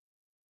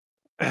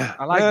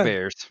 I like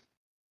bears.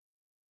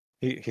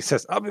 He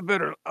says, "I'll be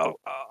better. I'll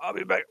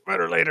be back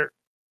better later.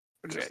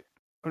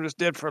 I'm just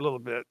dead for a little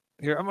bit.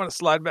 Here, I'm gonna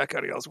slide back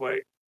out of y'all's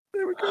way.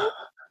 There we go."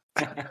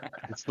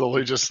 It's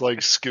slowly just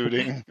like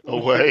scooting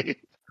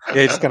away.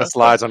 Yeah, he just kind of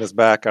slides on his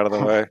back out of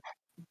the way,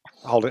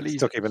 holding, Please.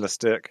 still keeping the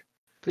stick.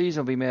 Please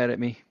don't be mad at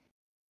me.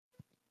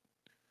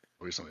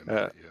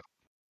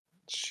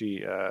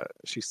 She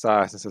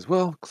sighs and says,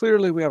 "Well,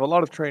 clearly we have a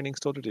lot of training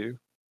still to do."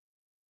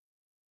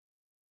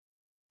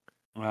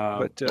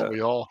 But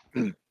we all.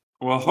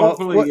 Well,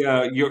 hopefully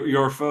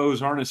your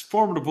foes aren't as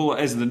formidable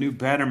as the new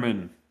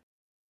Bannerman.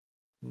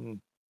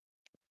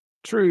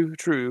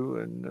 True,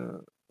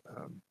 and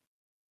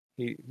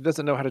he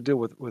doesn't know how to deal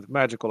with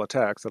magical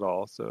attacks at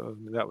all, so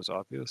that was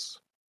obvious.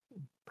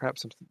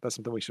 Perhaps that's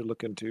something we should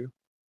look into.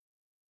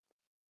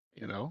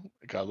 You know,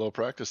 got a little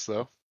practice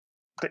though.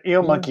 The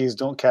eel monkeys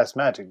don't cast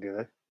magic, do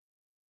they?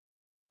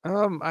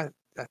 I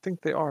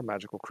think they are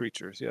magical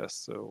creatures, yes.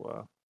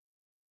 So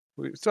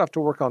we still have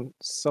to work on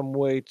some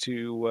way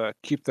to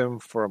keep them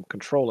from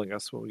controlling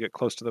us when we get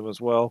close to them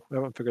as well. We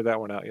haven't figured that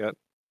one out yet.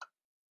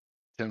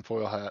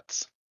 Tinfoil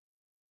hats.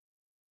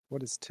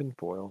 What is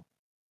tinfoil?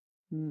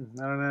 I don't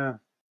know.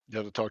 You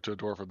have to talk to a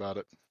dwarf about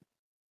it.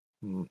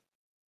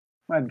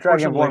 My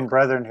dragonborn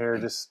brethren here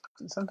just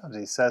sometimes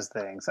he says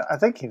things. I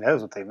think he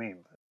knows what they mean,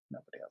 but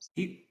nobody else.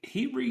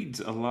 He reads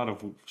a lot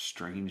of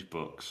strange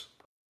books.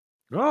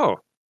 Oh,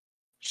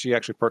 she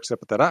actually perks up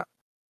at that.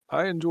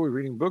 I enjoy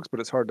reading books, but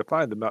it's hard to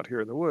find them out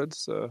here in the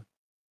woods.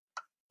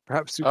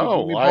 Perhaps you could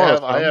let me borrow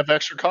some. I have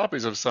extra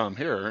copies of some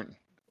here.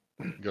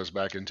 He goes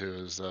back into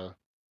his.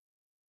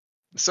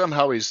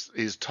 Somehow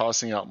he's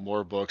tossing out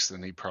more books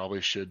than he probably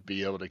should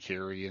be able to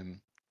carry and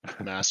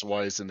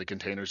mass-wise in the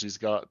containers he's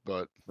got.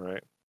 But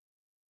right.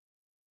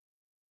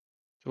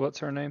 So what's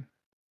her name?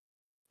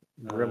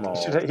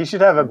 Grimald. He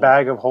should have a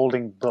bag of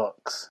holding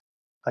books.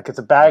 Like it's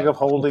a bag of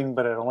holding,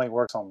 but it only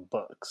works on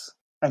books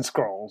and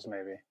scrolls,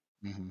 maybe.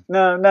 Mm-hmm.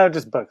 No,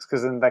 just books,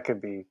 because then that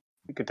could be.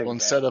 You could take. Well,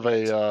 instead of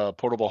a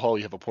portable hull,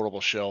 you have a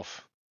portable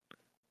shelf.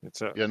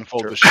 It's a You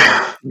unfold the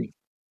shelf.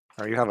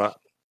 or you have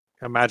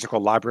a magical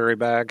library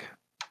bag.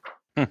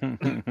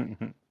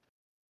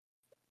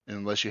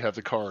 Unless you have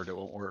the card, it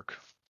won't work.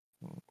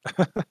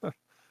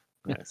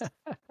 Nice.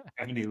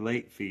 Have any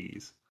late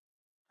fees?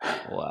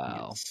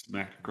 Wow. Get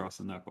smacked across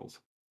the knuckles.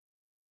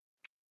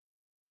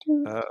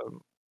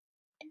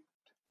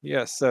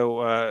 Yeah,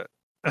 so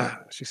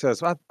she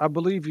says, I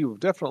believe you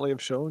definitely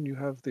have shown you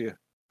have the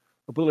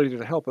ability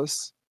to help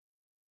us.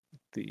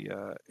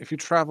 If you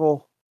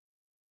travel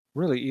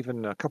really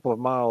even a couple of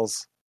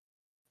miles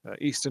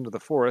east into the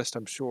forest,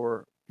 I'm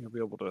sure you'll be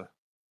able to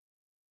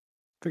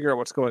figure out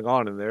what's going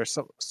on in there.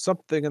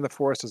 Something in the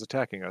forest is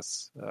attacking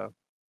us.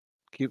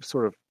 Keeps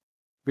sort of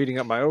beating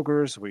up my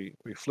ogres. We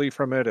flee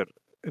from it. It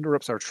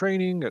interrupts our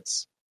training.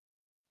 It's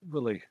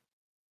really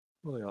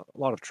a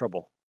lot of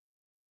trouble.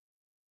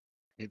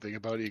 Anything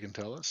about it you can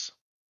tell us?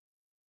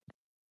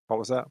 What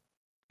was that?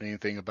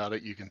 Anything about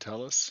it you can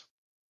tell us?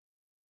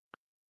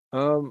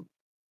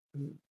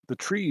 The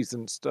trees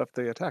and stuff,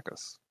 they attack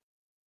us.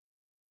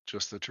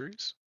 Just the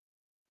trees?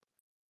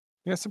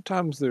 Yeah,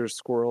 sometimes there's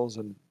squirrels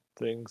and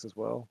things as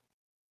well.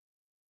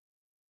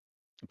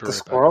 Be The right back.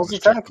 squirrels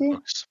Let's check attack the you?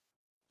 books.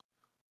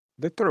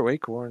 They throw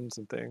acorns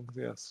and things,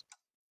 yes.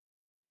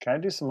 Can I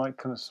do some like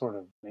kind of sort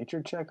of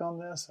nature check on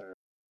this? Or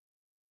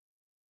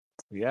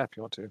Yeah, if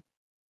you want to.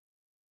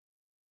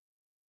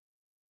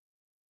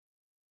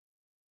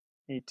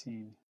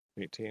 18.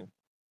 18.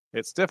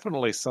 It's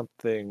definitely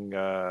something,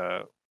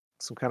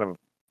 some kind of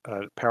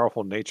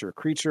powerful nature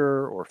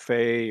creature or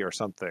fae or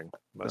something I'll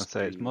must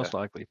say it's be most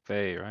likely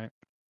Fae, right?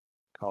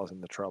 causing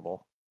the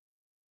trouble.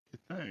 You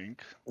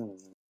think?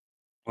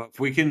 Well, if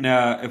we can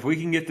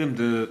get them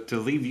to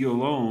leave you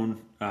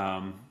alone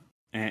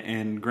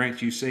and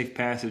grant you safe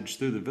passage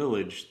through the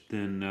village,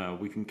 then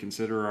we can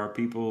consider our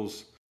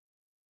peoples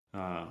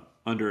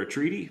under a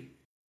treaty.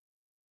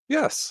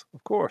 Yes,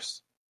 of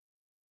course.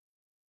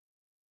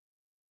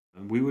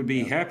 We would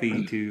be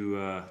happy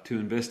to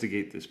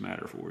investigate this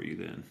matter for you.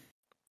 Then,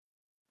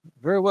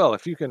 Very well.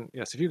 If you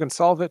can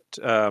solve it,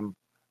 I'd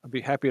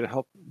be happy to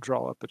help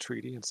draw up the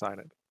treaty and sign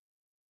it.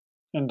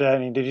 And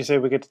Danny, did you say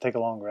we get to take a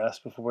long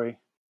rest before we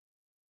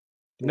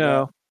do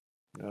No.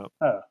 that?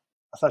 Oh,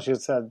 I thought you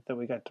had said that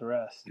we got to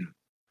rest.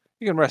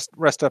 You can rest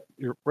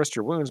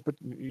your wounds, but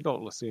you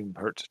don't seem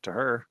hurt to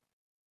her.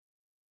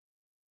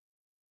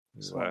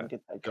 Just want to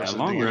get that Doesn't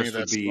long need any rest of that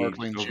would be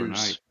sparkling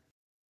overnight.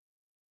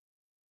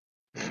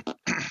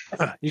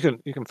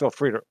 juice. You can feel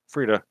free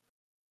to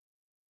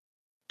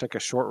take a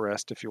short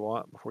rest if you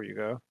want before you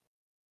go.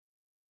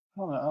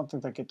 I don't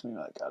think that gets me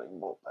like guiding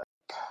bolt back.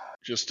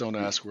 Just don't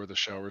ask where the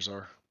showers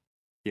are.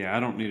 Yeah, I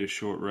don't need a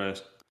short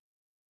rest.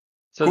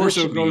 So this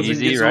Corso should be goes and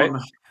easy, gets right? on.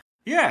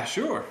 Yeah,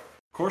 sure.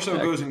 Corso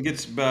Yeah. goes and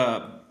gets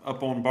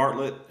up on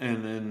Bartlett,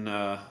 and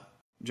then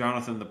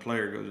Jonathan, the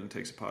player, goes and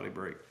takes a potty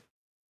break.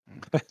 I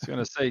was going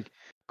to say,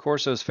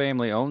 Corso's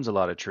family owns a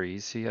lot of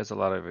trees. He has a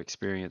lot of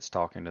experience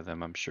talking to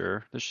them, I'm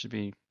sure. This should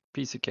be a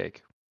piece of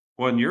cake.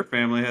 Well, and your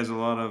family has a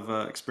lot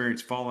of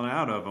experience falling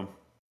out of them.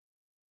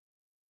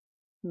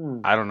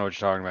 I don't know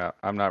what you're talking about.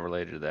 I'm not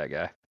related to that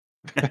guy.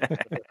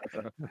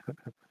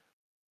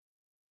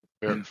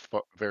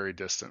 Very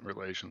distant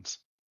relations.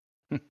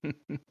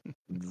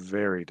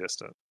 Very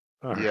distant.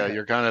 All Yeah, right.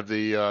 you're kind of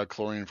the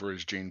chlorine for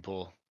his gene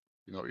pool.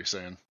 You know what you're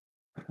saying?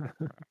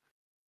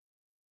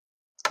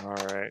 All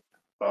right.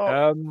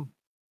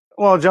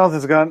 Well,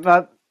 Jonathan's gone.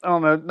 I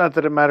don't know. Not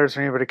that it matters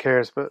or anybody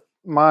cares, but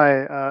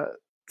my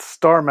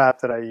star map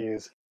that I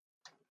use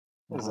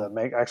is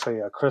actually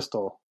a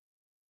crystal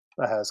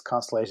that has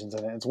constellations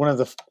in it. It's one of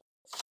the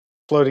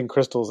floating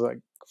crystals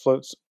that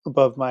floats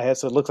above my head,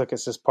 so it looks like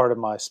it's just part of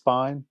my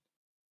spine.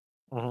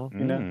 You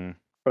know,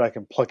 but I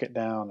can pluck it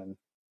down and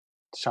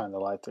shine the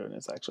light through it, and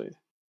it's actually a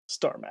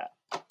star map.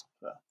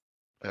 So.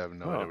 I have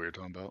no idea what you're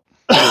talking about.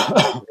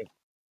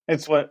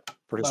 It's what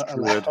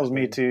druid allows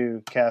me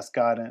to cast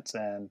guidance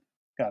and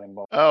guiding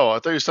bolt. Oh, I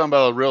thought you were talking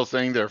about a real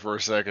thing there for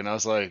a second. I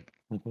was like,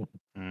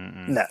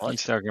 No.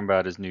 He's talking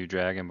about his new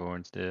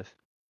Dragonborn stuff.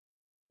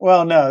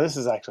 Well, no, this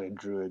is actually a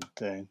druid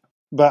thing,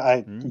 but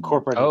I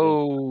incorporated it.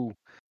 Oh,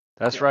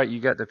 that's right. You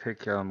got to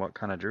pick what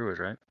kind of druid,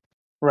 right?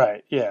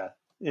 Right, yeah.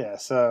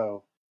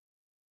 So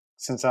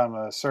since I'm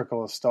a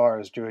Circle of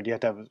Stars druid, you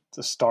have to have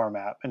a star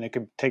map, and it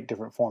can take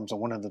different forms,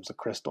 and one of them's a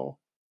crystal.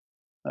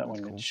 That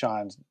when it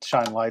shine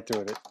light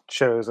through it, it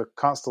shows a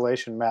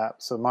constellation map.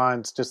 So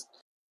mine's just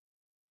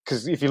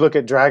because if you look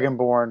at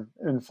Dragonborn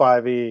in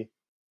 5e,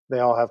 they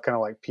all have kind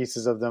of like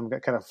pieces of them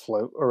that kind of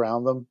float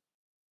around them,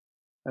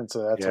 and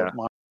so that's what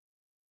mine.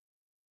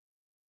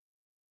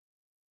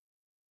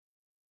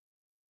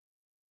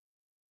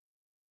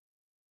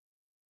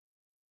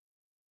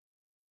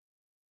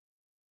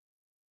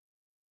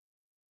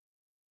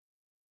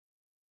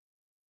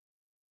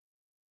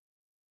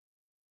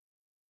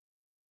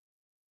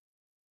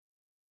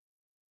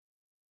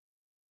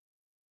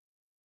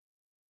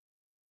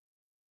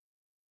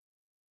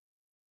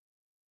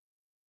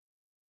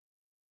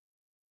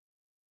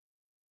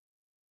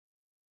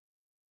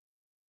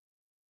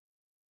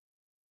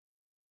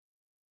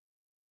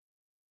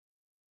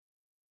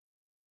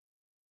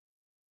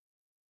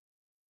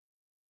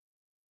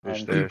 push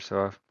And- there.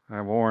 So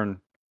I warned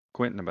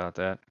Quinten about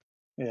that.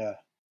 Yeah.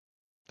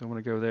 Don't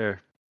want to go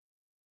there.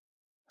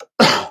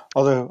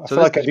 Although I So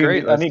feel like this is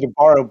great. I need to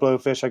borrow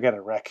Blowfish. I got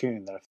a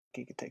raccoon that I think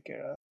he could take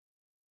care of.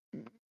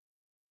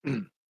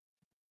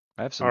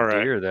 I have some All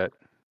right. deer that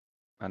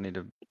I need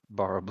to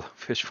borrow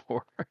blowfish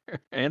for,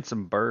 and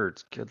some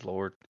birds. Good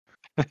lord.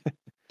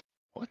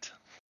 What?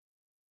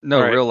 No,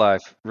 All right.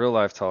 real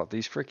life talk.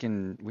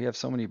 We have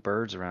so many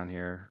birds around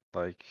here.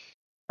 Like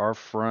our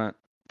front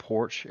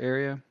porch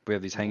area, we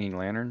have these hanging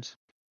lanterns,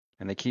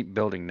 and they keep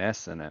building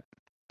nests in it.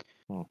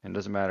 Hmm. And it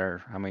doesn't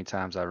matter how many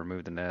times I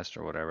remove the nest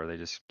or whatever, they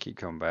just keep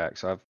coming back.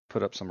 So I've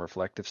put up some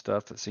reflective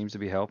stuff that seems to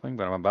be helping,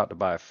 but I'm about to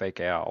buy a fake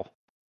owl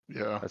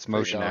Yeah. that's fake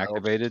motion owl helps.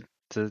 activated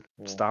to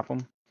Yeah. stop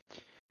them.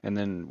 And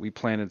then we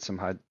planted some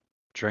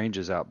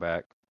hydrangeas out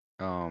back,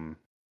 and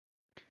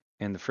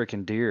the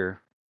freaking deer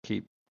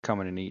keep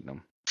coming and eating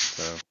them.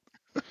 So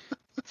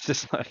it's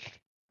just like.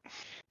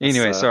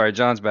 Anyway, sorry,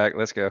 John's back.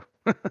 Let's go.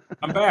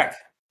 I'm back.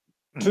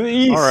 To the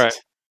east. All right.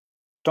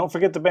 Don't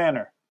forget the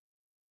banner.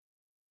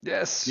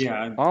 Yes.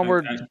 Yeah.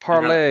 Onward, I got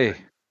parlay. it.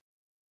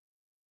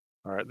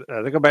 All right.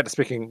 They go back to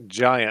speaking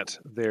giant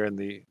there in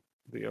the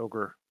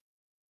ogre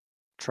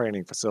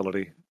training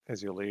facility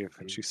as you leave,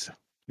 and she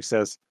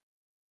says,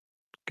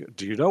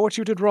 "Do you know what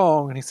you did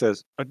wrong?" And he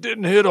says, "I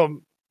didn't hit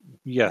him."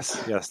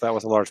 Yes, that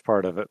was a large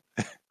part of it.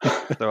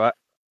 So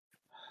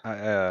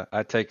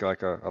I take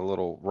like a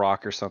little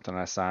rock or something,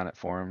 and I sign it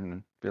for him,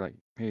 and be like,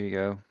 "Here you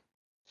go,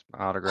 it's my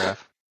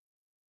autograph."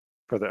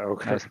 For the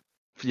ogre.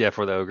 Yeah,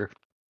 for the ogre.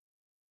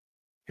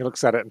 He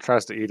looks at it and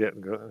tries to eat it,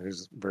 and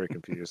he's very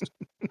confused.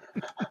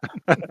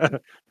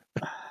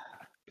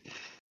 He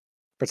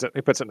puts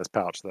it in his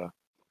pouch, though.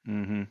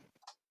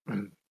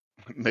 Mm-hmm.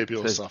 Maybe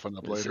it'll soften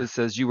up later. It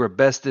says you were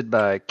bested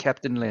by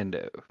Captain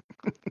Lando.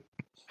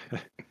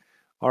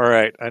 All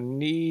right, I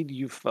need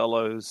you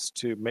fellows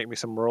to make me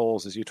some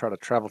rolls as you try to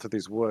travel through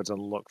these woods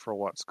and look for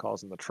what's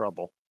causing the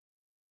trouble.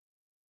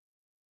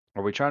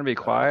 Are we trying to be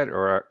quiet,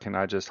 or can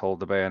I just hold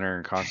the banner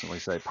and constantly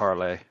say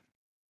parlay?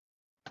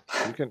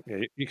 You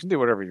can do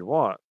whatever you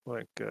want,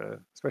 like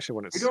especially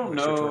when We it's don't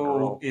your turn to know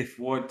roll. if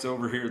what's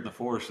over here in the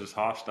forest is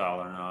hostile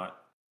or not.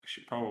 We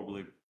should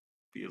probably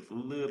be a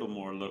little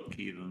more low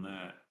key than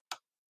that.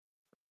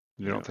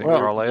 You don't think Well,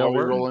 parlay What will are we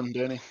work? rolling,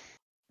 Danny?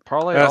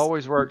 Parlay Yes.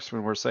 always works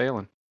when we're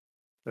sailing.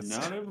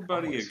 Not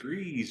everybody always.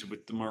 agrees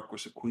with the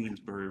Marquis of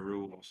Queensberry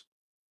rules.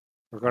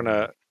 We're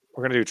gonna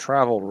do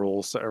travel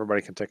rules so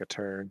everybody can take a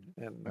turn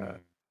and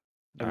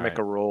make Alright.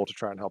 a roll to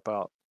try and help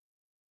out.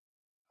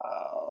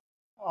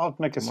 I'll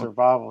make a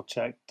survival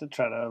check to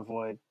try to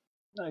avoid,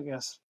 I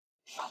guess,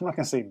 I'm not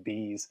going to say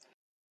bees,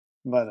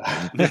 but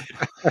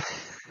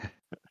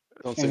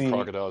Don't say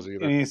crocodiles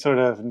either. any sort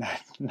of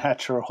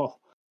natural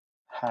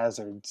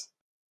hazards.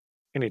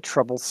 Any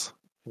troubles?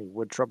 Any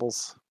wood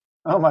troubles?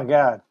 Oh my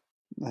god.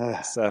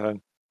 7.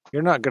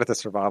 You're not good at the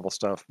survival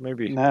stuff.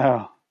 Maybe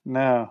No.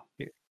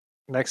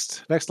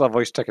 next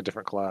level you should take a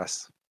different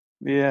class.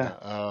 Yeah.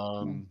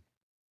 I'm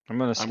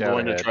going to I'm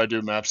going to try to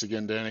do maps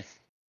again, Danny.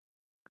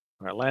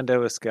 All right,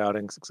 Lando is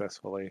scouting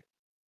successfully.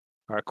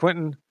 All right,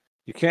 Quinten,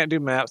 you can't do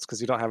maps because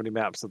you don't have any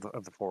maps of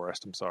the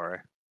forest. I'm sorry.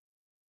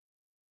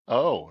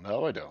 Oh,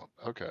 no, I don't.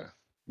 Okay.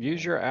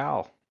 Use your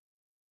owl.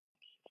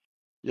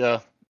 Yeah.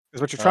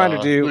 Because what you're trying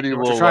to do, Moody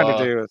what you're will, trying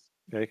to do is,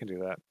 yeah, you can do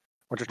that.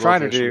 What you're trying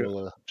to Blowfish do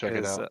will, check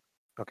it is, out.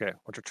 okay,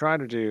 what you're trying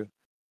to do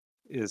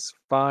is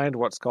find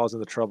what's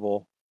causing the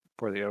trouble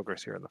for the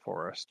ogres here in the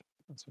forest.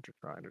 That's what you're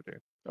trying to do.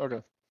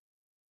 Okay.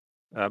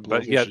 But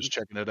Blowfish yet, is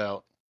checking it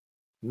out.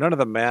 none of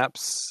the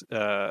maps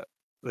that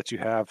you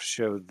have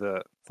show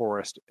the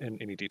forest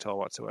in any detail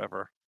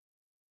whatsoever.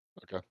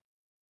 Okay.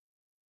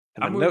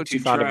 And the notes you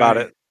found about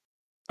it.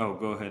 Oh,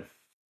 go ahead.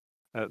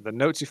 The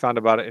notes you found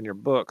about it in your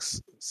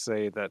books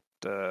say that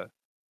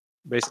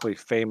basically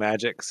fey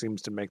magic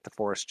seems to make the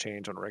forest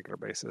change on a regular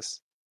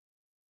basis.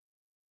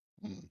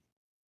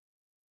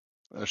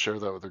 I share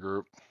that with the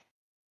group.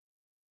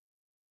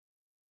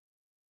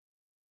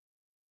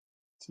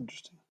 It's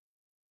interesting.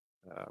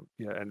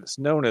 Yeah, and it's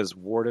known as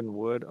Warden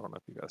Wood. I don't know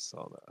if you guys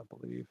saw that, I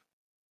believe.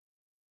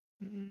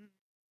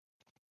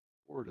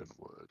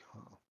 Wardenwood,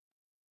 huh?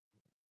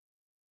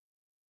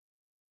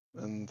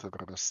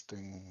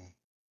 Interesting.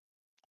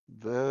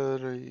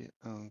 Very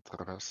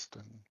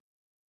interesting.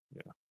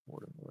 Yeah,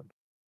 Warden Wood.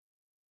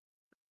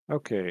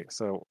 Okay,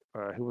 so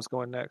who was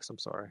going next? I'm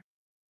sorry.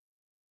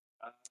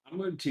 I'm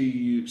going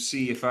to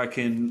see if I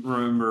can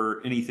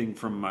remember anything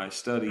from my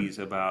studies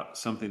about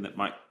something that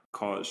might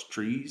cause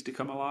trees to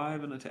come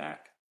alive and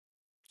attack.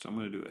 So I'm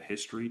going to do a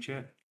history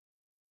check.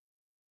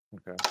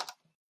 Okay.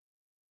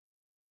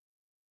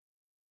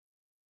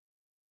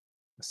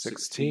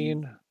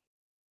 16.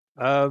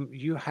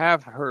 You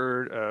have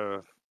heard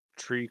of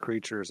tree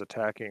creatures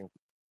attacking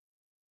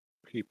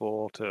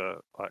people to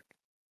like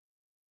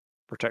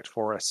protect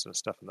forests and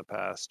stuff in the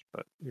past,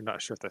 but you're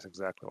not sure if that's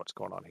exactly what's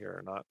going on here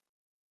or not.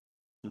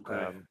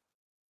 Okay.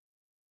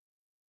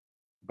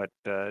 But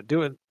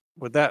doing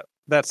with that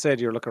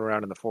said, you're looking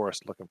around in the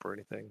forest looking for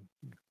anything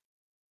you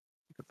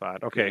could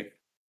find. Okay.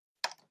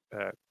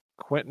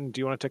 Quinten, do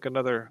you want to take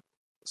another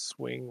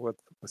swing with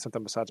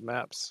something besides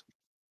maps?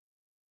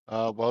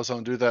 Well, I was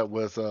going to do that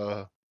with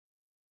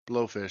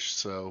Blowfish,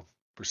 so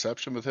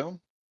perception with him?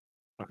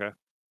 Okay.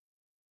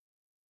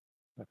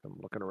 If I'm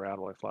looking around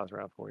while he flies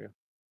around for you.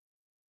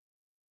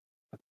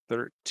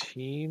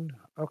 13.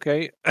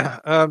 Okay.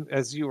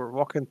 As you were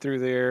walking through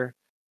there,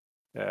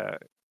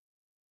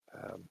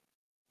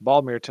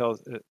 Balmir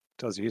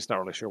tells you he's not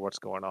really sure what's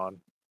going on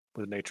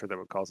with nature that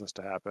would cause this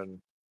to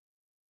happen.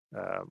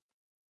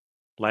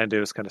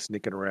 Lando is kind of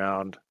sneaking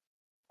around,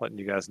 letting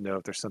you guys know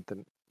if there's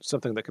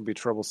something that could be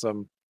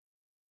troublesome.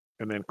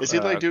 And then Is he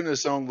like doing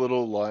his own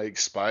little like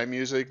spy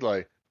music,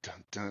 like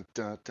dun dun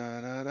dun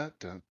dun dun dun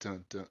dun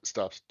dun dun?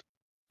 Stops.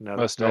 No,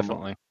 Most that's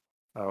normal. definitely.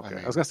 Oh, okay. I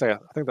mean- was gonna say I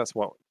think that's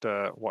what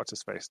what's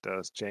his face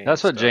does. James.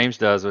 That's what does. James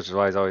does, which is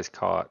why he's always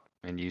caught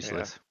and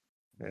useless.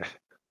 Yeah.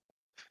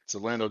 So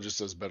Lando just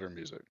does better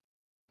music.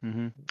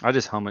 I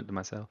just hum it to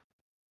myself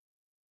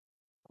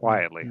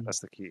Quietly. That's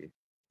the key.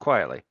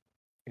 quietly.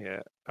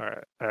 Yeah. All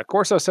right.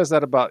 Corso says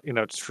that about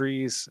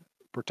trees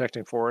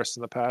protecting forests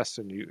in the past,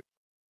 and you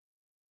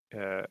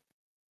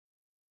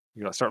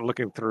start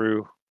looking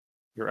through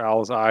your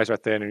owl's eyes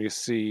right then, and you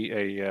see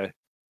a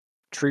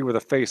tree with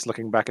a face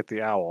looking back at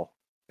the owl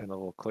in a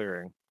little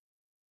clearing.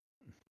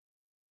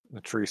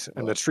 The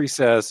tree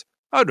says,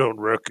 "I don't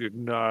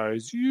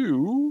recognize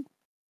you,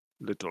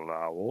 little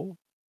owl."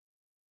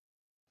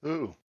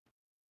 Ooh.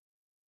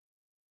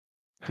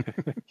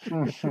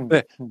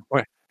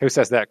 Wait, who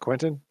says that,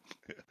 Quinten?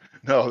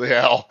 No, the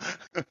owl.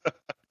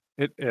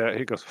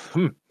 He goes,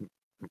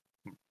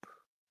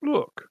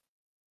 "Look,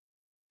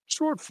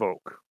 short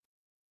folk."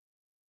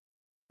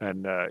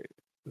 And a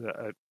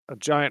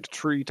giant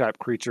tree-type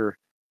creature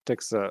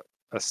takes a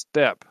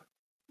step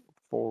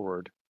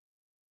forward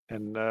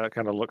and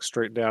kind of looks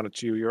straight down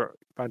at you. You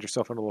find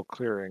yourself in a little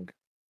clearing.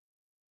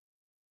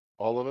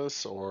 All of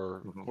us,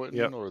 or Quinten,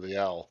 Yep. or the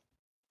owl?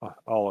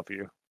 All of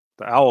you.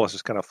 The owl is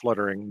just kind of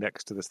fluttering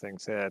next to this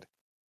thing's head.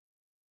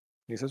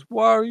 He says,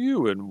 "Why are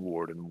you in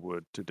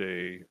Wardenwood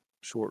today,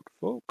 short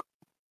folk?"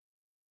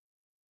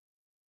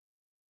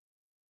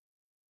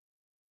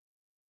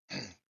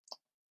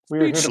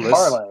 We're here to Speechless.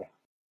 parlay.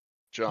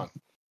 John.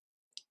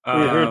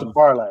 We're here to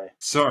parlay.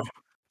 Sorry,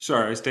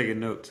 I was taking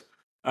notes.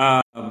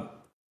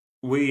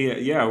 We're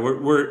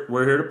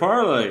here to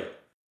parlay.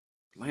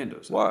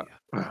 Lando's Why?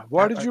 idea.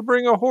 Why did you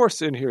bring a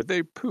horse in here?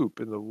 They poop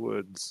in the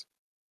woods.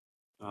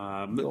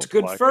 It's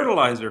good like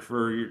fertilizer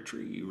for your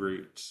tree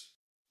roots.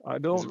 I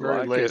He's don't very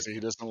like lazy. He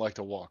doesn't like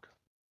to walk.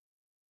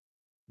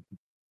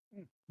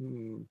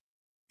 it.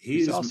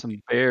 He saw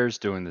some bears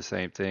doing the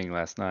same thing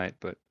last night,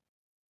 but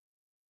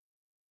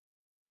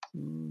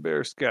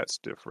Bear scat's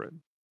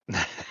different.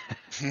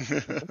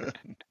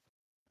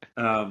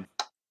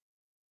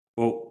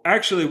 Well,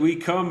 actually, we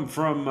come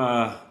from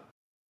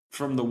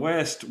the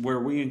west, where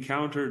we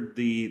encountered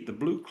the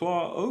Blue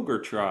Claw Ogre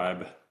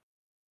tribe.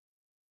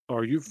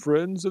 Are you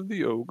friends of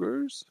the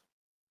ogres?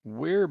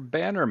 we're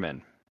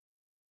Bannerman.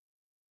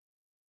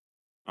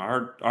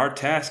 Our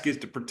task is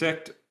to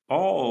protect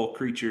all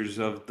creatures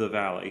of the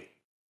valley.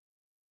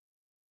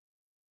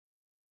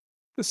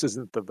 This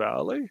isn't the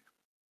valley.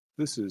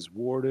 This is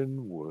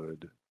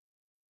Wardenwood.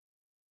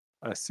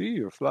 I see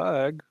your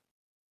flag.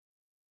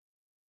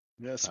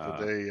 Yes, but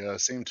they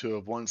seem to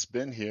have once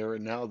been here,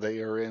 and now they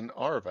are in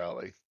our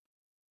valley.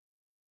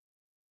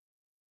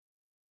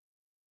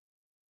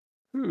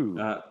 Who?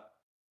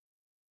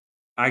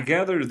 I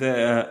gather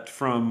that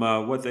from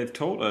what they've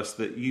told us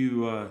that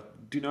you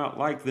do not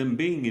like them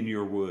being in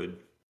your wood.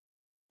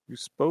 You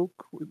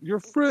spoke with your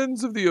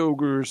friends of the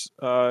ogres.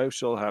 I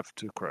shall have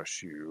to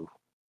crush you.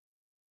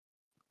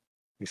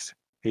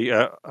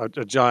 A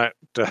giant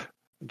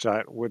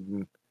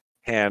wooden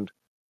hand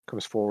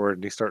comes forward,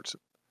 and he starts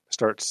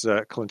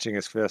clenching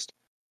his fist.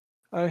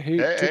 I hate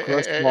to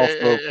crush small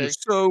folk. You're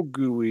so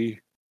gooey.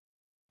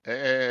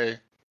 Hey.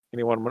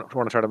 Anyone want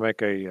to try to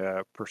make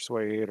a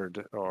persuade or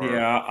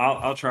Yeah,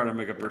 I'll try to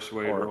make a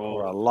persuade roll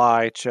or a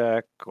lie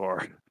check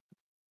or.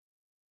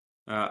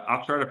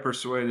 I'll try to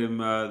persuade him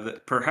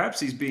that perhaps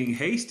he's being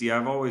hasty.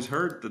 I've always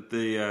heard that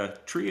the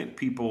Treant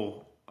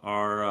people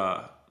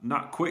are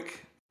not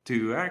quick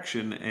to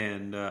action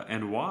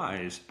and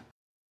wise.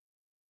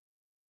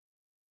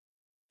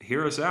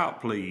 Hear us out,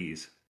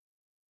 please.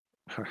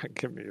 All right,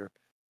 give me your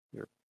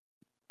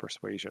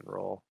persuasion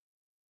roll.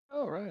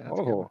 Oh, right.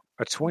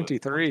 A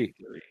 23.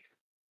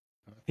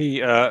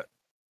 He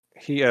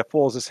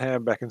pulls his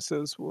hand back and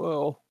says,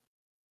 "Well,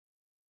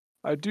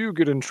 I do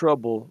get in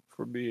trouble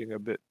for being a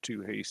bit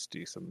too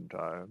hasty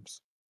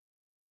sometimes.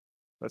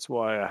 That's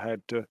why I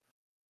had to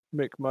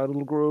make my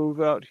little grove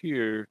out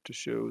here to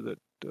show that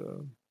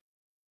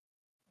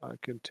I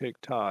can take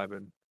time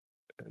and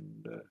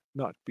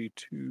not be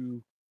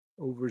too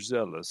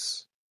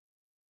overzealous."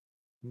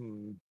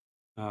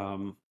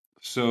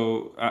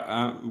 So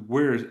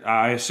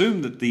I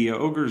assume that the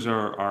ogres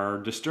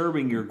are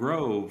disturbing your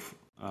grove.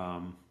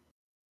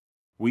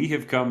 We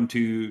have come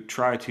to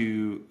try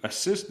to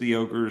assist the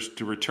ogres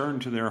to return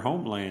to their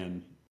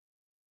homeland.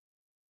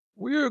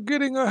 We are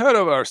getting ahead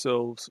of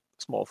ourselves,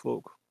 small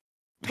folk.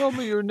 Tell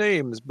me your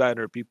names,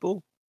 banner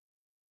people.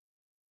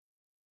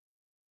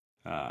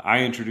 I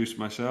introduced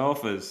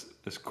myself as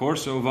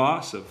Corso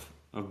Vas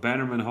of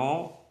Bannerman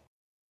Hall.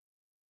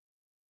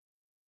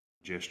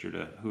 Gesture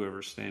to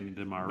whoever's standing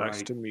to my Nice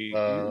right. to meet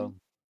you.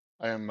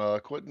 I am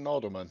Quinten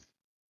Alderman.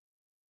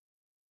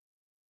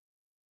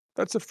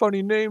 That's a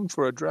funny name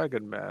for a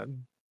dragon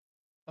man.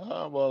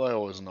 Well, I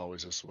wasn't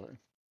always this way.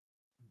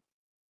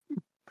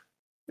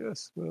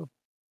 Yes, well,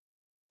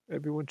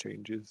 everyone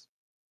changes.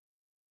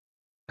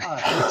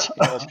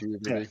 All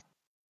puberty.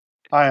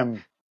 I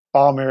am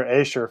Balmir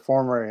Asher,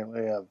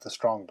 formerly of the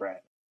Strongbranch.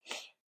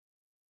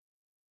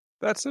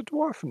 That's a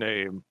dwarf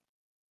name.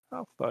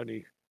 How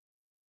funny.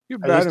 You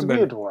I used to be a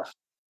Bannerman dwarf.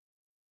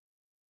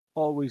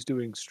 always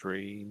doing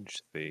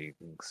strange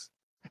things.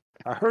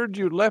 I heard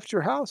you left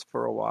your house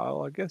for a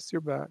while. I guess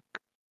you're back.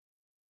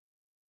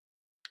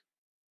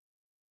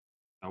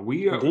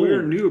 We're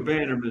Indeed. new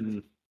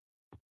Bannerman.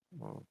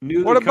 Oh.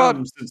 Newly What about-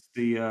 come since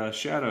the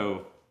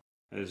shadow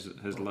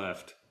has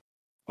left.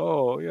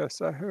 Oh,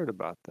 yes, I heard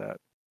about that.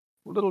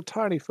 Little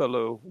tiny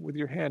fellow with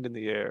your hand in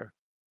the air.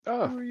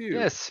 Oh, Who are you?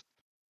 yes.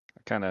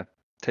 I kind of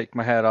take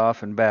my hat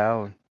off and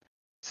bow and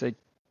say,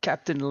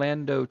 Captain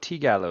Lando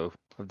Tigallo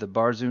of the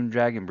Barzoon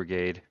Dragon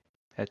Brigade,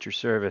 at your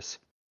service.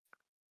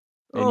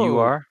 And you Oh,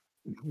 are?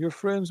 You're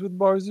friends with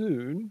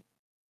Barzoon?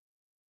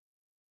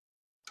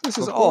 This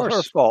is Of all her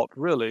course. fault,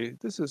 really.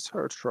 This is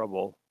her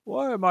trouble.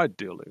 Why am I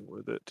dealing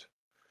with it?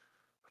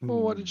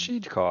 Well, what did she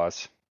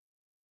cause?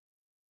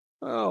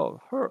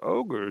 Well, her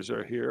ogres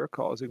are here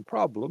causing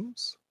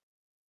problems.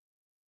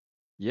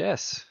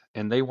 Yes,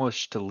 and they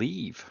wish to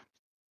leave.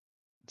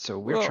 So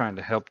we're Well- trying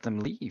to help them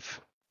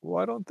leave.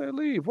 Why don't they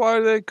leave? Why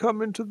do they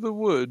come into the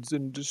woods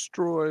and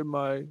destroy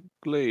my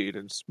glade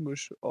and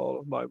smush all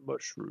of my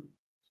mushrooms?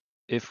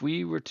 If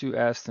we were to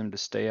ask them to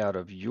stay out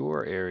of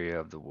your area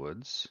of the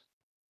woods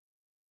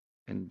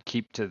and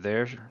keep to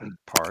their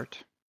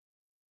part,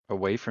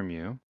 away from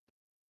you,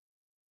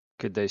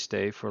 could they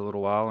stay for a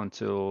little while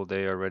until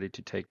they are ready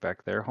to take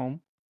back their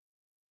home?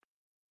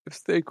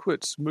 If they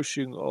quit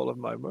smushing all of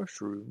my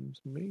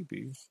mushrooms,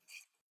 maybe.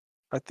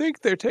 I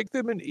think they take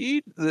them and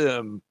eat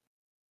them.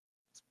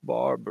 It's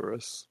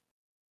barbarous.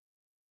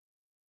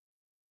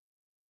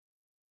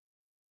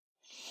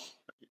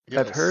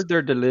 Yes. I've heard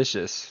they're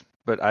delicious,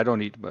 but I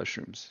don't eat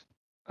mushrooms.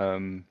 We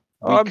I'm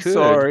could.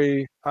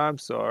 sorry. I'm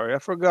sorry. I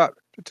forgot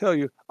to tell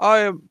you.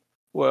 My name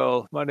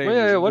Well,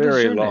 is what is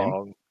very your name?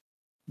 long,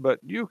 but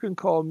you can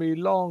call me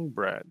Long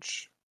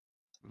Branch.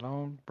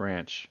 Long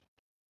Branch.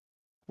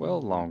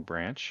 Well, Long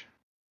Branch,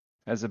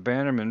 as a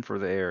bannerman for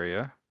the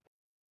area,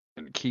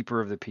 and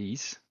keeper of the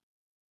peace,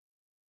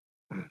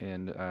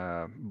 and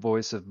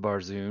voice of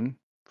Barzoon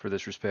for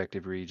this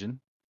respective region,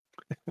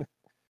 would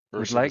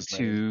First of like his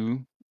name.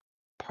 to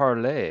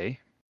parlay,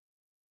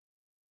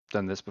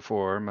 done this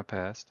before in my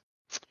past,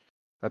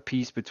 a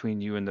peace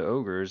between you and the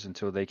ogres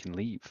until they can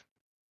leave.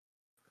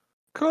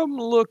 Come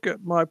look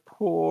at my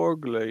poor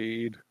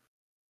glade.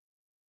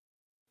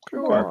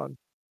 Come Sure. on.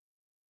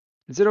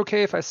 Is it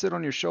okay if I sit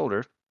on your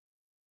shoulder?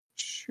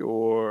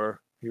 Sure.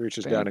 He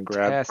reaches down and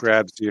Fantastic.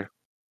 grabs you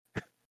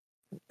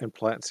and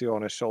plants you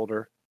on his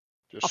shoulder.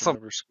 Just Awesome.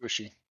 remember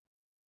squishy.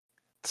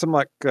 Some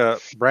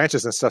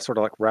branches and stuff sort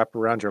of like wrap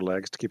around your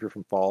legs to keep you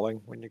from falling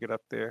when you get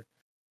up there.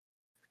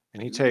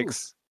 And he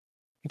takes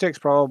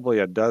probably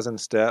a dozen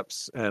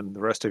steps, and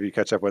the rest of you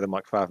catch up with him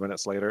like 5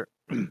 minutes later.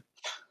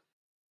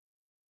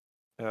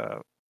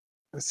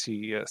 As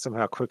he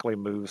somehow quickly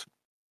moves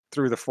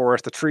through the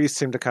forest. The trees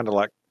seem to kind of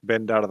like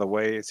bend out of the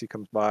way as he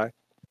comes by.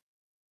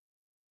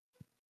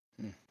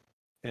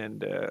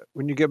 And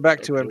when you get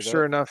back to him,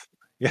 sure enough,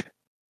 yeah,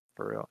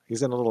 for real,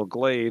 he's in a little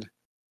glade.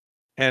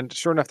 And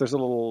sure enough, there's a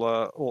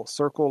little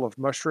circle of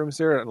mushrooms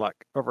there, and like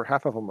over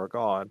half of them are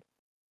gone.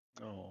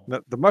 Oh.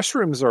 The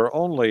mushrooms are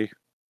only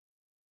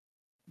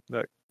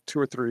like 2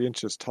 or 3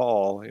 inches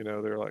tall. You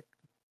know, they're like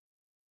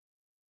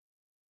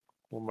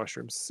little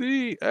mushrooms.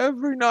 See,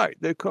 every night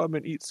they come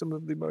and eat some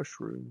of the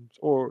mushrooms,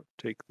 or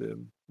take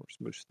them, or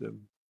smush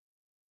them.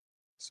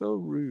 So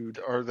rude.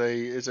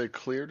 Is it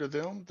clear to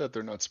them that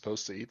they're not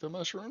supposed to eat the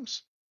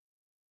mushrooms?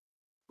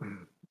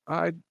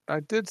 I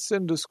did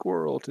send a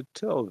squirrel to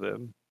tell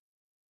them.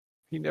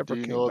 He never Do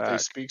you came know if back. they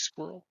speak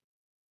squirrel?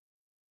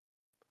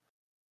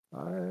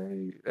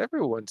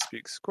 Everyone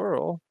speaks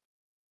squirrel.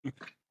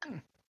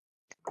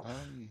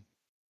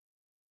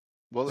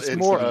 Well, It's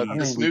more-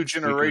 this new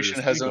generation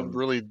speakers hasn't speak 'em.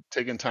 really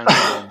taken time to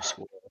learn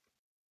squirrel.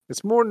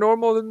 It's more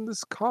normal than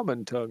this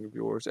common tongue of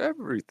yours.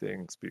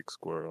 Everything speaks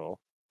squirrel.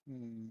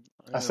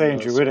 I say in am,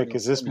 Druidic,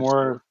 is this Sony more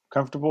squirrel.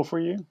 comfortable for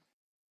you?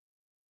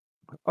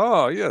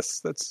 Oh, yes,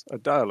 that's a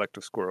dialect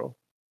of squirrel.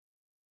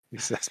 He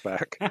says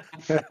back.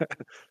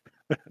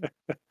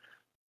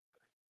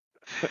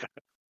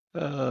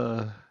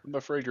 I'm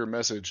afraid your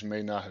message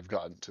may not have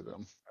gotten to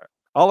them.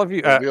 All of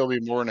you, But we'll be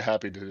more than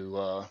happy to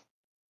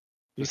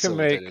you can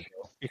facilitate make it,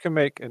 though. you can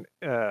make an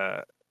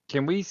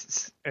Can we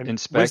An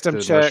inspect wisdom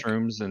the check.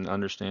 mushrooms and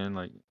understand?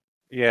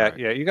 yeah,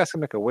 Right. you guys can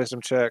make a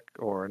wisdom check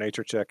or a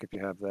nature check if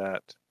you have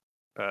that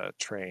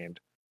trained.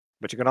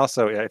 But you can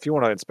also, if you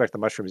want to inspect the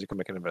mushrooms, you can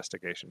make an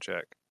investigation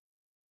check.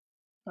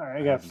 All right, I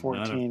I got have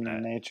none of 14 that.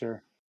 in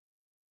nature.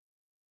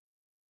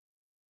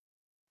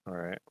 All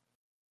right.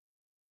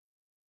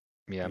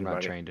 Yeah, I'm not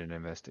Anybody? trained in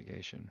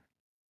investigation.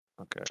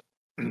 Okay.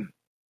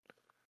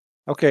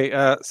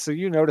 Okay, so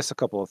you notice a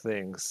couple of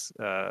things,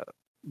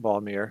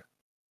 Balmir.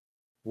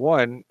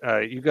 One,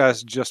 you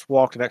guys just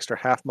walked an extra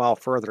half mile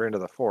further into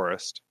the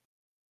forest.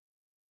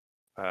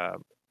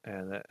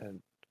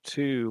 And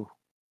two,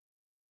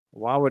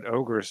 why would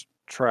ogres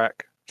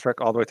trek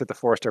all the way through the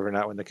forest every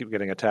night when they keep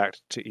getting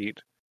attacked to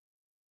eat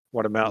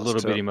what amounts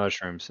Little to bitty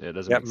mushrooms. It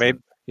doesn't make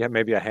sense.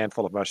 maybe a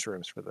handful of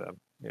mushrooms for them.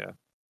 Yeah.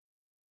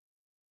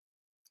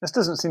 This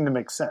doesn't seem to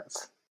make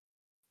sense.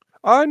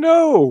 I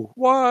know.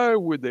 Why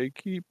would they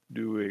keep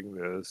doing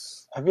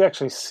this? Have you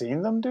actually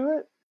seen them do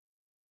it?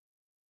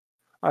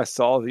 I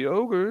saw the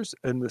ogres,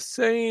 and the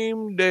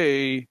same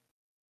day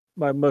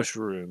my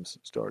mushrooms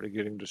started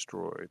getting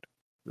destroyed.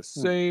 The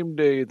same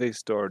day they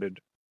started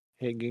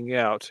hanging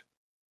out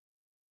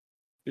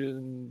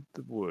in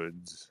the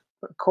woods.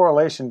 But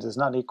correlation does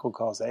not equal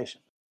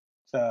causation.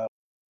 So I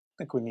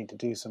think we need to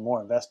do some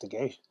more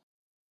investigation.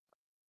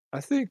 I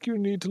think you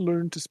need to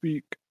learn to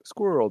speak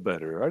squirrel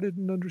better. I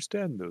didn't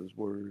understand those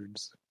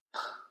words.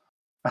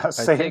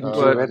 Say think it in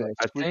what- Druidic.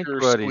 I think Squeaker,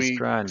 what he's squeak,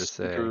 trying to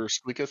say. squeaker,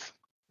 squeaketh.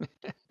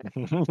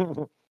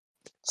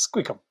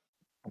 Squeak 'em.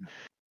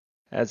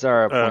 That's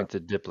our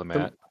appointed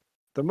diplomat.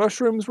 The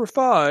mushrooms were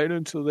fine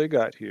until they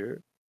got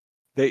here.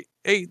 They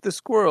ate the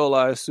squirrel,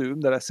 I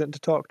assume, that I sent to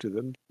talk to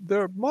them.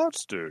 They're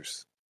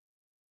monsters.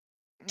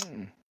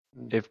 If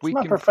It's we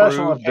my can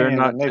professional prove they're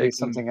opinion that not maybe taking,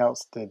 something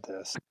else did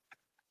this.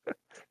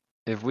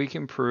 if we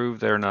can prove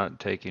they're not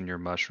taking your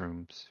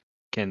mushrooms,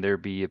 can there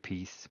be a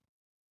peace?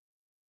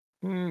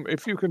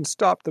 If you can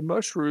stop the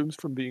mushrooms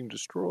from being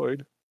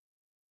destroyed.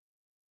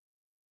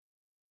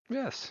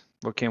 Yes.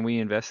 Well, can we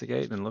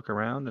investigate and look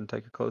around and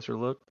take a closer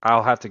look?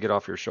 I'll have to get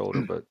off your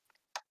shoulder, but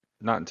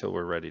not until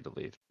we're ready to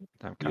leave.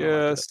 I'm kind of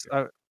Yes,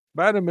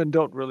 Bannerman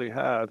don't really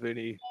have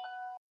any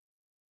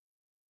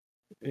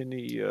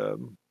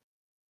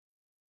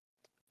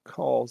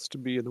calls to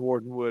be in the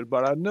Wardenwood,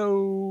 but I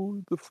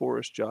know the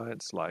forest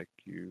giants like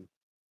you.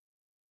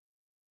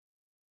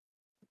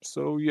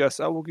 So yes,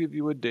 I will give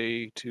you a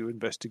day to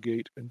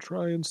investigate and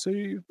try and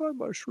save my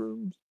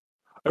mushrooms.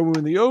 And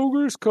when the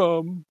ogres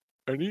come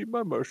and eat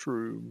my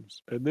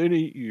mushrooms and then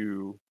eat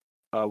you,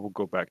 I will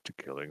go back to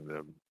killing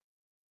them.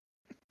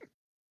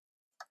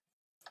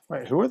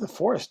 Wait, who are the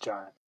forest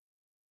giants?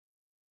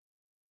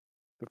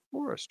 The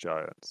forest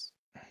giants.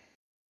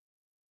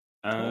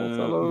 Tall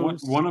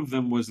fellows. One of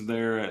them was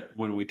there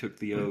when we took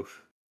the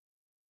oath.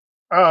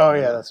 Oh,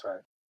 yeah, that's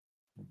right.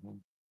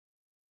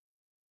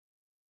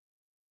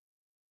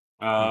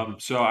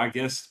 So I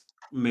guess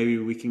maybe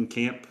we can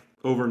camp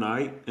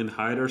overnight and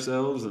hide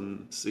ourselves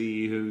and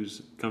see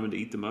who's coming to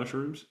eat the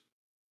mushrooms.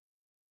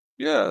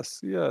 Yes,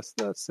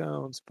 that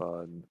sounds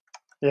fun.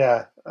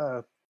 Yeah.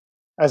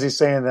 As he's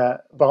saying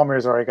that,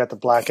 Balmir's already got the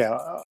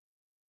blackout.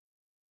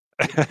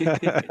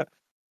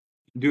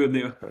 Doing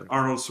the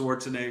Arnold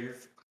Schwarzenegger.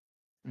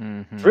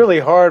 It's really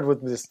hard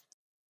with this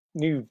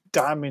new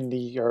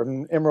diamondy or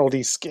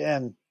emeraldy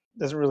skin. It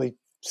doesn't really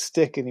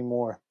stick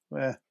anymore.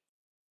 I'm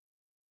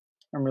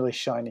really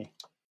shiny.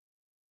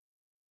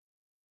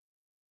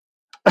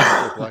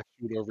 Black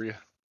shoot over you.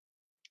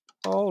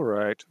 All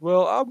right.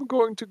 Well, I'm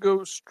going to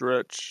go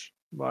stretch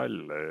my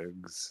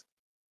legs.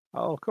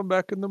 I'll come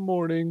back in the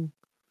morning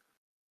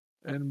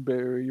and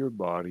bury your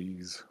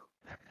bodies.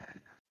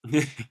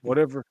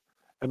 Whatever,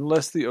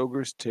 unless the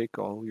ogres take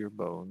all your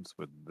bones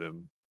with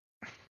them.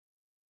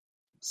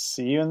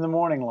 See you in the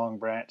morning, Long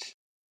Branch.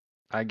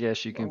 I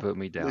guess you can put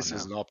me down At least now.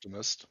 he's an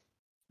optimist.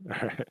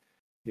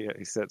 Yeah,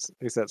 he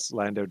sets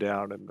Lando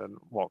down and then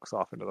walks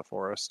off into the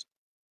forest.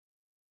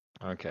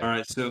 Okay. All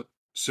right,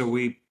 so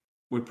we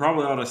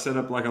probably ought to set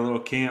up like a little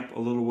camp a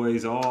little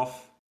ways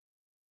off,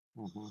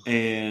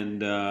 and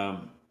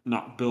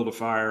not build a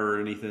fire or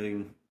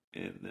anything,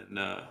 and then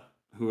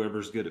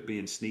whoever's good at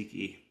being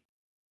sneaky,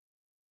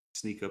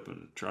 sneak up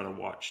and try to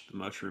watch the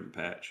mushroom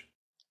patch.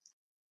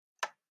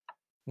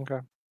 Okay,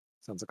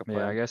 sounds like a plan.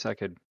 Yeah, I guess I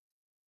could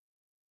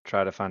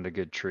try to find a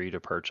good tree to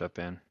perch up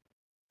in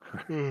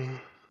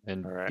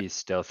and be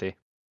stealthy.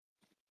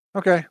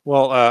 Okay,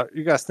 well,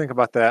 you guys think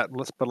about that.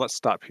 Let's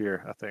stop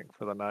here. I think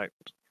for the night,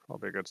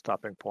 probably a good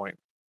stopping point.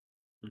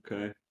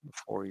 Okay.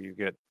 Before you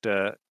get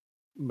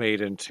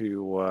made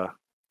into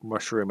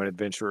mushroom and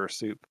adventurer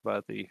soup by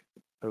the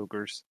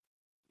ogres.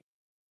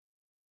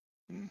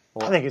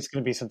 I think it's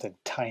going to be something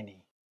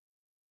tiny.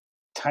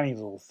 Tiny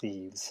little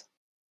thieves.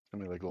 I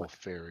mean, like little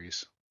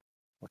fairies.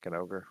 Like an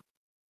ogre.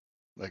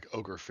 Like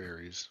ogre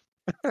fairies.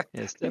 Yeah,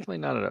 it's definitely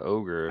not an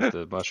ogre if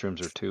the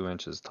mushrooms are 2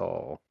 inches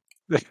tall.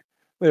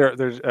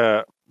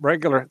 They're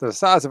regular, the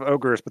size of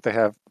ogres, but they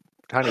have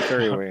tiny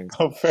fairy wings.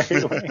 Oh,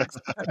 fairy wings.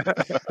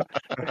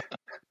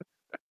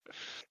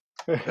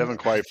 They haven't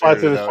quite Fly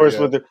figured through it the out forest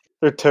yet. with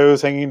their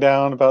toes hanging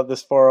down about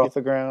this far off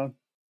the ground.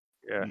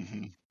 Yeah.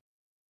 Mm-hmm.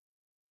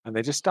 And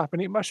they just stop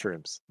and eat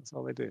mushrooms. That's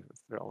all they do.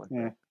 That's their only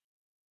thing.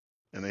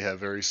 And they have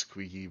very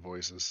squeaky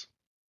voices.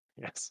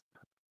 Yes.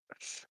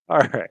 All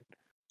right.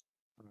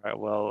 All right.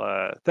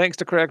 Well, thanks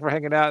to Craig for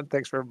hanging out. And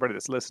thanks for everybody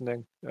that's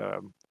listening.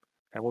 And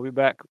we'll be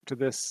back to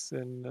this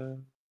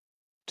in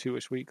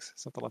 2-ish weeks,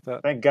 something like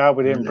that. Thank God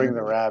we didn't bring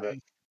the rabbit.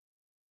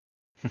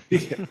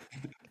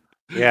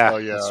 Yeah. Oh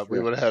yeah, that's we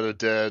true. would have had a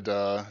dead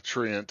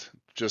treant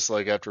just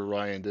like after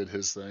Ryan did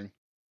his thing.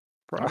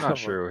 I'm not Probably.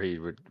 sure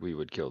we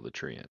would kill the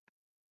treant.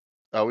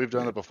 Oh, we've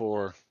done Yeah. it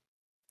before.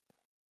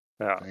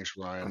 Yeah. Thanks,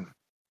 Ryan.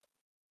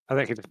 I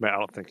think he just meant I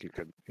don't think you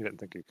could. He didn't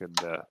think you could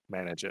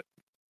manage it.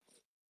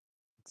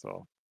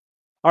 So,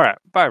 all right.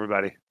 Bye,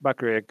 everybody. Bye,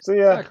 Craig. See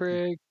ya. Bye,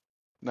 Craig.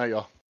 Night,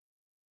 y'all.